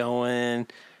does. going.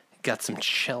 Got some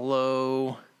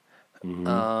cello,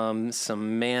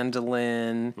 some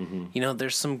mandolin.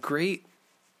 There's some great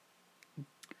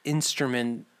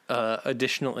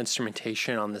additional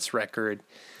instrumentation on this record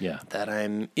Yeah. that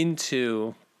I'm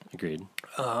into. Agreed.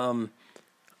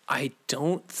 I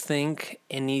don't think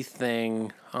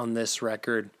anything on this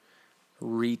record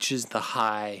reaches the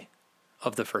high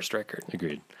of the first record.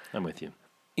 Agreed. I'm with you.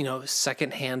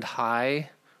 Secondhand High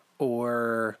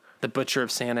or The Butcher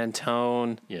of San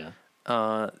Antone. Yeah.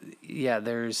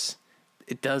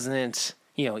 It doesn't,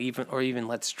 even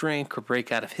Let's Drink or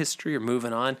Break Out of History or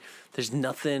Moving On. There's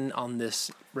nothing on this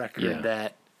record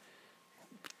that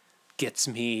gets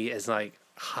me as like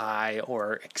high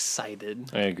or excited.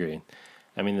 I agree.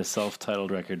 I mean, the self-titled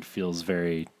record feels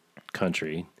very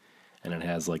country, and it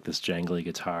has like this jangly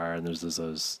guitar, and there's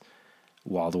those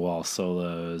wall-to-wall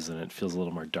solos, and it feels a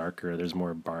little more darker. There's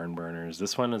more barn burners.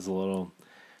 This one is a little,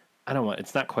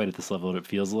 it's not quite at this level, but it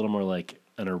feels a little more like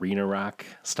an arena rock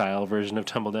style version of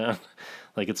Tumble Down.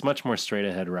 Like, it's much more straight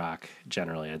ahead rock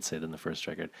generally, I'd say, than the first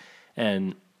record.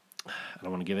 And I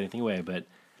don't want to give anything away, but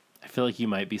I feel like you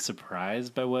might be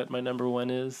surprised by what my number one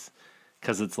is,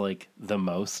 because it's like the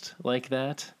most like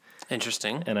that.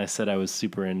 Interesting. And I said I was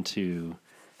super into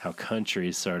how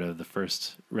country sort of the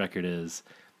first record is,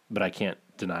 but I can't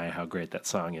deny how great that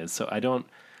song is. So I don't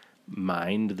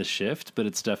mind the shift, but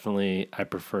it's definitely, I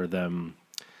prefer them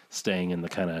staying in the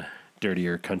kind of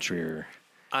dirtier, countryer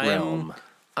realm.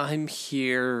 I'm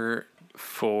here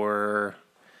for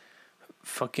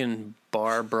fucking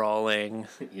bar brawling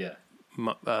Yeah.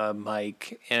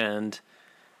 Mike and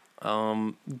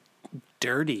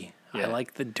dirty. Yeah. I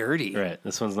like the dirty. Right.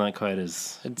 This one's not quite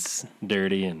as It's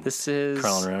dirty and this is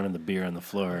crawling around in the beer on the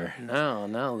floor.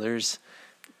 No, there's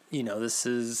this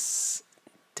is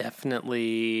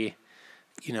definitely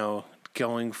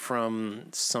going from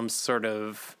some sort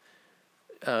of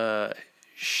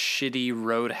shitty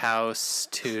roadhouse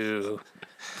to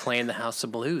playing the House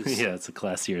of Blues. Yeah, it's a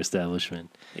classier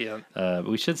establishment. Yeah. But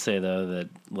we should say, though, that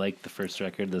like the first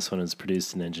record, this one is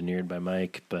produced and engineered by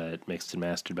Mike, but mixed and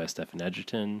mastered by Stephen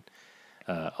Edgerton.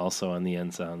 Also on the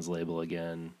End Sounds label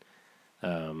again.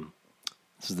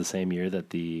 This was the same year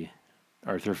that the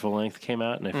Arthur full length came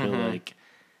out, and I feel like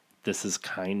this is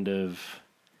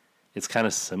it's kind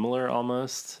of similar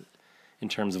almost in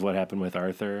terms of what happened with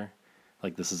Arthur.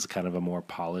 Like, this is kind of a more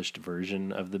polished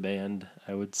version of the band,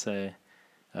 I would say.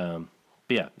 But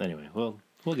yeah, anyway, we'll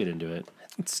get into it.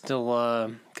 It's still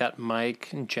got Mike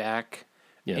and Jack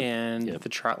and the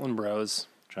Troutland Bros.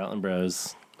 Troutland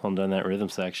Bros. Holding down that rhythm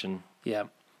section. Yeah.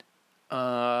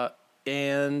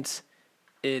 and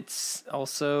it's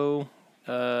also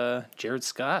Jared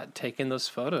Scott taking those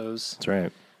photos. That's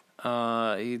right.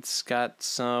 It's got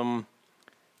some,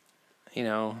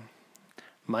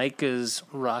 Mike is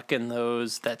rocking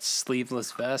that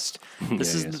sleeveless vest.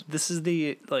 This is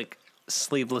the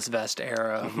sleeveless vest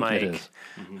era of Mike. It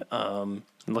is.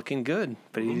 Looking good,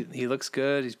 but he looks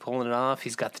good. He's pulling it off.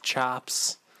 He's got the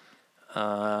chops.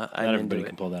 Not everybody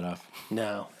can pull that off.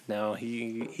 No,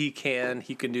 he can.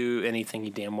 He can do anything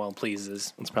he damn well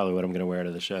pleases. That's probably what I'm going to wear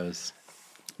to the shows.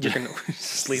 You're gonna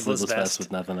sleeveless vest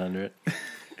with nothing under it.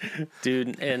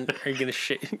 Dude, and are you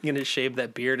gonna shave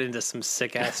that beard into some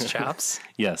sick ass chops?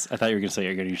 Yes, I thought you were going to say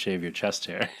you're going to shave your chest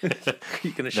hair.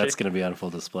 You're gonna That's going to be on full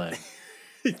display.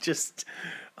 you just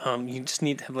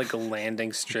need to have like a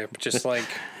landing strip, just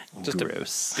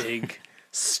Gross. a big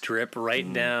strip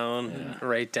right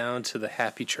down to the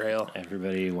happy trail.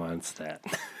 Everybody wants that.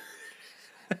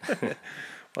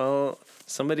 Well,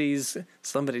 somebody's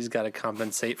got to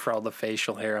compensate for all the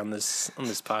facial hair on this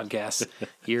podcast.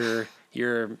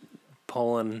 You're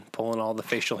pulling all the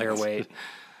facial hair weight.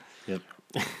 Yep.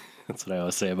 That's what I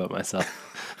always say about myself.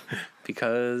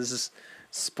 Because,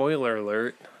 spoiler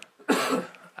alert,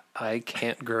 I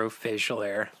can't grow facial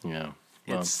hair. Yeah.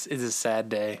 Well, It's a sad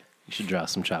day. you should draw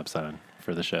some chops on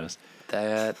for the shows.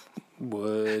 That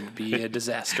would be a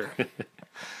disaster.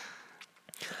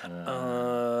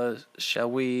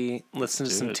 Shall we listen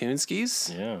to some it.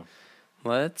 Toonskis? Yeah.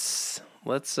 Let's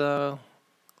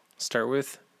start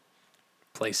with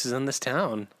Places in This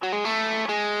Town. Weighing out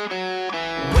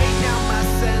my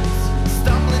sense,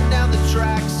 stumbling down the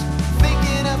tracks,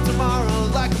 thinking of tomorrow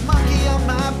like a monkey on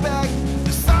my back.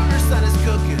 The summer sun is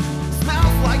cooking,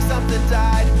 smells like something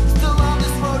died. Still on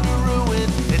this road to ruin,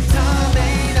 and time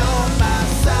ain't on my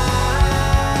side.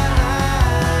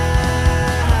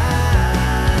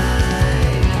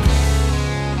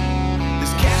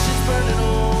 This cash is burning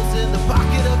holes in the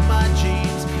pocket of my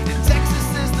jeans, and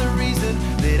Texas is the reason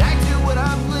that I do what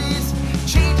I please.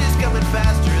 Change is coming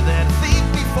faster than a thief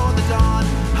before the dawn.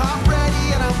 I'm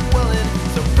ready and I'm willing,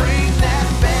 so bring that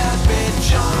bad bitch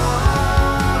on.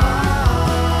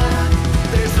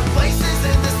 There's some places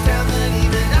in this town that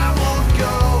even I won't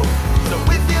go. So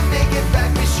if you make it back,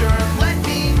 be sure and let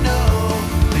me know.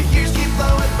 The years keep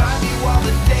blowing by me while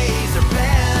the days are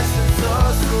passing so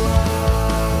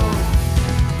slow.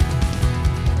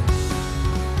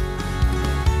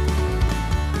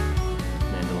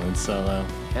 Mandolin solo.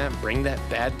 Yeah, bring that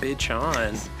bad bitch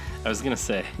on. I was going to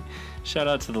say, shout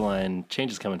out to the line,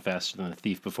 change is coming faster than the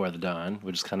thief before the dawn,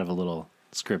 which is kind of a little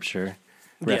scripture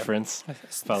reference.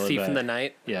 Followed Thief by, in the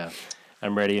Night. Yeah.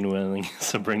 I'm ready and willing,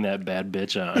 so bring that bad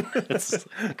bitch on. It's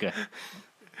okay.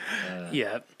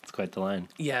 Yeah. It's quite the line.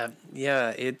 Yeah.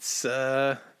 It's,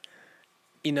 I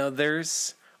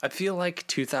feel like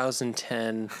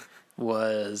 2010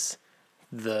 was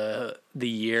the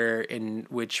year in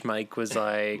which Mike was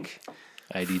like,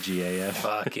 IDGAF.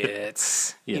 fuck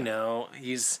it. Yeah.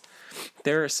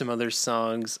 There are some other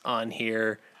songs on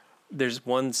here. There's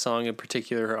one song in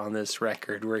particular on this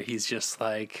record where he's just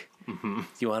like,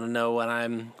 you want to know what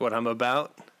I'm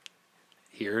about?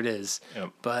 Here it is.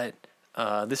 Yep. But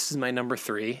this is my number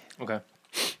 3. Okay.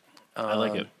 I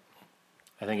like it.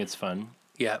 I think it's fun.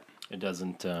 Yeah. It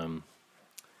doesn't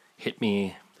hit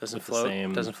me. Doesn't with float. The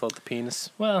same. Doesn't float the penis.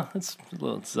 Well, it's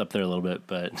up there a little bit,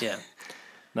 but Yeah.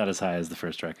 not as high as the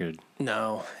first record.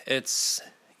 No, it's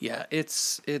a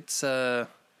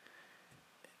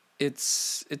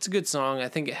good song. I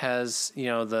think it has,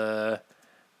 the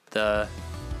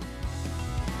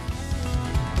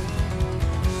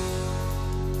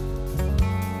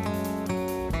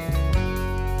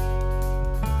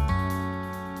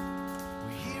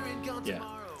Yeah,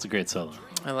 it's a great solo.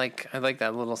 I like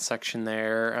that little section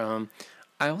there.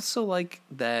 I also like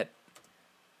that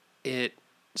it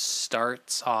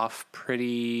starts off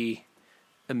pretty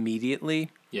immediately.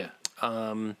 Yeah.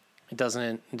 It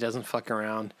doesn't fuck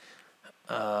around.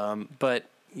 But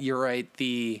you're right.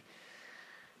 The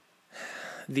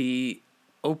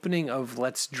opening of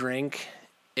Let's Drink,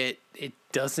 it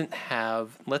doesn't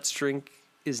have, Let's Drink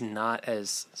is not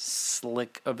as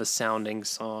slick of a sounding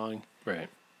song. Right.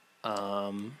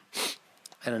 I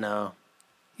don't know.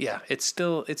 Yeah, it's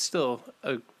still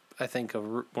I think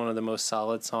one of the most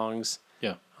solid songs.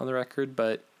 Yeah. On the record,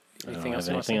 but I don't have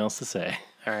anything else to say.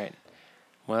 All right.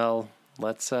 Well,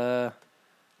 let's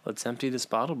empty this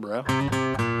bottle, bro.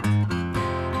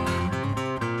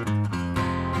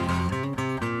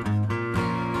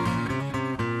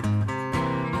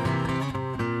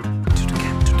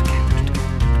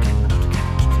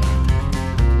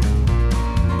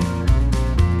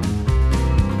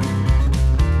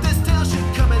 This tale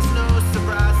should come as no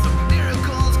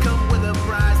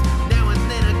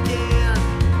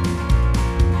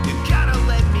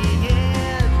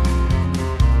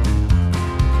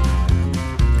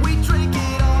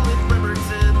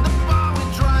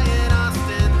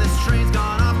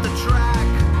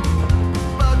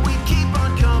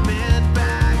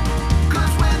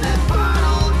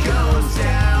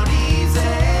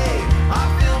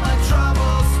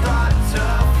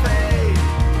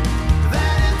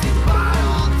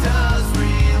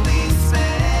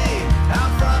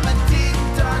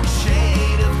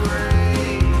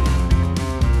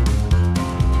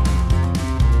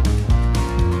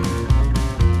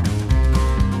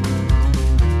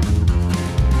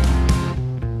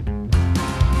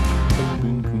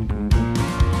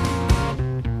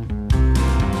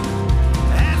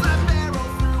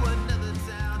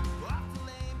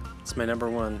my number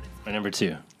one. My number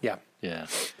 2. Yeah. Yeah.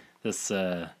 This,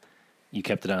 you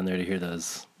kept it on there to hear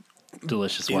those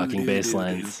delicious walking bass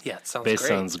lines. Yeah, it sounds bass great.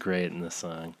 sounds great in this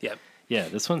song. Yep. Yeah,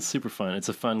 this one's super fun. It's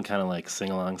a fun kind of like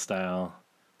sing-along style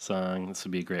song. This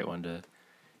would be a great one to,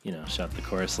 shout the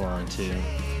chorus along to.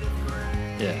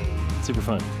 Yeah, super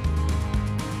fun.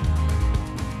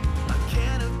 A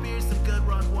can of beer, some good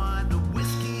rock wine. The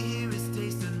whiskey here is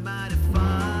tasting mighty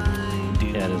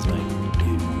fine. Yeah, it is, Mike.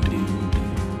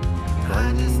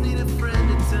 I just need a friend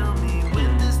to tell me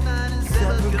when this night is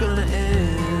ever gonna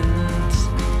end.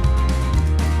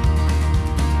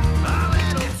 A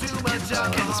little too much I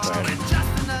love this alcohol, part. and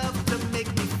just enough to make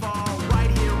me fall right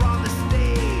here on the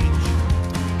stage.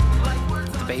 Like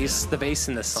words on The bass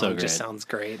in this So song just great. sounds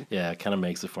great. Yeah, it kind of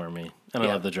makes it for me. And I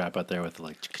Yeah. love the drop out there with the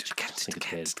like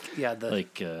syncopated. Yeah,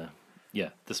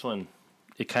 This one,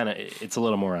 it's a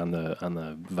little more on the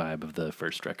vibe of the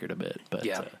first record a bit, but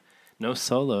Yeah. no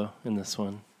solo in this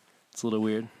one. It's a little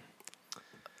weird.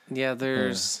 yeah.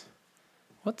 There's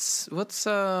what's those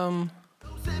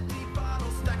empty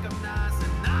bottles stack up nice,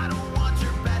 and I don't want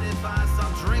your bad advice.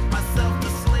 I'll drink myself to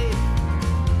sleep.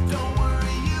 Don't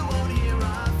worry, you won't hear a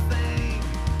thing.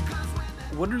 'Cause when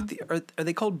that what are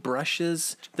they called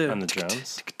brushes? On the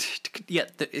drums? Yeah,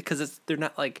 because they're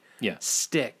not like Yeah.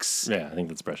 sticks. Yeah, I think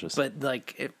that's precious. But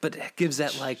it gives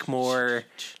that like more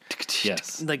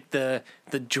yes, like the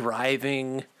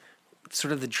driving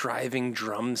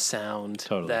drum sound.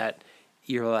 Totally. That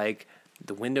you're like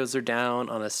the windows are down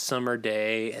on a summer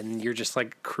day and you're just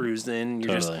like cruising.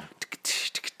 You're Totally.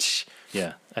 just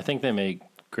yeah. I think they make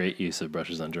great use of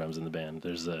brushes on drums in the band.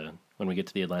 There's when we get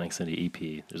to the Atlantic City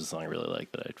EP, there's a song I really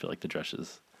like that I feel like the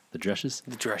drushes. the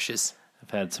drushes. I've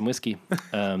had some whiskey.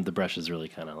 The brushes really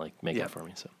kind of like make Yeah. it for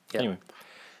me. So Yeah. anyway,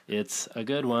 it's a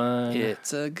good one.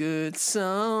 It's a good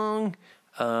song.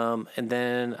 And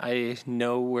then I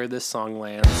know where this song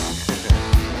lands.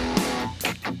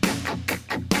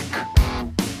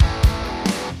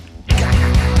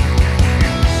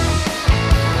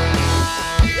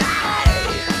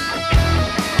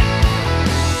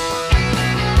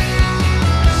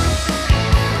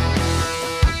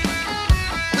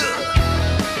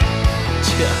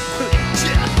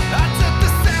 I took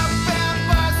the southbound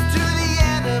bus to the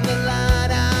end of the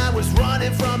line. I was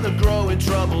running from the growing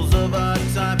troubles of our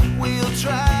time. We'll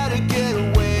try to get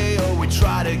away, or we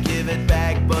try to give it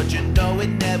back, but you know it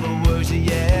never works,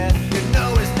 yeah. You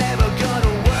know it's never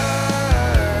gonna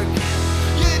work.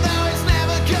 You know it's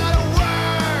never gonna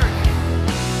work.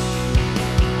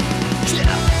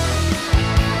 Yeah.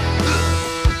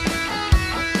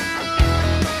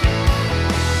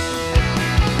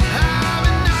 I've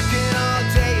been knocking all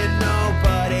day and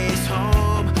nobody's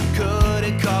home.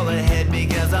 Couldn't call ahead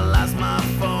because I lost my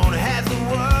phone. Has the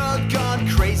world gone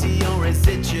crazy or is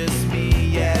it just me?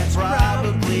 Yeah,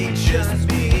 probably just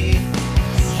me.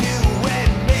 You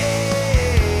and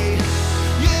me.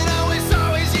 You know it's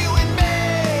always you and me.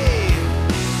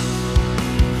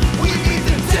 We meet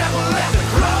the devil at the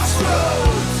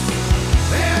crossroads.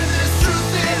 And there's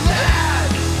truth in that.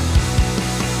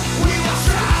 We will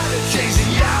try to change the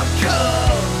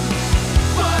outcome,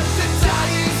 but the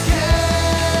die is cast.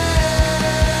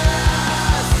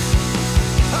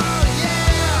 Oh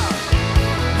yeah!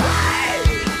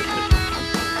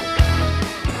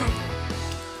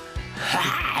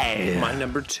 Hey! My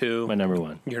number 2. My number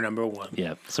 1. Your number 1.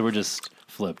 Yeah. So we're just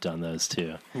flipped on those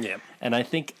two. Yeah. And I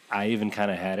think I even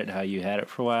kind of had it how you had it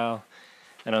for a while.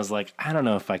 And I was like, I don't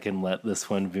know if I can let this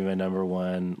one be my number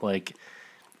 1. Like,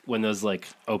 when those, like,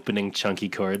 opening chunky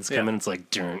chords come Yeah. in, it's like,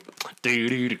 dun, doo,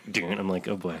 doo, doo, dun. I'm like,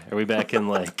 oh boy, are we back in,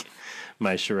 like,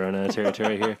 my Sharona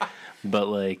territory here? But,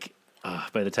 like,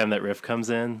 by the time that riff comes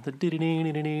in, the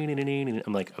doo-doo-doo-doo-doo-doo-doo-doo,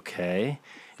 I'm like, okay.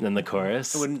 And then the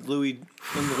chorus, When Louis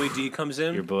D comes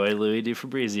in, your boy Louis D.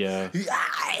 Fabrizio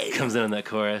comes in on that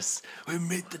chorus. We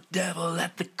meet the devil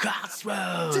at the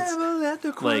crossroads.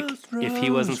 Like, if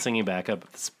he wasn't singing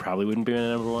backup, this probably wouldn't be my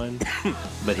number 1.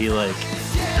 But he, like,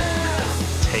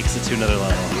 takes it to another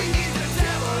level.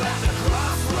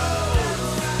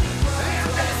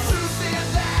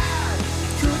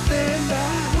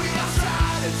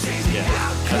 Yeah,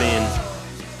 I mean,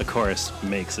 the chorus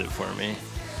makes it for me.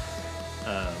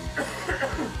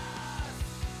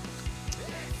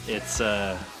 It's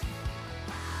a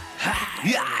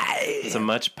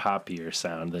much poppier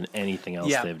sound than anything else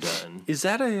Yeah. they've done. is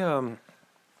that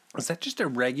just a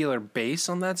regular bass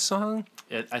on that song?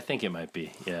 I think it might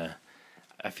be, yeah.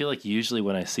 I feel like usually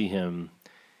when I see him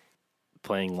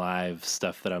playing live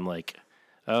stuff that I'm like,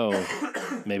 oh,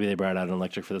 maybe they brought out an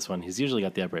electric for this one. He's usually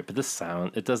got the upright, but this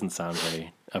sound, it doesn't sound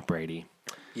very uprighty.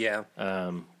 Yeah.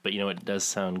 But you know what does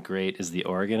sound great is the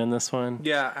organ in this one.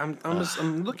 Yeah,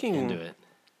 I'm looking Into it.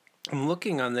 I'm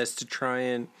looking on this to try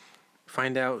and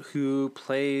find out who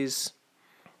plays,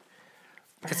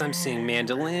 because I'm seeing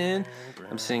mandolin,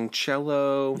 I'm seeing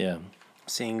cello, Yeah. I'm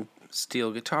seeing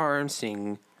steel guitar, I'm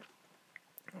seeing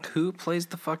who plays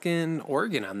the fucking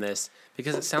organ on this,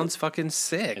 because it sounds fucking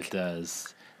sick. It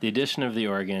does. The addition of the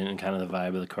organ and kind of the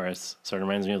vibe of the chorus sort of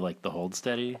reminds me of like the Hold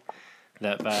Steady,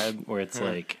 that vibe where it's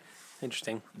like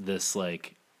Interesting. this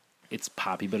like it's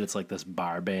poppy, but it's like this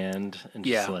bar band, and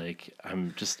just like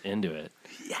I'm just into it.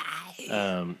 Yeah.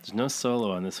 There's no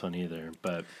solo on this one either,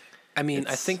 but I mean,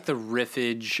 I think the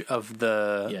riffage of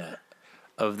the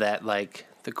of that, like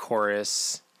the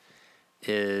chorus,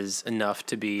 is enough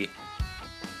to be.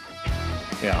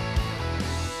 Yeah.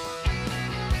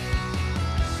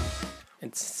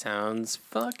 It sounds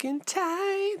fucking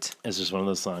tight. It's just one of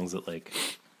those songs that like,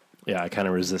 I kind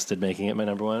of resisted making it my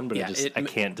number one, but I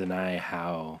can't deny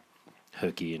how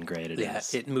hooky and great it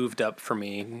is. Yeah, it moved up for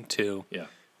me too. Yeah.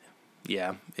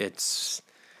 Yeah, it's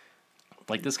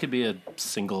like this could be a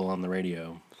single on the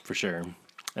radio for sure.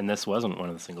 And this wasn't one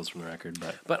of the singles from the record,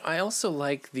 but I also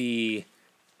like the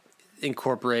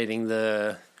incorporating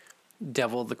the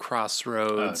Devil of the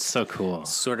Crossroads. Oh, it's so cool.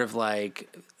 Sort of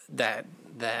like that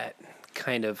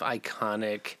kind of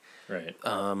iconic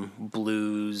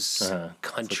blues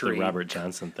country. It's like the Robert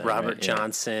Johnson thing. Robert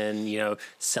Johnson,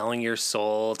 selling your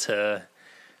soul to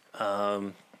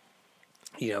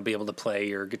be able to play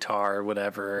your guitar or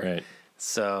whatever. Right.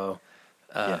 So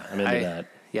I'm into that.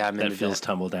 Yeah, I'm into that. Feels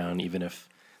Tumble Down, even if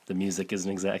the music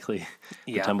isn't exactly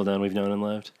the Tumble Down we've known and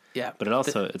loved. Yeah, but it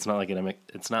also it's not like it's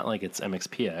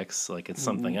MXPX, like it's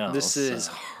something else. This is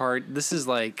hard. This is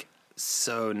like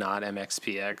so not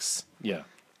MXPX. Yeah,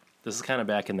 this is kind of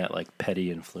back in that like petty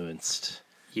influenced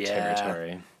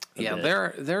territory. Yeah,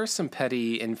 there are some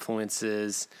petty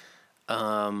influences.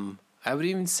 I would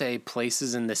even say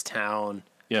Places in This Town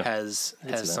has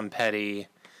some petty.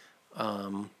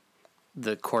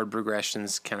 The chord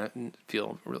progressions kind of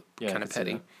feel kind of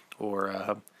petty,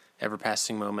 or Ever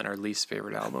Passing Moment, our least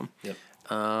favorite album. Yep.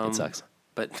 It sucks.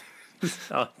 But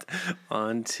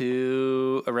on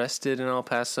to Arrested in El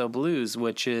Paso Blues,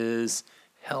 which is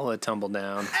hella tumble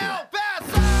down. El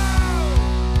Paso!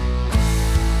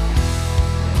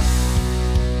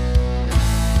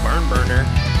 Barn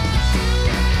burner.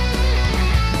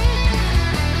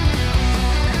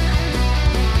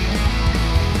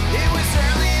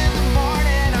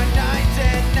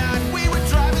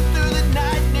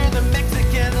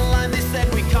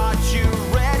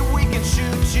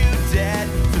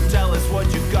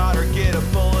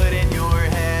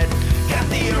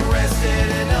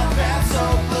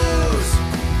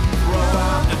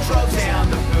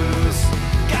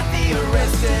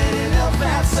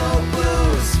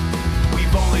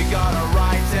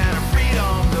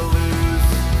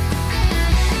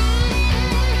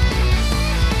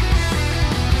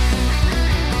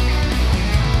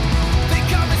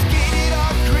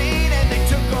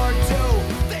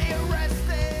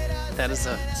 That is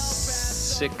a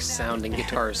sick sounding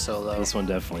guitar solo. This one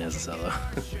definitely has a solo.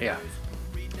 Yeah.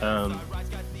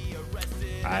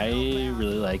 I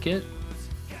really like it,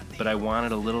 but I want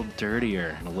it a little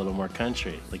dirtier and a little more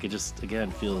country. Like it just again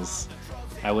feels.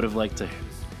 I would have liked to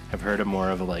have heard it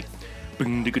more of a like,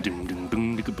 boom, boom, boom,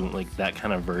 boom, boom, like that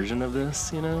kind of version of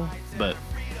this, But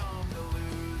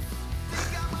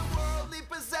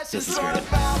this is great.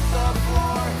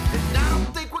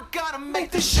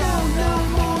 Make the show no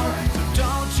more. So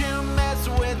don't you mess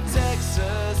with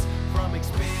Texas. From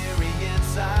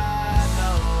experience I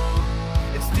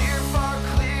know it's steer far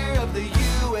clear of the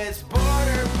U.S.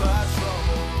 Border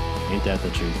Patrol. Ain't that the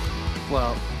truth?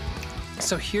 Well,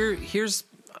 so here's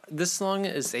this song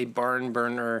is a barn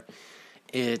burner.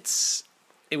 It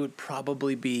would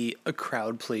probably be a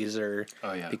crowd pleaser.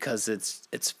 Oh yeah. Because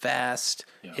it's fast.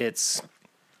 Yeah. It's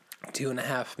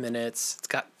 2.5 minutes. It's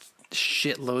got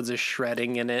shitloads of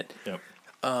shredding in it. Yep.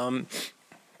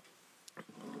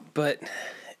 But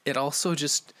it also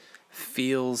just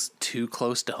feels too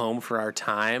close to home for our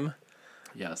time.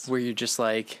 Yes. Where you're just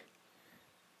like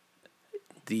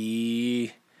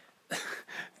to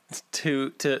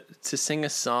sing a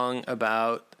song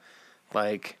about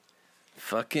like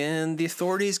fucking the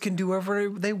authorities can do whatever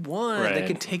they want. Right. They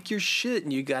can take your shit,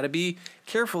 and you got to be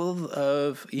careful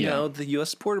of you know the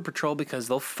U.S. Border Patrol because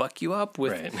they'll fuck you up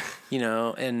with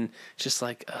and just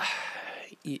like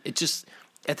it just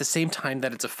at the same time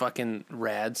that it's a fucking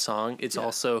rad song, it's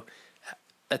also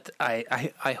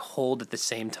I hold at the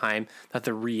same time that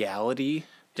the reality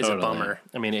is a bummer.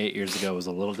 I mean, 8 years ago was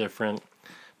a little different.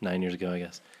 9 years ago, I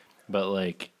guess, but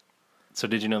like So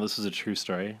did you know this was a true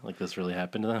story? Like this really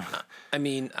happened to them? I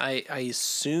mean, I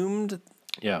assumed,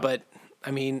 Yeah. but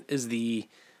I mean, is the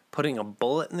putting a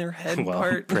bullet in their head Well,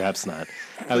 part? perhaps not.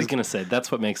 I was going to say,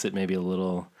 that's what makes it maybe a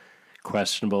little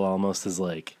questionable almost, is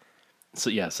like, so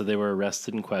they were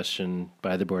arrested and questioned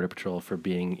by the Border Patrol for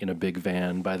being in a big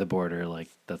van by the border. Like,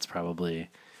 that's probably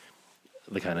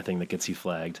the kind of thing that gets you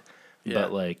flagged. Yeah.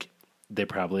 But, like, they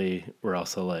probably were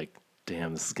also like,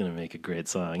 damn, this is going to make a great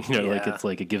song. You know, like, Yeah. it's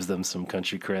like it gives them some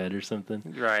country cred or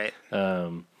something. Right.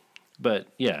 But,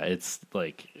 yeah, it's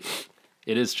like,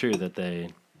 it is true that they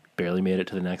barely made it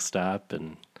to the next stop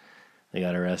and they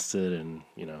got arrested and,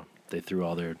 you know, they threw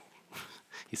all their,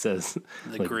 he says,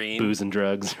 The like, green. booze and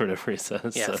drugs or whatever he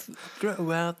says. Yeah. So,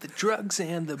 Throw out the drugs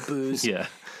and the booze. yeah.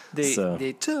 They So-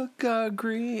 they took our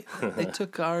green. They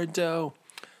took our dough.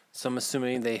 So I'm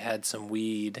assuming they had some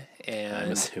weed I'm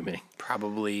and assuming.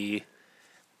 probably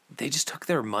they just took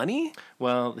their money.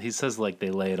 Well, he says, like, they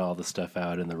laid all the stuff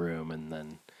out in the room and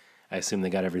then I assume they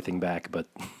got everything back but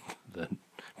the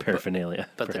paraphernalia.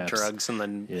 But perhaps. the drugs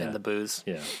and Yeah. the booze.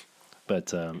 Yeah.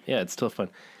 But, yeah, it's still fun.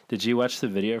 Did you watch the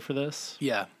video for this?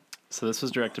 Yeah. So this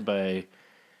was directed by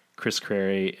Chris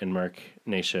Crary and Mark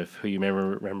Naishiff, who you may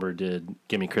remember did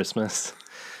Gimme Christmas.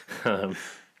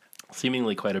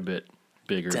 Seemingly quite a bit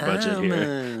bigger budget here.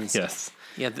 Diamonds. Yes.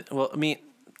 Yeah. Well, I mean,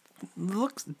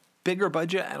 looks bigger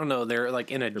budget. I don't know. They're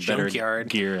like in a Better junkyard.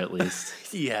 gear, at least.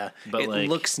 Yeah. But, it like,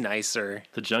 looks nicer.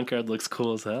 The junkyard looks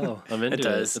cool as hell. I'm into it.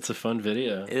 does. It's a fun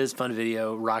video. It is fun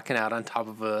video. Rocking out on top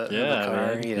of a Yeah, car.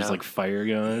 man. You There's know? like fire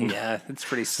going. Yeah, it's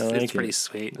pretty. I like It's pretty it.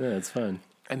 sweet. Yeah, it's fun.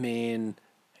 I mean,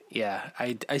 yeah,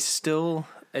 I still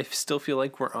feel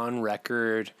like we're on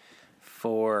record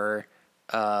for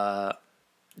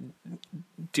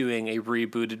doing a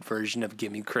rebooted version of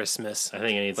Gimme Christmas. I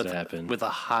think it needs with, to happen. with a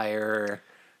higher,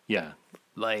 Yeah.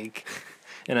 like,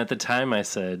 And at the time I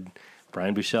said,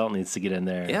 Brian Buchelt needs to get in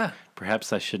there. Yeah.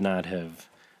 Perhaps I should not have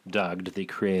dogged the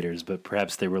creators, but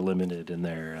perhaps they were limited in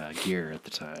their gear at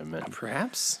the time. And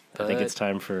perhaps. I think it's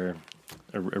time for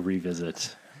a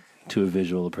revisit to a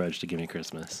visual approach to Gimme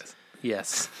Christmas.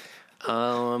 Yes.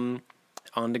 On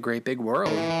to Great Big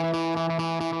World.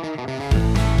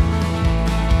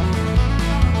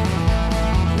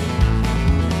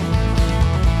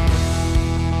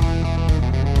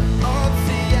 Old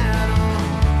Seattle,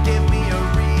 give me a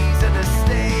reason to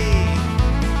stay.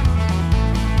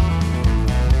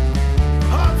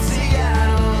 Old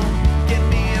Seattle, give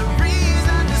me a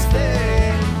reason to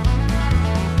stay.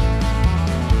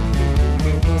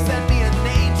 Send me an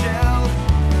angel,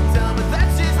 tell me that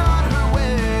she's on her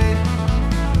way.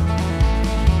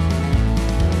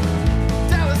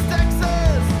 Dallas,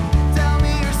 Texas, tell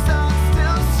me your sun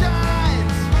still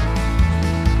shines.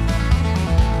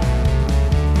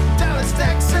 Dallas,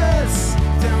 Texas,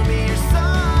 tell me your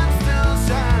sun still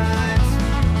shines.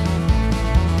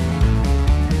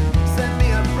 Send me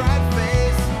a bright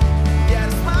face, yeah,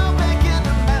 a smile back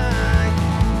into mine.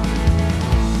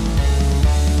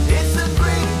 It's a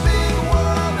great big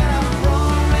world and I'm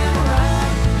roaming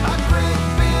around. A great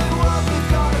big world, we've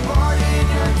got a party in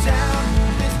your town.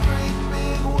 This great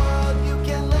big world, you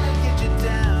can't let it get you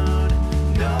down.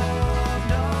 No,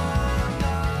 no,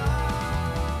 no.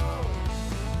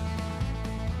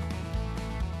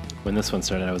 When this one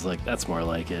started, I was like, that's more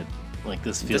like it. Like,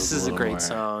 this feels This is a little great more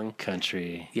song.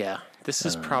 country. Yeah. This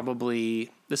is probably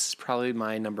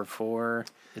my number 4.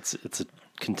 It's a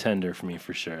contender for me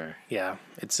for sure. Yeah.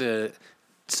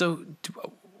 So do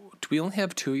we only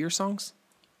have 2 of your songs?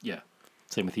 Yeah.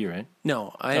 Same with you, right?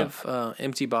 No, I have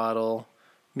Empty Bottle,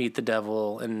 Meet the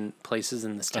Devil, and Places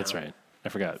in This Town. That's right. I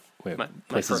forgot. Wait, My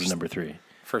Places is first- number 3.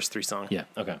 First 3 songs. Yeah.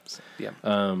 Okay. Yeah.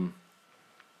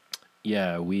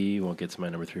 Yeah, we won't get to my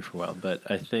number 3 for a while, but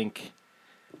I think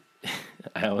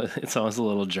it's always a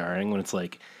little jarring when it's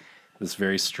like this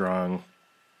very strong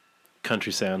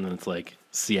country sound and it's like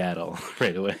Seattle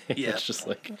right away. Yeah. It's just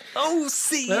like, Oh,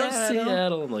 Seattle. oh,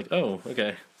 Seattle. I'm like, oh,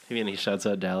 okay. And he shouts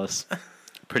out Dallas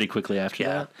pretty quickly after Yeah.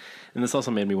 that. And this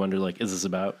also made me wonder, like, is this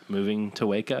about moving to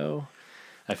Waco?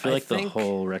 I feel I like the think-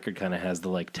 whole record kind of has the,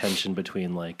 like, tension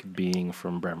between, like, being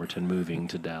from Bremerton, moving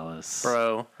to Dallas.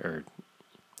 Bro. Or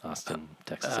Austin,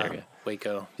 Texas area.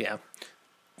 Waco. Yeah.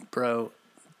 Bro,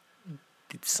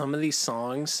 some of these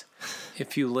songs,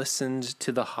 if you listened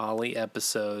to the Holly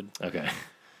episode, Okay.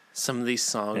 some of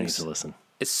these I need songs, to listen.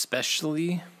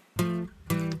 especially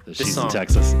She's song. in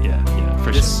Texas. Yeah,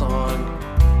 for this sure. song,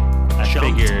 I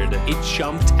figured. it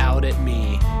jumped out at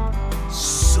me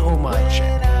so much.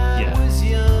 Yeah.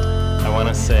 I want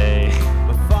to say.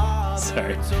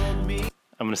 Sorry.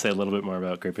 I'm going to say a little bit more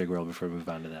about Great Big World before we move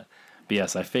on to that. But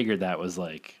yes, I figured that was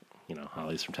like, you know,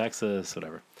 Holly's from Texas,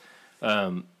 whatever.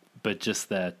 But just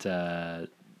that the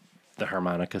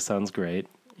harmonica sounds great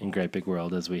in Great Big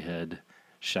World, as we had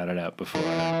shouted out before.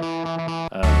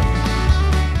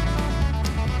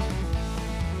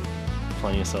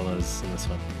 Plenty of solos in this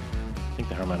one. I think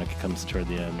the harmonica comes toward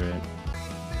the end, right?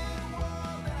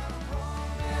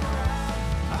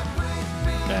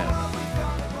 Yeah.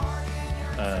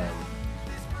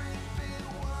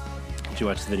 Did you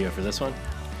watch the video for this one?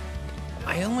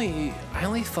 I only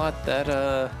thought that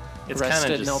It's rested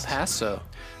kinda in El just- Paso.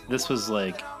 This was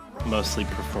like mostly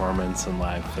performance and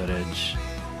live footage.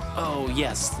 Oh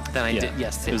yes, then I did.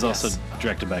 Yes, It was yes. also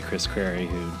directed by Chris Crary,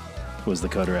 who was the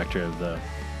co-director of the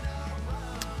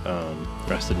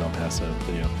Rested in El Paso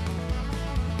video.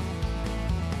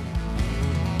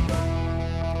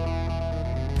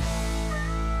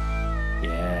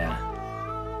 Yeah.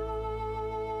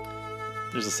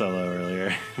 There's a solo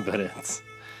earlier, but it's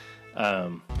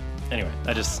anyway,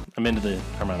 I'm into the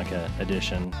harmonica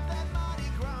edition.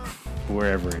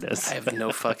 Wherever it is. I have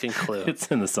no fucking clue. It's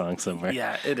in the song somewhere.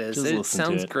 Yeah, it is. Just It listen to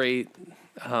sounds it. great.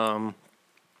 I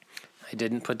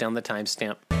didn't put down the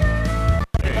timestamp. There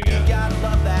you go. You gotta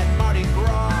love that Mardi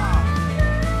Gras.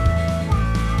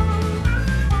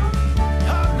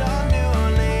 Oh no, New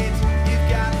Orleans, you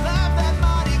gotta love that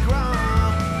Mardi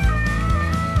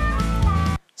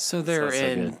Gras. So they're Sounds so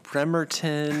in good.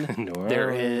 Bremerton. New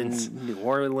They're Orleans. in New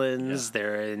Orleans.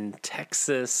 They're in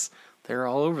Texas. They're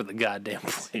all over the goddamn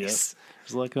place.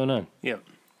 There's a lot going on. Yep.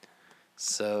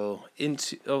 So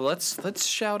let's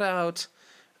shout out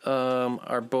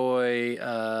our boy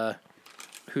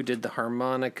who did the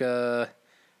harmonica,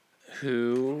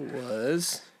 who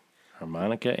was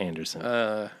Harmonica Anderson.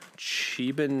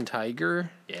 Cheben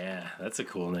Tiger. Yeah, that's a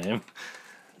cool name.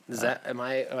 Is that am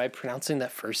I pronouncing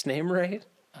that first name right?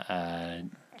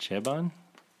 Chebon?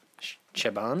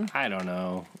 Cheban? I don't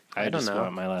know. I don't just know.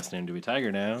 want my last name to be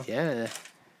Tiger now. Yeah.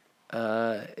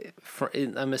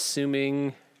 I'm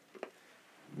assuming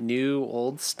New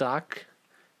Old Stock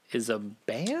is a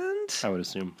band. I would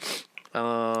assume. It's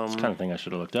the kind of thing I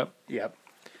should have looked up. Yep.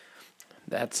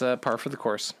 That's par for the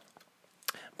course.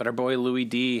 But our boy Louis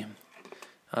D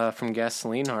from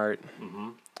Gasoline Heart,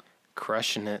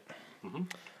 crushing it.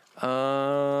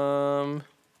 All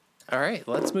right,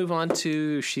 let's move on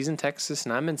to She's in Texas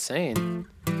and I'm Insane.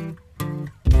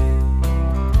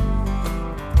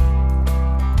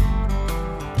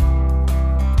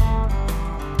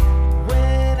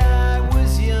 When I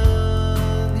was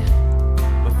young,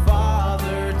 my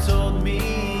father told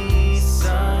me,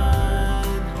 son,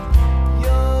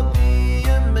 you'll be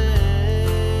a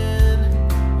man.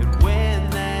 And when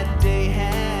that day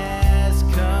has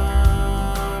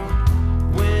come,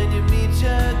 when you meet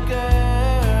your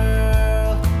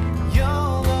girl,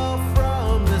 you'll know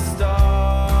from the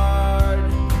start.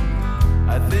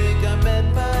 I think I met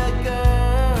my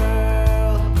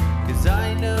girl, 'cause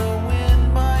I know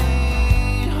in my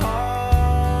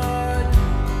heart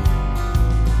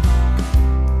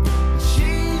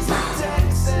she's in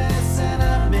Texas and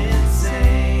I'm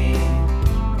insane.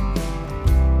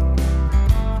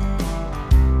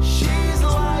 She's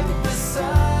like the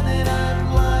sun and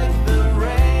I'm like the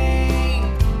rain.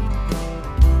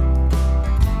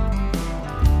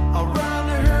 I'll run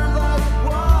her like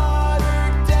water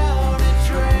down a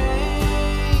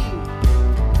drain.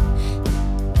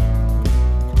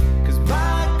 'Cause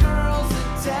my girl's in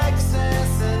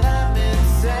Texas and I'm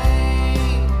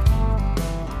insane.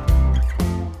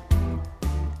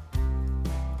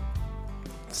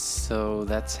 So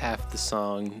that's half the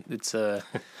song. It's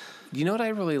you know what I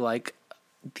really like?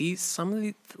 These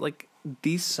songs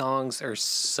are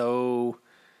so.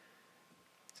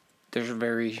 They're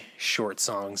very short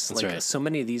songs. That's like right. so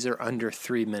many of these are under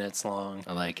 3 minutes long,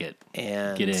 I like it.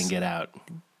 and Get in, get out.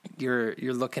 You're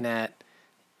looking at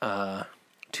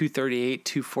 238,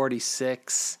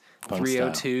 246, Punk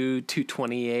 302,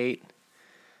 228.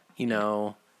 You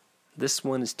know, this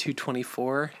one is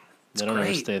 224. It's They don't ever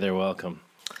great. stay there welcome.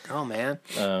 Oh man.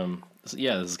 So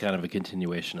yeah, this is kind of a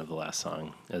continuation of the last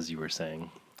song, as you were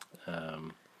saying.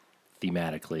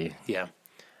 Thematically. Yeah.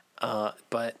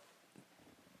 But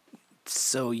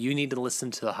so you need to listen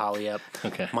to the Holly Up.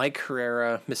 Okay. Mike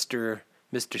Herrera, Mr.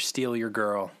 Steal Your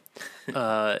Girl,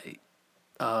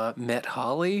 met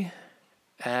Holly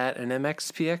at an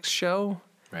MXPX show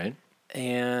Right?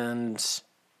 and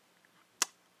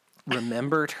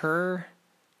remembered her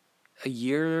a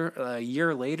year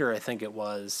later, I think it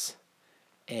was.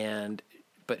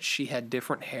 But she had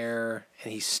different hair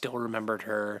and he still remembered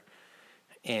her.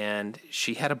 And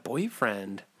she had a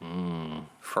boyfriend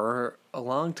for a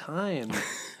long time.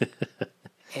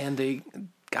 And they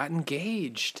got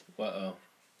engaged. Uh-oh.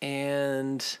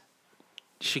 And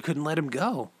she couldn't let him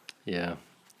go. Yeah.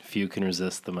 Few can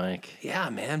resist the mic. Yeah,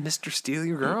 man, Mr. Steal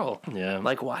Your Girl. Yeah.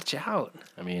 Like, watch out.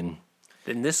 I mean,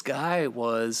 And this guy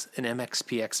was an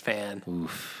MXPX fan.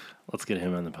 oof. Let's get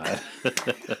him on the pod.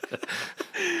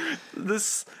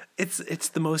 It's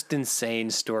the most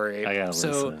insane story. I gotta so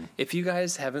listen. if you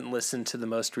guys haven't listened to the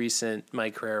most recent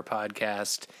Mike Herrera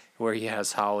podcast where he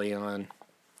has Holly on,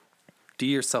 do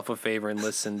yourself a favor and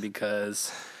listen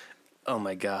because, oh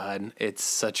my God, it's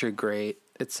such a great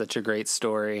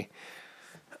story.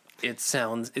 It's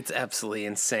absolutely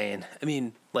insane. I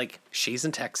mean, like, she's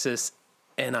in Texas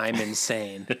and I'm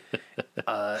insane.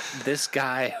 This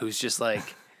guy who's just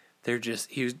like, they're just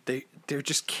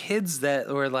kids that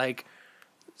were like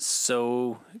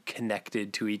so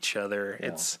connected to each other.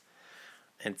 Yeah.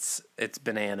 It's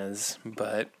bananas.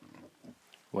 But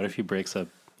What if he breaks up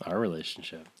our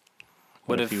relationship?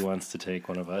 What if he wants to take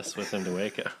one of us with him to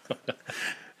Waco?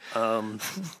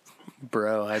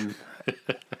 Bro,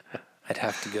 I'd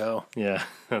have to go. Yeah,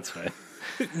 that's fine.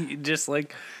 Just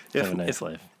like Have a nice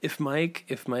life. If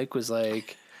Mike was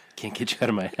like, Can't get you out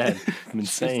of my head. I'm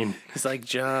insane. he's like,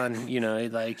 John,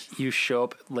 like you show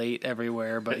up late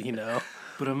everywhere, but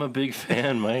But I'm a big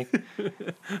fan, Mike.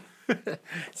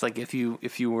 it's like if you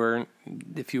were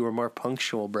more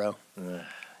punctual, bro.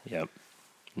 Yep.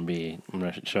 I'm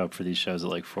gonna show up for these shows at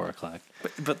like 4:00.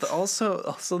 But also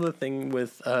the thing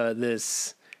with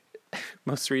this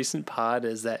most recent pod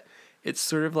is that it's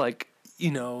sort of like,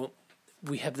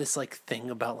 we have this like thing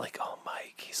about like, oh,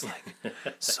 Mike, he's like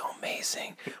so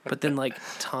amazing. But then like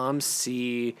Tom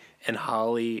C and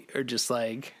Holly are just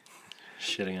like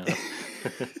Shitting on him.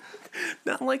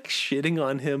 not like shitting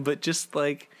on him, but just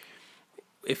like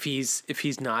if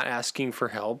he's not asking for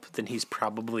help, then he's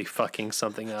probably fucking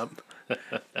something up.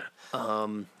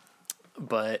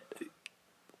 But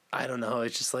I don't know.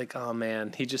 It's just like, oh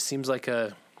man, he just seems like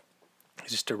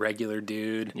just a regular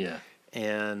dude. Yeah.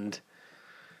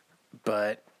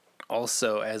 But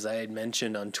also, as I had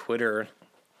mentioned on Twitter,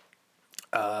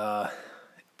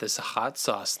 this hot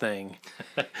sauce thing.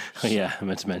 Oh, yeah, I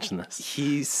meant to mention this.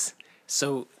 He's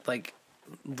so like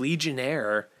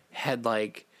Legionnaire had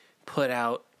like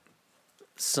at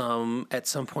some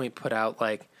point put out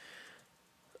like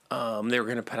they were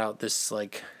gonna put out this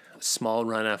like small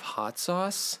run of hot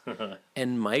sauce,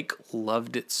 and Mike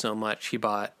loved it so much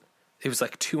it was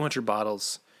like 200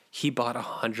 bottles. He bought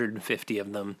 150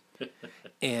 of them,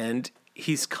 and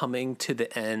he's coming to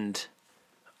the end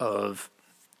of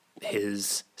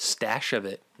his stash of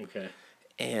it. Okay.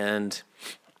 And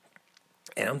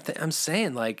I'm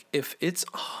saying, like, if it's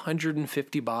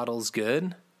 150 bottles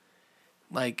good,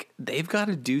 like, they've got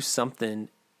to do something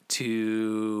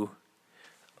to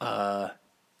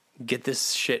get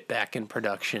this shit back in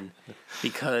production.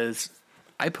 Because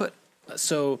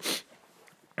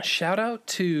shout out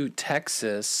to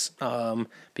Texas,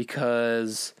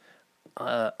 because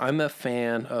I'm a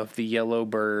fan of the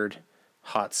Yellowbird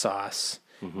hot sauce.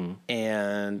 Mm-hmm.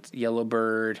 And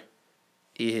Yellowbird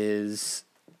is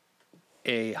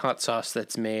a hot sauce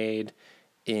that's made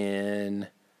in,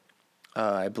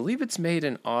 I believe it's made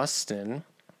in Austin.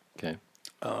 Okay.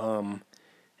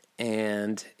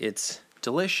 And it's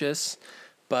delicious,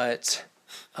 but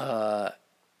I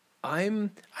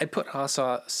put hot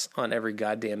sauce on every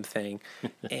goddamn thing.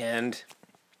 And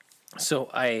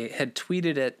so I had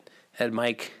tweeted at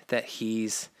Mike that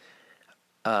he's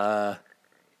got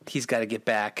to get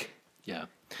back. Yeah.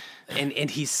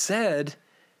 And he said,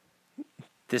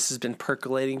 this has been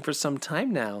percolating for some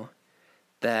time now,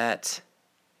 that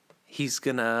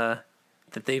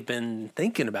they've been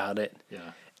thinking about it.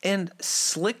 Yeah. And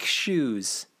Slick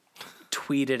Shoes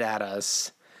tweeted at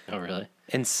us. Oh, really?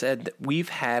 And said that we've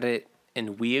had it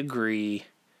and we agree,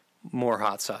 more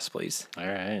hot sauce, please. All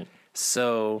right.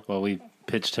 So, well, we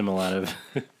pitched him a lot of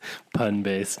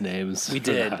pun-based names. We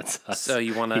did. So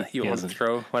you want to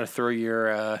throw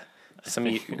your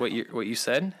what you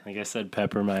said? Like I said,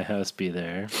 pepper my house, be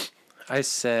there. I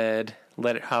said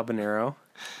let it habanero.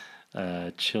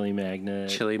 Chili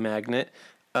magnet.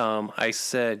 I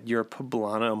said your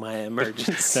poblano, my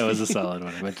emergency. That was a solid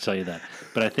one. I meant to tell you that,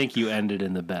 but I think you ended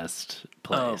in the best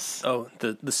place.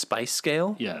 The spice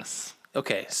scale. Yes.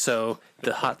 Okay, so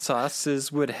the hot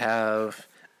sauces would have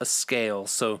a scale.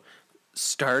 So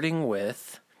starting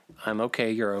with I'm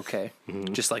okay, you're okay.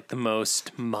 Mm-hmm. Just like the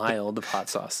most mild of hot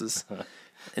sauces.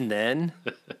 And then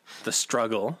the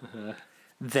struggle.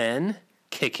 Then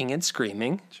kicking and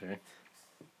screaming. Sure.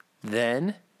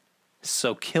 Then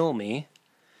so kill me.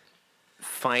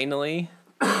 Finally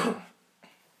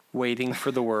waiting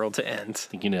for the world to end. I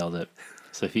think you nailed it.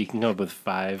 So if you can come up with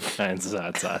 5 kinds of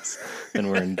hot sauce, then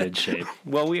we're in good shape.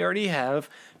 Well, we already have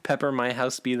pepper, my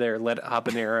house be there, lead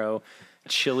habanero,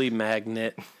 chili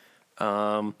magnet,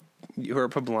 your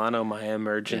poblano, my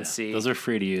emergency. Yeah, those are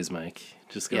free to use, Mike.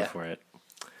 Just go Yeah. for it.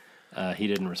 He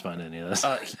didn't respond to any of those.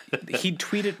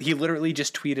 He literally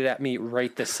just tweeted at me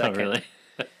right this Oh, second. really?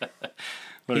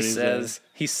 What did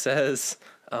He says,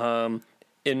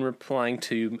 in replying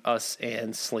to us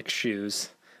and Slick Shoes,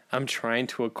 I'm trying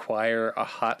to acquire a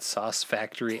hot sauce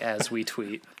factory as we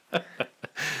tweet.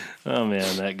 Oh,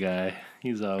 man, that guy.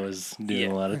 He's always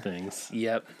doing a lot of things.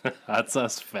 Yep. Hot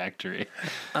sauce factory.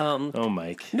 Oh,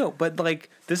 Mike. No, but like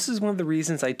this is one of the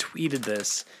reasons I tweeted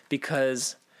this,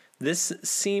 because this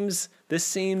seems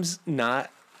not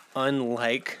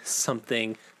unlike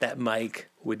something that Mike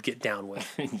would get down with.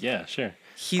 Yeah, sure.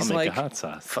 He's I'll make like, a hot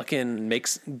sauce. fucking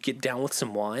get down with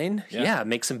some wine. Yeah. Yeah,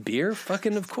 make some beer.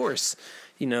 Fucking of course.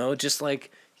 You know, just like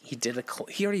he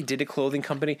already did a clothing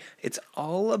company. It's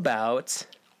all about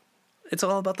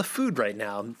the food right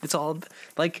now. It's all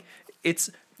like, it's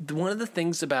one of the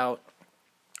things about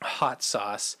hot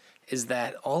sauce is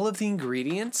that all of the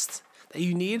ingredients that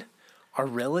you need are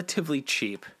relatively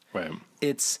cheap. Right.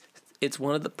 It's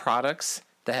one of the products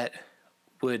that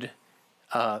would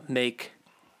make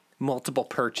multiple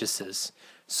purchases.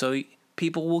 So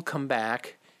people will come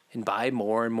back and buy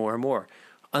more and more and more.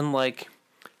 Unlike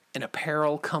an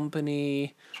apparel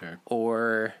company, Sure.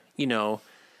 or, you know,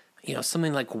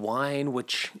 something like wine,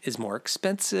 which is more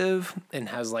expensive and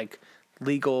has like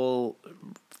legal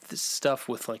stuff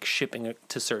with like shipping it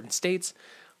to certain states.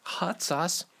 Hot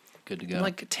sauce, Good to go.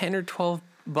 like $10 or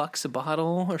 $12 a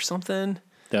bottle or something.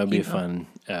 That would be you a know. fun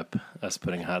ep, us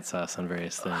putting hot sauce on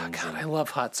various things. Oh, God, and- I love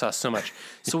hot sauce so much.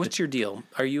 So what's your deal?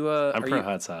 Are you I'm pro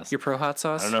hot sauce. You're pro hot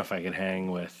sauce? I don't know if I could hang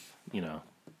with,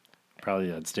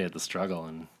 probably I'd stay at the struggle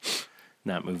and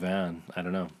not move on. I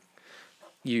don't know.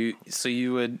 You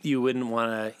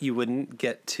wouldn't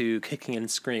get to kicking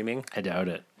and screaming. I doubt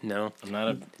it. No. I'm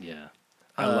not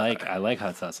I like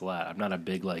hot sauce a lot. I'm not a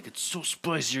big it's so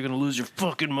spicy you're gonna lose your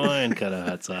fucking mind kind of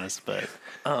hot sauce, but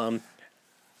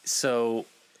So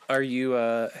are you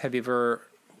have you ever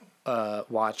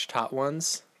watched Hot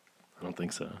Ones? I don't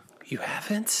think so. You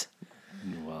haven't?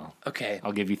 Well, Okay.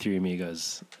 I'll give you 3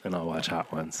 Amigos and I'll watch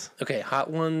Hot Ones. Okay, Hot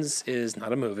Ones is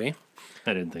not a movie.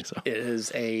 I didn't think so. It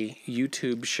is a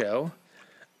YouTube show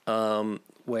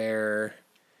where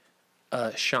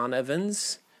Sean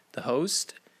Evans, the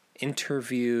host,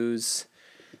 interviews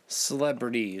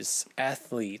celebrities,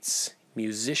 athletes,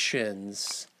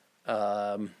 musicians,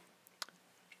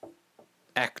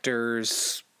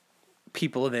 actors,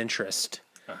 people of interest.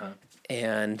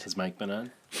 And Has Mike been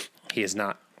on? he is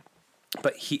not.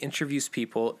 But he interviews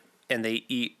people and they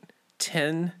eat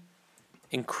 10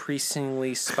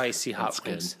 increasingly spicy hot That's good.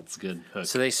 ones. It's good. Hook.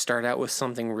 So they start out with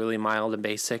something really mild and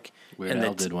basic. Weird and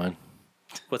Al did one.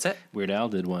 What's that? Weird Al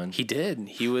did one. He did.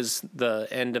 He was the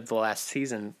end of the last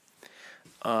season.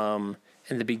 And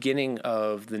the beginning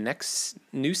of the next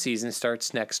new season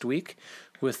starts next week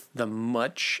with the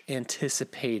much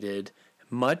anticipated,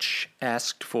 much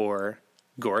asked for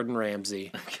Gordon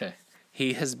Ramsay. Okay.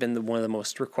 He has been one of the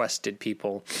most requested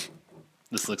people.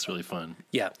 This looks really fun.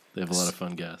 Yeah. They have a lot of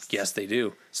fun guests. Yes, they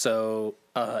do. So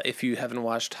if you haven't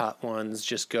watched Hot Ones,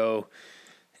 just go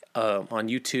on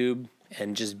YouTube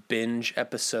and just binge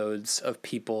episodes of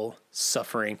people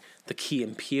suffering. The Key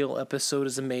and Peele episode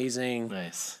is amazing.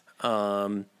 Nice.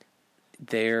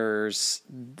 There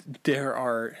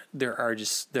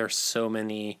are so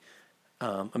many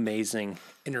amazing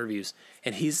interviews,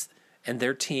 and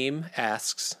their team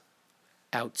asks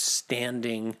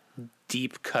outstanding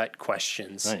deep cut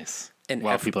questions. Nice. And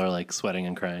While people are like sweating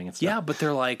and crying and stuff. Yeah, but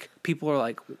people are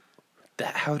like,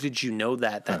 that. How did you know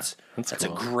that? That's that's a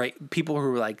cool. great. People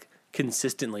who are like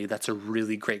consistently, that's a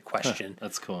really great question.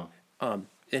 That's cool. And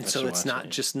so should it's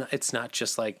watch not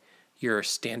just like your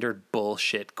standard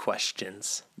bullshit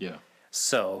questions. Yeah.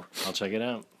 So I'll check it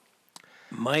out.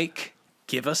 Mike,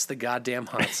 give us the goddamn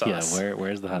hot sauce. Yeah,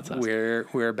 where's the hot sauce?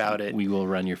 We're about it. We will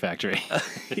run your factory.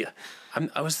 Yeah,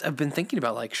 I've been thinking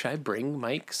about like, should I bring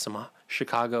Mike some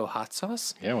Chicago hot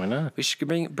sauce? Yeah, why not? We should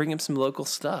bring him some local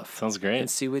stuff. Sounds great. And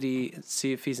see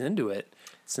if he's into it,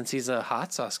 since he's a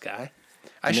hot sauce guy.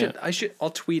 I'll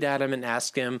tweet at him and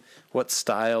ask him what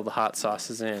style the hot sauce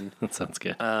is in. That sounds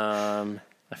good.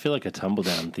 I feel like a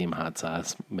Tumbledown theme hot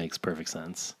sauce makes perfect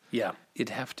sense. Yeah, it'd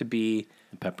have to be.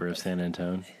 The pepper of San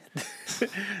Antone.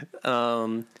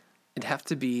 It'd have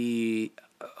to be.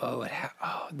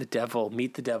 The devil.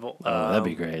 Meet the devil. Oh, that'd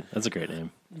be great. That's a great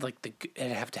name. Like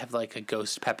it'd have to have like a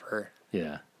ghost pepper.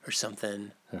 Yeah. or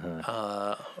something,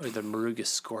 or the Moruga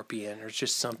Scorpion, or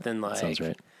just something like Sounds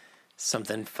right.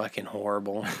 something fucking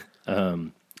horrible.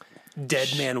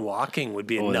 Dead Man Walking would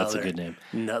be another. That's a good name.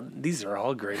 No, these are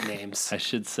all great names. I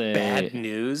should say Bad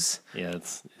News. Yeah,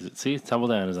 see,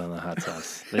 Tumbledown is on the hot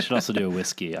sauce. They should also do a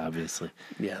whiskey, obviously.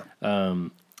 Yeah.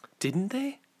 Didn't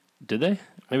they? Did they?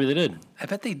 Maybe they did. I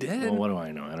bet they did. Well, what do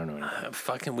I know? I don't know anything.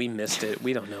 Fucking, we missed it.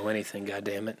 We don't know anything. God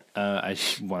damn it. I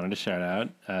wanted to shout out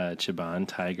Chaban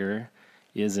Tiger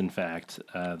is in fact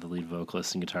the lead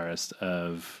vocalist and guitarist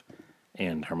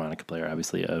and harmonica player,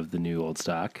 obviously, of the new Old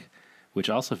Stock, which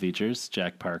also features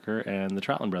Jack Parker and the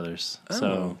Troutland Brothers.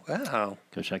 So wow.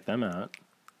 Go check them out.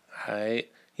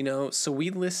 So we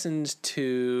listened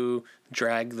to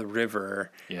Drag the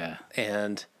River. Yeah.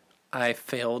 And I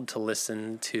failed to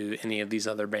listen to any of these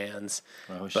other bands.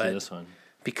 Oh, shit, this one.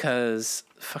 Because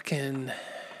fucking...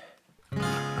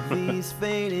 These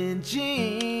fading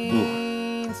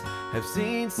jeans have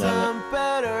seen some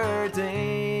better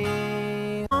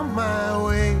days. On my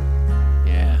way.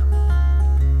 Yeah.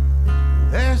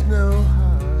 There's no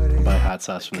heartache. I'll buy hot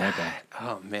sauce from that guy.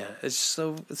 Oh, man. It's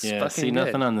yeah, fucking see, good.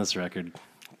 nothing on this record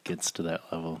gets to that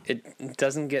level. It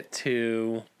doesn't get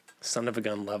to Son of a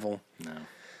Gun level. No.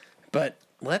 But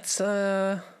let's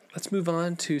move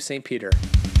on to St. Peter.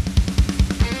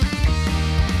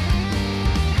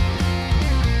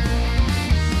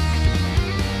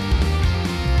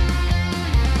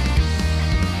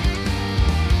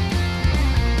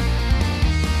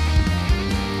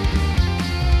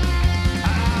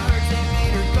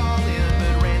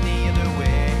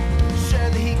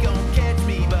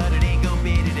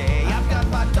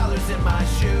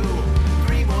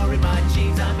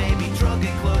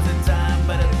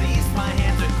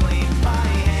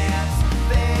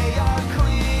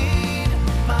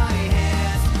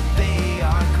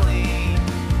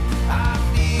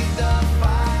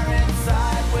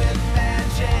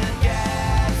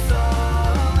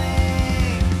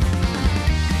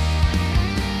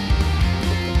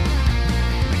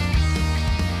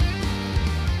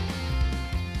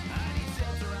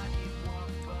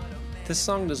 This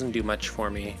song doesn't do much for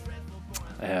me.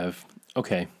 I have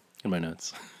okay in my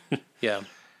notes. Yeah.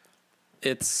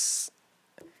 It just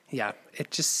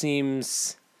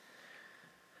seems,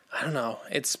 I don't know.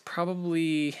 It's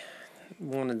probably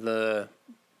one of the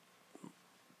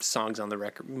songs on the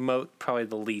record, probably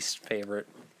the least favorite.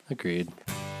 Agreed.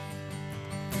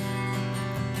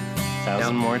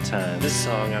 1,000 more times. This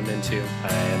song I'm into.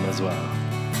 I am as well.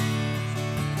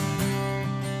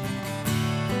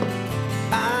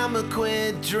 I'ma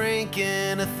quit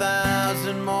drinking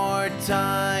 1,000 more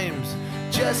times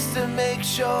just to make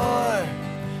sure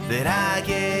that I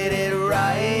get it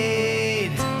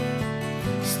right.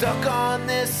 Stuck on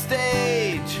this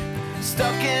stage,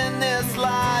 stuck in this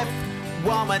life,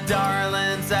 while my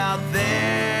darling's out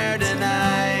there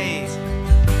tonight.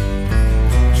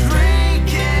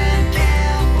 Drinking,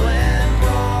 gambling,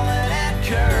 rolling and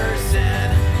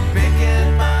cursing,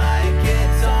 picking my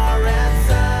guitar and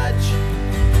such.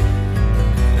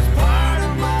 It's part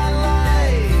of my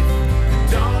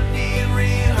life, don't need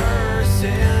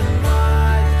rehearsing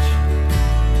much.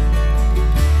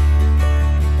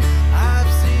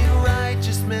 I've seen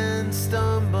righteous men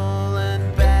stumble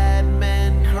and bad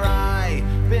men cry,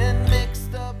 been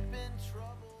mixed up in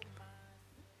trouble.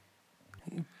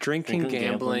 Drinking,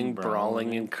 gambling,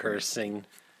 brawling, and cursing,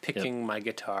 picking my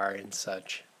guitar and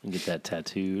such. And get that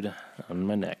tattooed on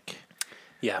my neck.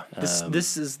 Yeah,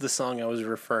 this is the song I was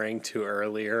referring to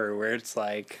earlier, where it's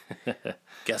like,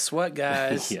 guess what,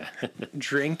 guys? Yeah.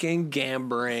 Drinking,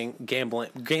 gambling,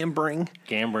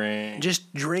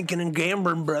 just drinking and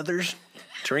gambling, brothers.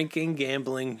 Drinking,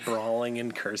 gambling, brawling,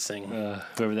 and cursing.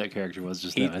 Whoever that character was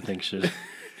just now, I think should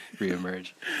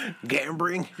reemerge.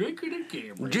 Gambling, Drinking and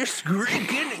gambling. just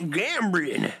drinking and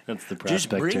gambling. That's the Just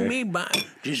prospector.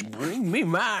 bring me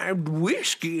my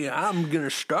whiskey. I'm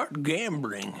gonna start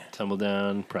gambling.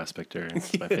 Tumbledown Prospector.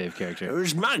 It's my fave character.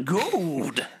 There's my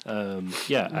gold.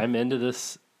 Yeah, I'm into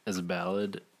this as a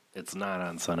ballad. It's not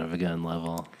on Son of a Gun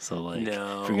level. So, like,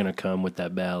 No. if you're going to come with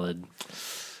that ballad,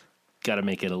 got to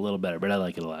make it a little better. But I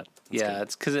like it a lot. It's Yeah, good.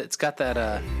 it's because it's got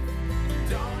that.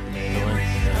 Mandolin.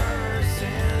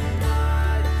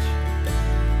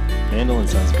 Mandolin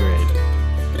sounds great.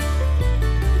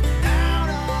 Out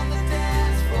on the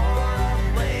dance floor up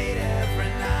late every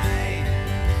night,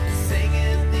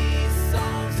 singing these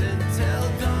songs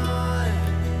until dawn.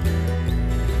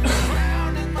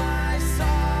 Drowning my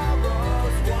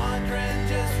sorrows, wondering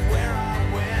just where I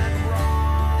went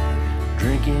wrong.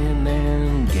 Drinking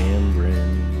and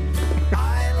gambling.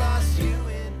 I lost you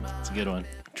in my It's a good one.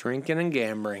 Drinking and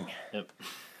gambling. Yep.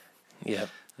 Yep.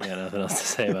 Yeah, nothing else to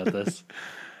say about this.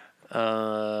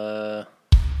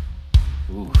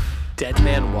 Ooh. Dead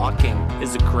Man Walking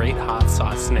is a great hot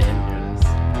sauce name. Here it is.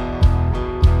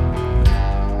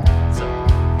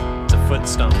 It's a foot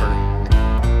stomper.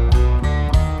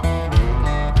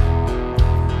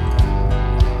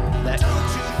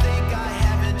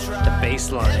 The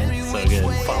bass line, So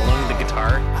good. following the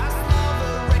guitar.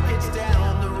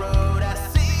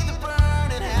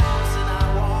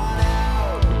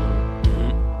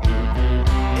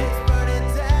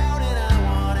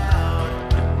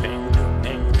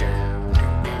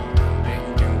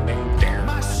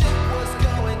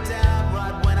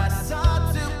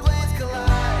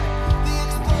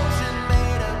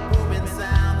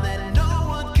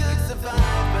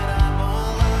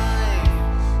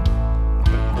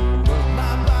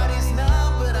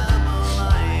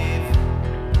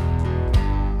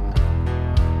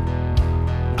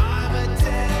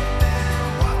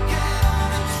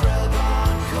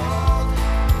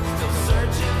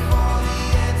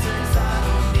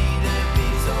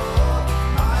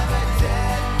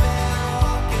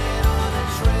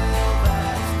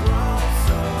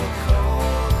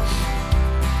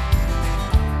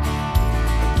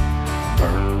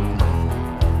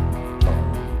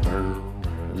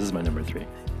 This is my number 3.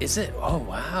 Is it? Oh,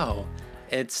 wow.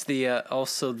 It's the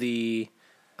also the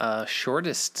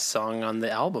shortest song on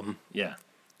the album. Yeah.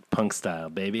 Punk style,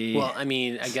 baby. Well, I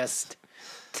mean, I guess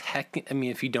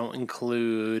if you don't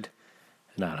include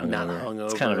Not hungover. Not Hungover.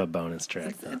 It's kind of a bonus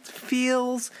track, though. it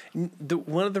feels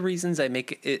one of the reasons I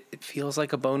make it feels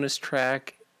like a bonus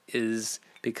track is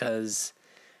because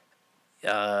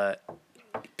of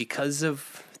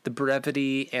the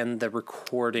brevity and the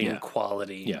recording Yeah.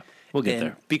 quality. Yeah, we'll get And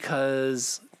there.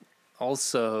 because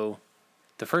also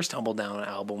the first Tumble Down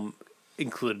album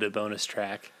included a bonus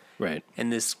track, Right.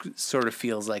 and this sort of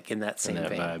feels like in that same In that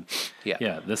vein. vibe. Yeah.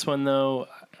 Yeah, this one, though,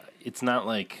 it's not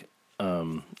like,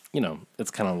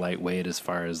 it's kind of lightweight as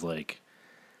far as, like,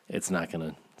 it's not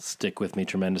going to stick with me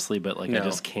tremendously, but, like, I No.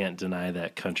 just can't deny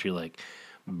that country, like,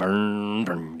 burn,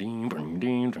 burn, ding, burn,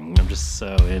 ding, ding. I'm just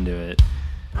so into it.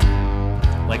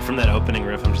 Like, from that opening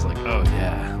riff, I'm just like, oh,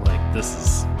 yeah, like,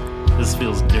 this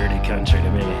feels dirty country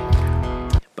to me.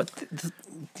 But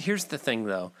here's the thing,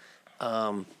 though.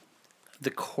 The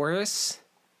chorus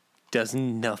does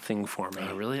nothing for me.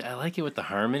 Oh, really? I like it with the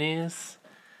harmonies.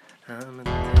 My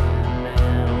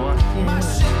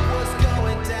ship was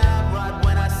going down right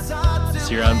when I saw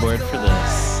So you're on board for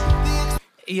this.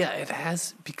 Yeah, it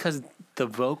has, because the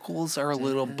vocals are a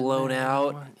little blown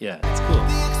out. Yeah, it's cool.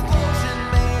 the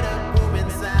explosion made a booming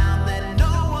sound that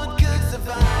no one could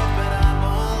survive, but I'm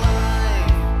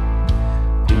alive.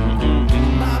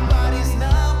 My body's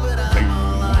numb, but I'm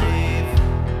alive.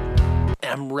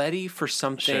 And I'm ready for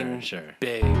something Sure.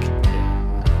 big.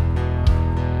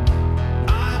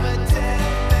 I'm a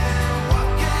dead man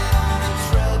walking on a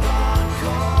trail gone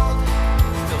cold,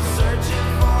 still searching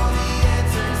for the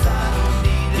answers I don't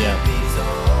need Yeah. to be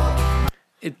told.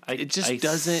 It just I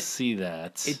doesn't. see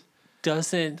that. It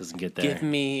doesn't Doesn't get there. give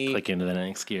me. Click into the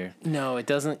next gear. No, it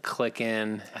doesn't click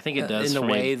in. I think it does in the for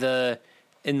me. way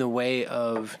in the way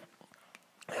of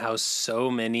how so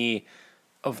many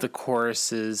of the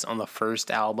choruses on the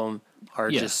first album are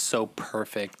Yeah. just so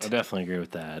perfect. I definitely agree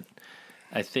with that.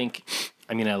 I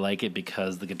like it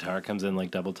because the guitar comes in like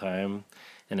double time,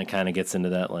 and it kind of gets into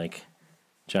that like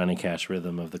Johnny Cash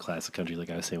rhythm of the classic country,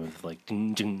 like I was saying, with like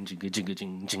ding ding jigga jigga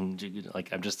jing jing jigga.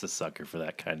 Like I'm just a sucker for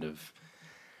that kind of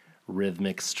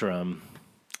rhythmic strum.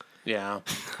 Yeah.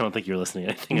 I don't think you're listening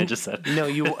to anything I just said. No,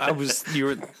 you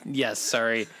were, yes,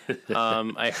 sorry.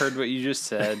 I heard what you just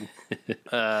said.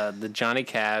 The Johnny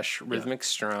Cash rhythmic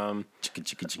strum. Chicka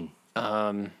chicka ching.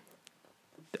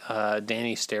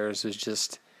 Danny Stairs was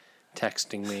just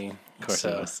texting me. Of course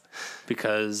I was.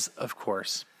 Because, of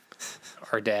course,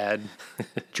 our dad,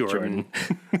 Jordan.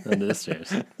 Under the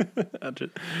stairs.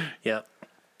 Yep.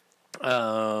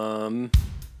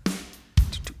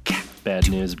 Bad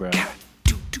news, bro.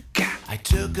 I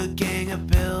took a gang of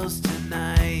pills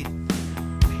tonight.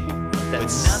 That Nothing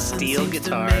steel seems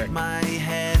guitar. to make my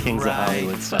head Kings of right.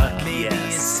 Hollywood style. Maybe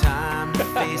Yes. it's time to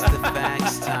face the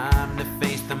facts, time to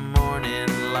face the morning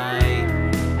light.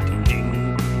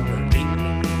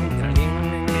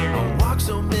 I walked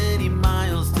so many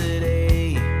miles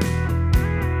today,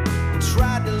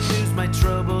 tried to lose my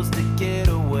troubles to get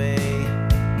away,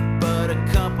 but a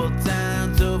couple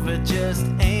times over just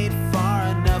ain't far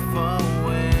enough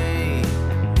away.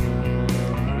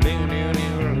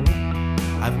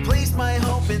 I've placed my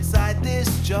hope inside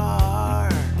this jar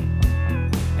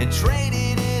and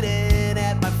traded it in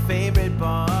at my favorite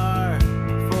bar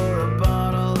for a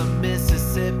bottle of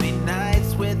Mississippi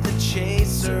Nights with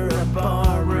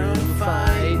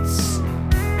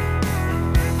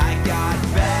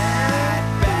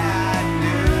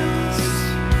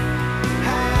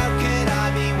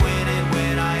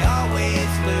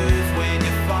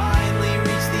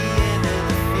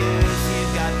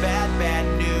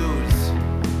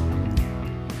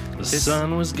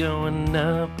sun was going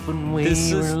up when we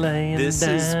This were is laying this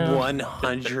down. is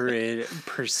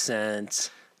 100%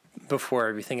 before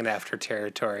everything and after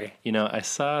territory. You know, I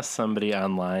saw somebody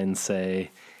online say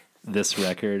this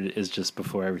record is just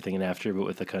before everything and after, but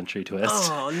with a country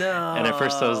twist. Oh no! And at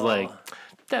first I was like,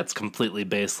 that's completely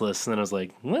baseless. And then I was like,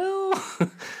 well,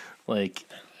 like,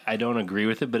 I don't agree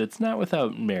with it, but it's not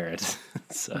without merit.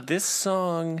 So this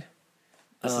song.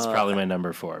 this is probably my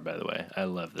number 4, by the way. I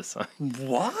love this song.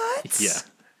 What? Yeah.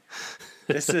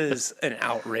 This is an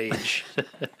outrage.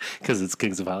 Because it's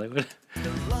Kings of Hollywood. The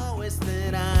lowest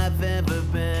that I've ever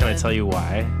been. Can I tell you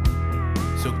why?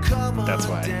 So come on That's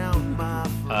why. down, my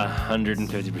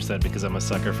 150% because I'm a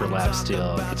sucker for lap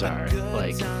steel guitar.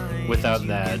 Like, without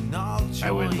that,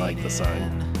 I wouldn't like the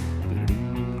song.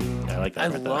 I like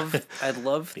that part, though. I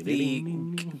love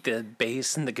the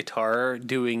bass and the guitar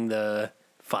doing the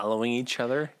following each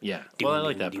other. Yeah. Well, I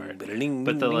like that part.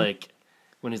 But the, like,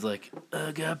 when he's like,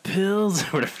 I got pills, or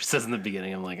whatever he says in the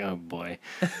beginning, I'm like, oh boy.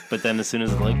 But then as soon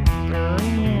as I'm like,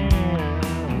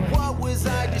 What was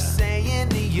I just saying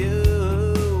to you?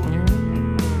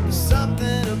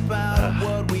 Something about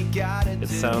what we gotta do. it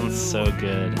sounds so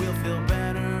good. We'll feel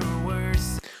better or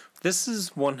worse. This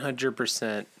is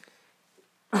 100%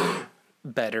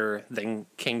 better than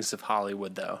Kings of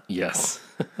Hollywood, though. Yes,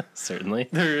 certainly.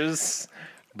 There's,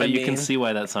 But I you can mean- see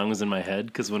why that song was in my head,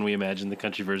 because when we imagined the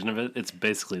country version of it, it's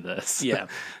basically this. Yeah.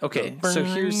 Okay. So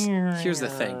here's the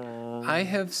thing. I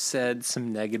have said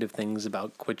some negative things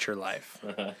about "Quit Your Life."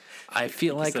 I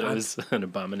feel like Said it I'm, was an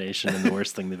abomination and the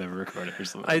worst thing they've ever recorded or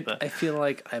something like that. I feel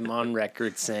like I'm on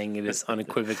record saying it is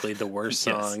unequivocally the worst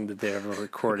Yes. song that they ever I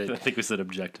recorded. think we said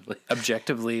objectively.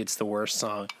 Objectively, it's the worst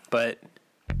song, but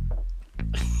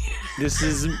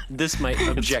this might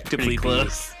objectively Pretty be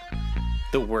close.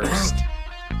 the worst.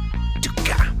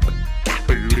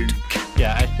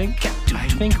 Yeah, I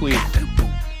think we've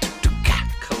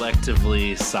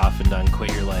collectively softened on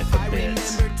 "Quit Your Life" a bit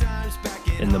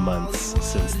in the months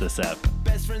since this ep.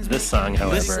 This song,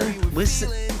 however, Listen,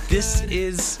 this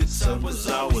is sun was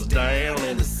always down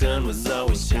and the sun was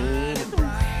always shining.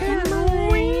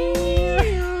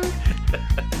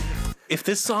 if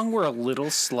this song were a little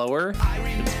slower,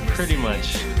 It's pretty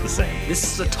much the same. this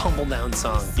is a tumble down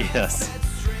song. Yes,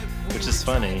 which is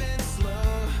funny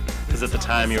because at the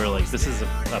time you were like, "This is a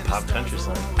pop country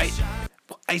song."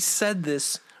 I said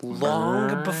this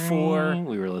long before,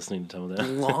 we were listening to Tumble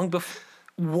Down. long before.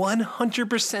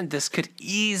 100%, this could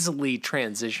easily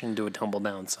transition to a tumble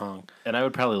down song. And I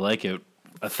would probably like it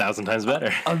 1,000 times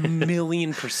better. A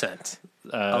million percent.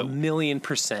 A million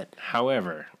percent.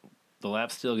 However, the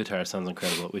lap steel guitar sounds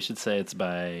incredible. We should say it's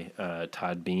by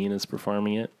Todd Bean is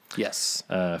performing it, Yes.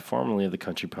 formerly of the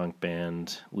country punk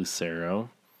band Lucero.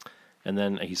 And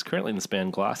then he's currently in this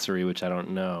band Glossary, which I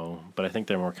don't know, but I think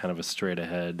they're more kind of a straight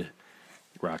ahead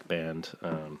rock band.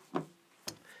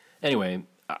 Anyway,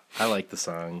 I like the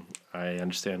song. I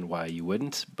understand why you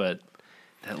wouldn't, but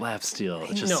that lap steel,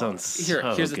 it just sounds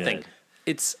so here's good. the thing.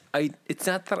 It's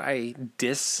not that I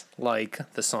dislike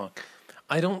the song.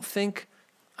 I don't think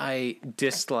I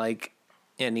dislike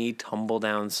any tumble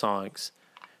down songs.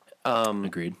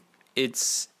 Agreed.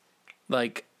 It's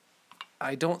like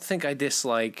I don't think I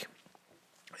dislike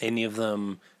any of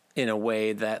them in a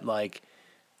way that like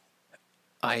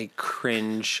I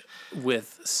cringe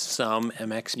with some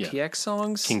MXPX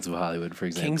songs. Kings of Hollywood, for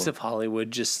example. Kings of Hollywood,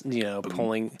 just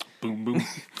pulling Boom, boom.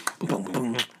 boom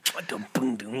boom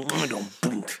boom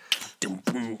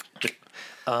boom.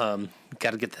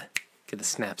 Gotta get the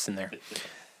snaps in there.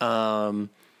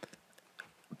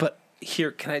 But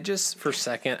here, can I just for a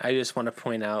second? I just want to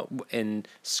point out in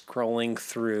scrolling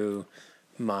through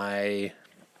my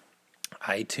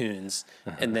iTunes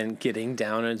and then getting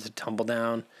down into Tumble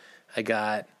Down, I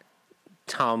got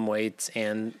Tom Waits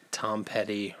and Tom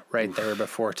Petty right there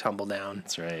before Tumble Down.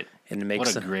 That's right. And it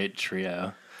makes What a great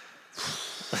trio.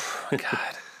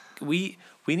 God, we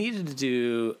need to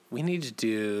do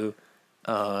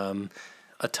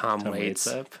a Tom Waits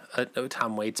Waits a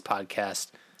Tom Waits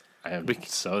podcast. I am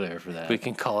so there for that. We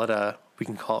can call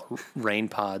it Rain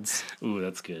Pods. Ooh,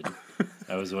 that's good.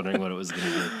 I was wondering what it was going to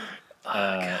be.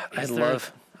 I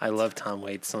love Tom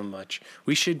Waits so much.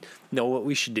 We should know what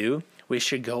we should do. We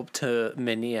should go up to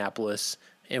Minneapolis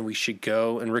and we should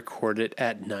go and record it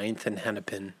at 9th and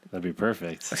Hennepin. That'd be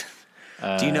perfect.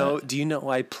 Do you know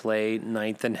I play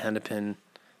 9th and Hennepin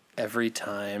every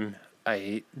time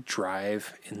I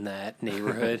drive in that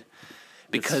neighborhood?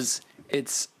 Because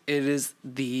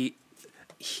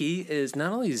he is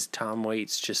not only is Tom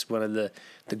Waits just one of the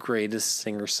greatest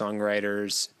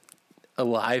singer-songwriters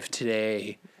alive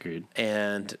today. Agreed.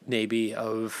 And maybe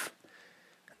of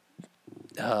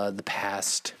the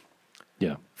past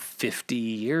Yeah. 50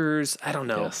 years. I don't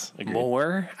know. Yes, agreed.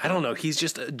 More. I don't know. He's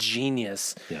just a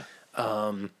genius. Yeah.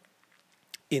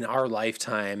 In our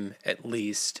lifetime, at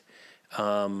least.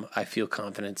 I feel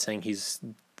confident saying he's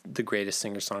the greatest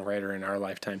singer-songwriter in our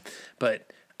lifetime.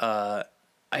 But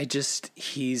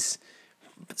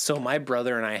so my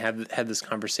brother and I have had this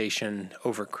conversation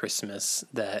over Christmas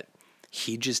that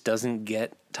he just doesn't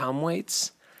get Tom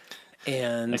Waits.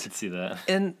 And I could see that.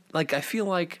 And like, I feel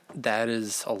like that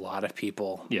is a lot of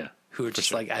people. Yeah. Who are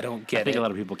just like, I don't get it. I think a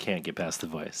lot of people can't get past the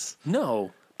voice.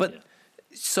 No, but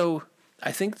so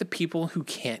I think the people who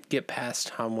can't get past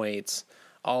Tom Waits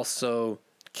also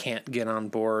can't get on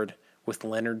board with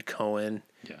Leonard Cohen.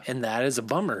 Yeah. And that is a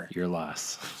bummer. Your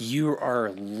loss. You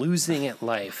are losing at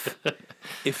life.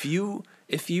 If you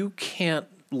can't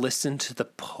listen to the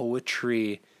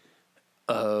poetry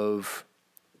of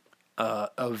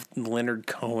Leonard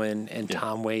Cohen and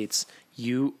Tom Waits,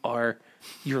 your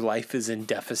life is in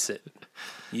deficit.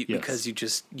 Because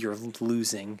you're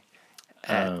losing.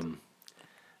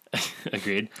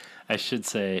 Agreed. I should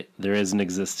say there is an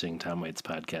existing Tom Waits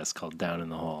podcast called Down in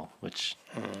the Hole, which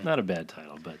not a bad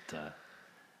title, but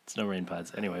it's no Rain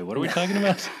Pods. Anyway, what are we talking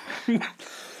about?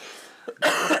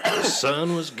 The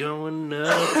sun was going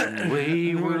up and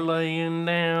we were laying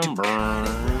down.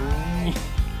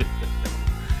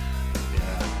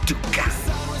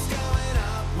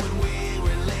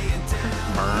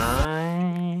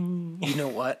 You know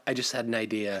what? I just had an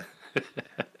idea.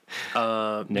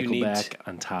 Nickelback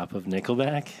on top of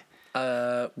Nickelback?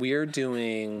 We are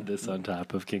doing this on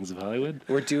top of Kings of Hollywood?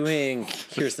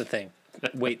 Here's the thing.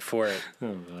 Wait for it.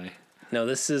 Oh boy. No,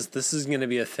 this is going to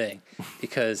be a thing.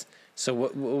 Because, so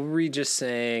what were we just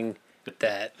saying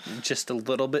that just a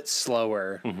little bit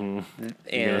slower? Mm-hmm. And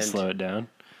You're going to slow it down?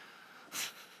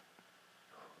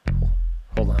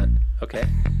 Hold on. Okay.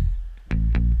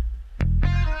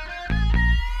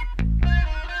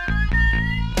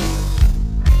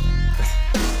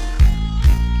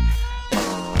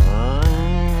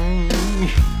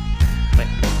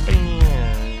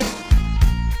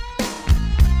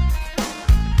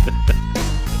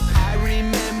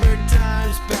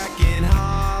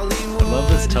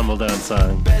 Tumble Down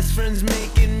song. Best friends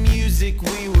making music,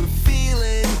 we were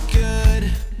feeling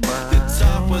good. The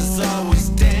top was always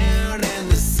down and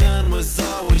the sun was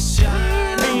always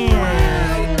shining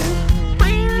bright.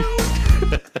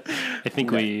 I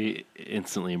think we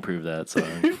instantly improved that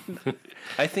song.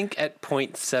 I think at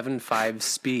 0.75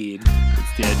 speed,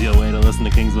 it's the ideal way to listen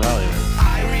to Kings of Hollywood.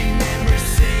 I remember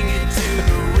singing to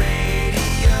the radio.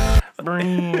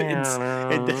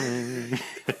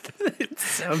 It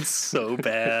sounds so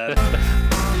bad.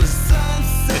 On the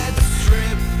Sunset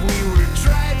Strip, we were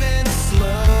driving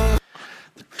slow.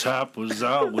 The top was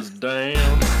always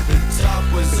down. The top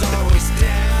was always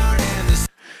down, and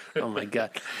oh my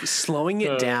god! Slowing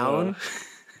it down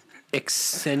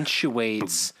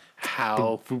accentuates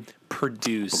how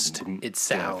produced it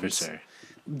sounds. Yeah, for sure.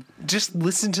 Just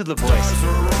listen to the voice.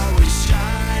 Were always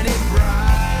shining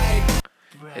bright.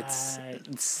 It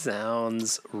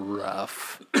sounds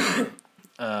rough.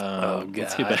 Oh god!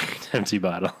 Let's get back to Empty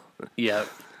Bottle. Yep.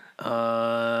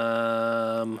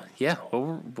 Yeah.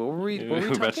 What were we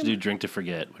We're about to do Drink to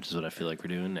Forget, which is what I feel like we're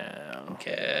doing now.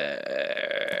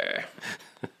 Okay.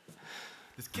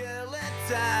 This killing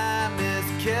time is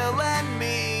killing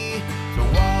me, so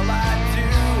all I do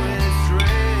is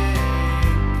drink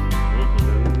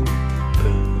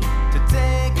to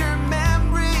take her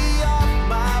memory off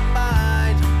my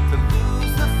mind, to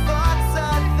lose the thoughts I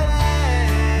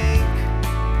think.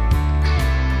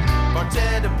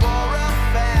 Bartender pour a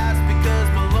fast because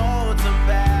my lonesome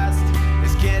past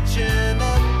is catching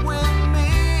up with me.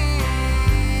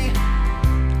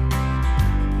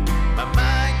 My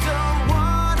mind don't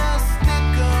wanna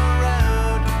stick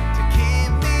around to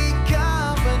keep me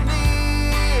company.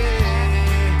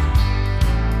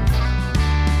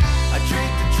 I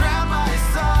drink to drown my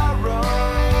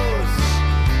sorrows.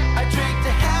 I drink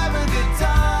to have a good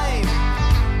time.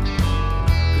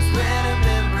 'Cause when a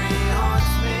memory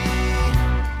haunts me,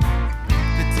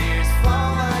 the tears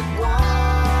fall like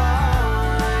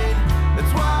wine.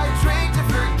 That's why I drink to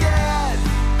forget.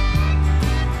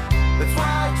 That's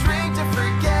why I drink to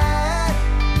forget.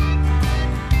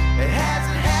 It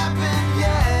hasn't happened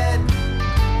yet.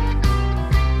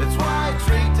 That's why I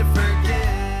drink to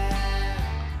forget.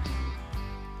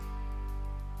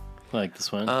 Like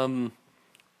this one.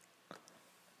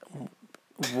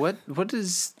 What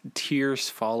does tears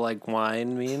fall like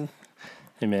wine mean?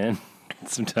 Hey man,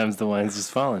 sometimes the wine's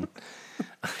just falling.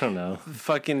 I don't know.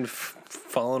 Fucking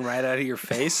falling right out of your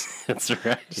face. That's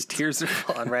right. Just tears are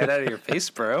falling right out of your face,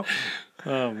 bro.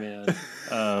 Oh man.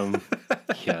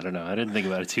 Yeah, I don't know. I didn't think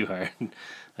about it too hard.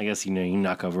 I guess you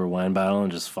knock over a wine bottle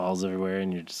and it just falls everywhere,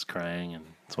 and you're just crying, and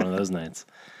it's one of those nights.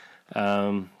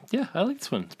 Yeah, I like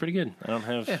this one. It's pretty good. I don't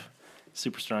have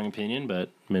super strong opinion, but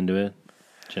I'm into it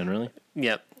generally.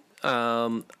 Yep.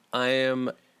 I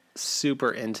am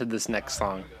super into this next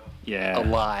song. Yeah, A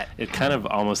lot. It kind of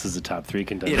almost is a top 3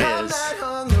 contender. It is.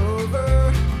 I'm not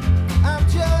hungover, I'm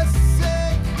just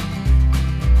sick.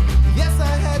 Yes, I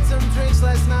had some drinks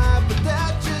last night, but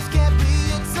that just can't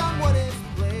be it. Someone is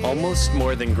playing. Almost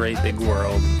more than Great Big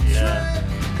World. Yeah.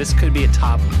 This could be a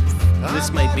top.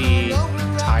 This might be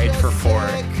tied for 4.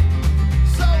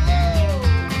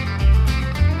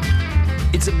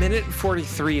 It's a minute and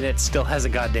 43 and it still has a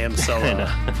goddamn solo.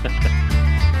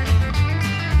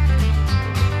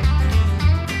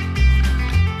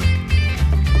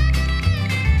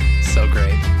 So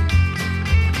great.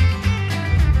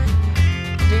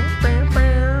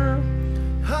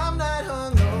 I'm not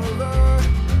hungover,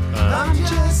 I'm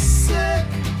just sick.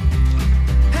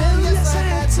 Hell yes, I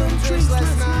had some drinks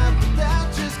last night, but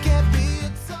that just can't be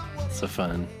it. Someone So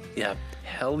fun. Yeah.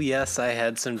 Hell yes, I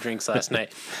had some drinks last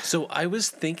night. So I was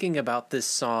thinking about this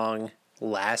song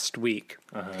last week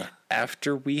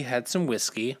after we had some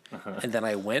whiskey, and then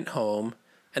I went home,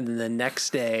 and then the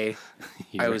next day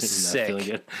I was sick. Feeling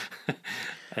good.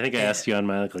 I think I asked you on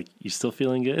my like, you still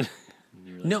feeling good? And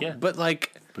you were like, No, yeah. but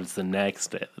like, But it's the next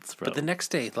day that's the but the problem. next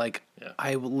day, like, Yeah.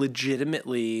 I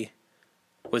legitimately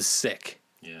was sick,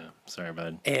 Yeah, sorry,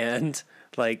 bud. and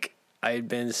like I had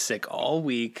been sick all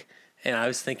week. And I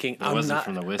was thinking, It wasn't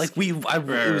from the whiskey. it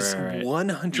was Right.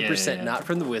 100% Yeah. not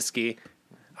from the whiskey.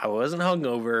 I wasn't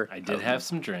hungover. I did have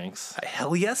some drinks.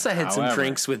 Hell yes, I had some However.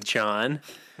 drinks with John,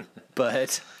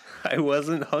 but I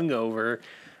wasn't hungover.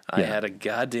 I Yeah. had a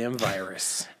goddamn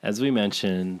virus. As we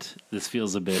mentioned, this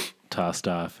feels a bit tossed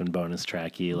off and bonus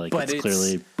tracky. Like But it's it's-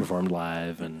 clearly performed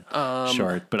live and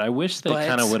short. But I wish they but-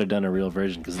 kind of would have done a real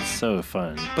version because it's so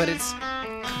fun. But it's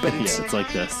Yeah, it's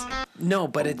like this. no,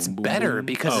 but it's better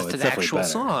because it's an definitely actual better.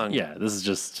 song. Yeah, this is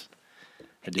just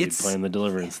a dude It's- playing the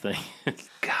Deliverance thing.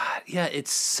 God, yeah,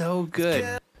 it's so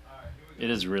good. It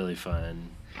is really fun.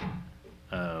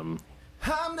 I'm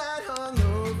not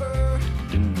hungover.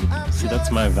 See,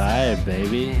 that's my vibe,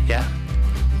 baby. Yeah.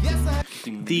 Yes, I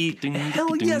The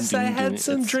hell yes, I had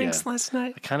some drinks last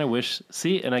night. I kind of wish.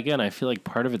 See, and again, I feel like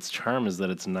part of its charm is that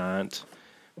it's not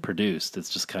produced. It's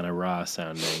just kind of raw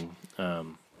sounding.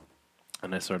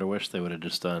 And I sort of wish they would have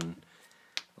just done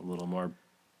a little more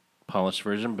polished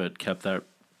version, but kept that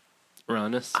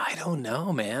rawness. I don't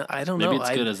know, man. I don't Maybe know. it's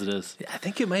good as it is. I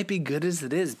think it might be good as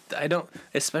it is. I don't,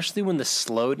 especially when the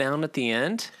slow down at the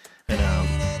end. I know.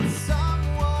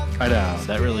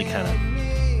 That really kind of.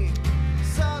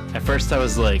 At first, I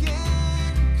was like,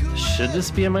 should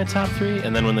this be in my top 3?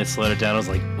 And then when they slowed it down, I was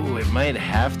like, ooh, it might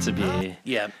have to be.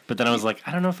 Yeah. But then I was like,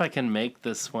 I don't know if I can make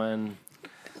this one.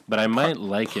 But I might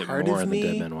like it part more of than me-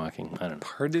 Dead Man Walking. I don't know.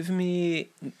 Part of me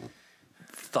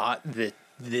thought that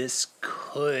this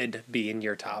could be in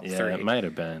your top Yeah, 3. it might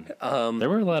have been. There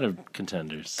were a lot of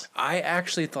contenders. I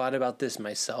actually thought about this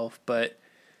myself,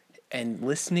 and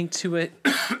listening to it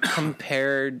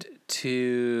compared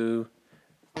to,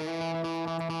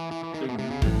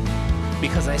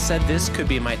 because I said this could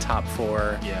be my top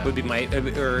 4. Yeah. Would be my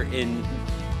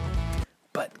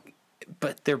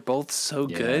but they're both so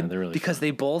Yeah, good they're really because fun.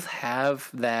 they both have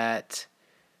that.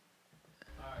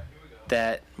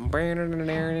 Yeah.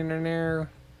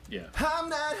 I'm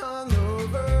not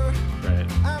hungover.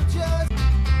 Right. I'm just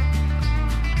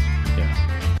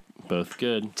Yeah. Both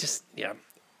good. Just yeah.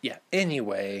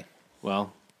 Anyway,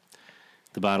 Well,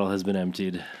 the bottle has been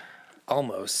emptied.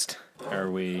 almost. Are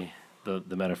we the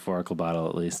metaphorical bottle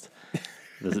at least?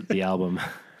 The album.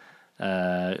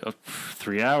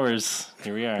 3 hours.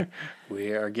 Here we are.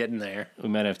 We are getting there. We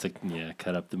might have to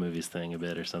cut up the movies thing a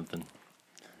bit or something.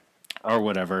 Or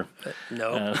whatever.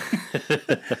 No,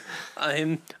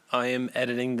 I am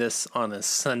editing this on a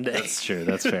Sunday. That's true.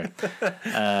 That's fair.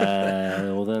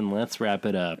 Well, then let's wrap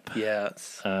it up.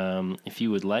 Yes. If you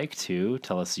would like to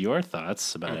tell us your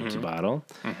thoughts about Empty Bottle,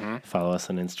 follow us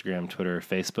on Instagram, Twitter, or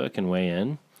Facebook, and weigh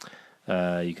in.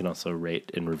 You can also rate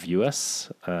and review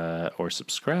us or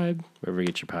subscribe wherever you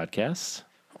get your podcasts.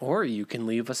 Or you can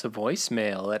leave us a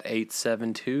voicemail at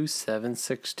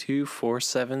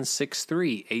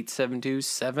 872-762-4763.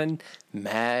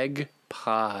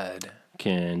 872-7-MAG-POD.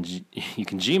 You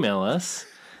can Gmail us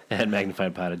at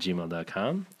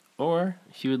magnifiedpod@gmail.com. Or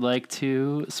if you would like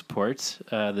to support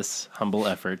this humble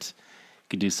effort, you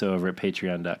could do so over at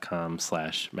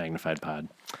patreon.com/magnifiedpod.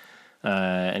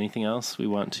 Anything else we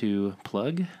want to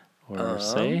plug or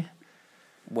say?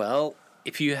 Well,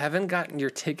 if you haven't gotten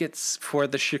your tickets for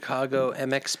the Chicago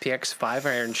MXPX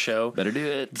 5-Iron show, Better do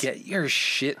it. get your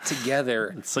shit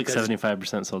together. It's like because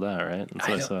 75% sold out, right? That's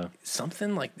what I saw.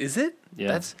 something like, is it? Yeah.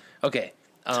 That's okay.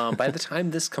 By the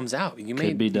time this comes out, you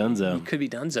may be donezo. You could be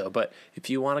donezo. But if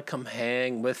you want to come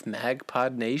hang with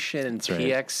MagPod Nation and right.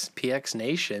 PX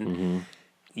Nation,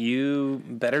 you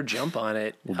better jump on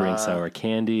it. We'll bring sour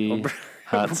candy,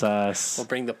 hot sauce. We'll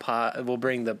bring the pod. We'll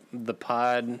bring the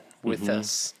pod with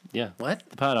us. Yeah. What?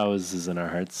 The pod always is in our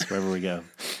hearts wherever we go.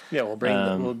 Yeah, we'll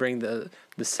bring the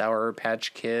Sour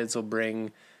Patch Kids. We'll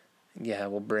bring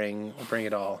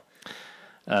it all.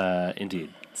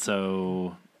 Indeed.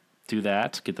 So do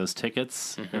that, get those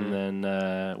tickets, and then,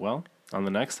 on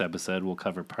the next episode, we'll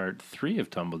cover part 3 of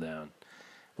Tumbledown,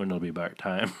 when it'll be about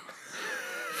time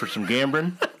for some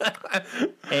gambling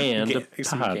and a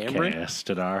some podcast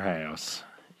at our house.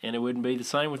 And it wouldn't be the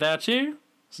same without you.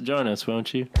 So join us,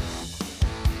 won't you?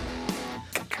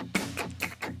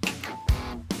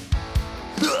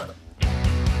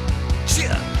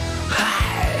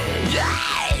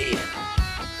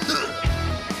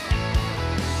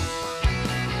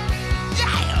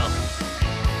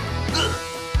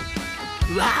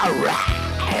 I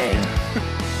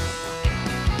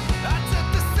took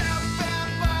the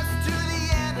southbound bus to the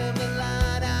end of the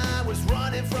line. I was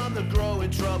running from the growing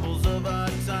troubles of our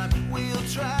time. We'll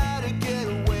try to get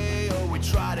away, or we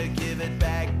try to give it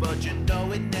back, but you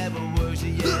know it never works.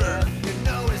 Yeah, you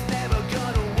know it's never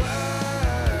gonna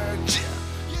work.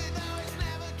 You know it's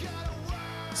never gonna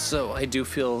work. So I do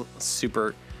feel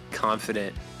super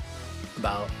confident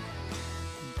about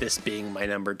this being my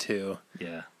number 2.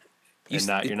 Yeah. And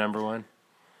not your number 1?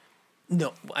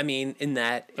 No, I mean it and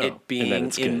that being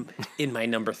it's good. in my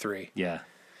number 3. Yeah.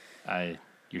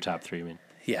 Your top 3, I mean.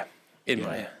 Yeah, in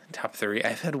my top 3.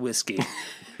 I've had whiskey.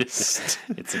 It's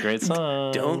a great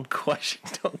song. Don't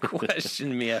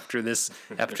question me after this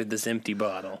empty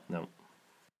bottle. No.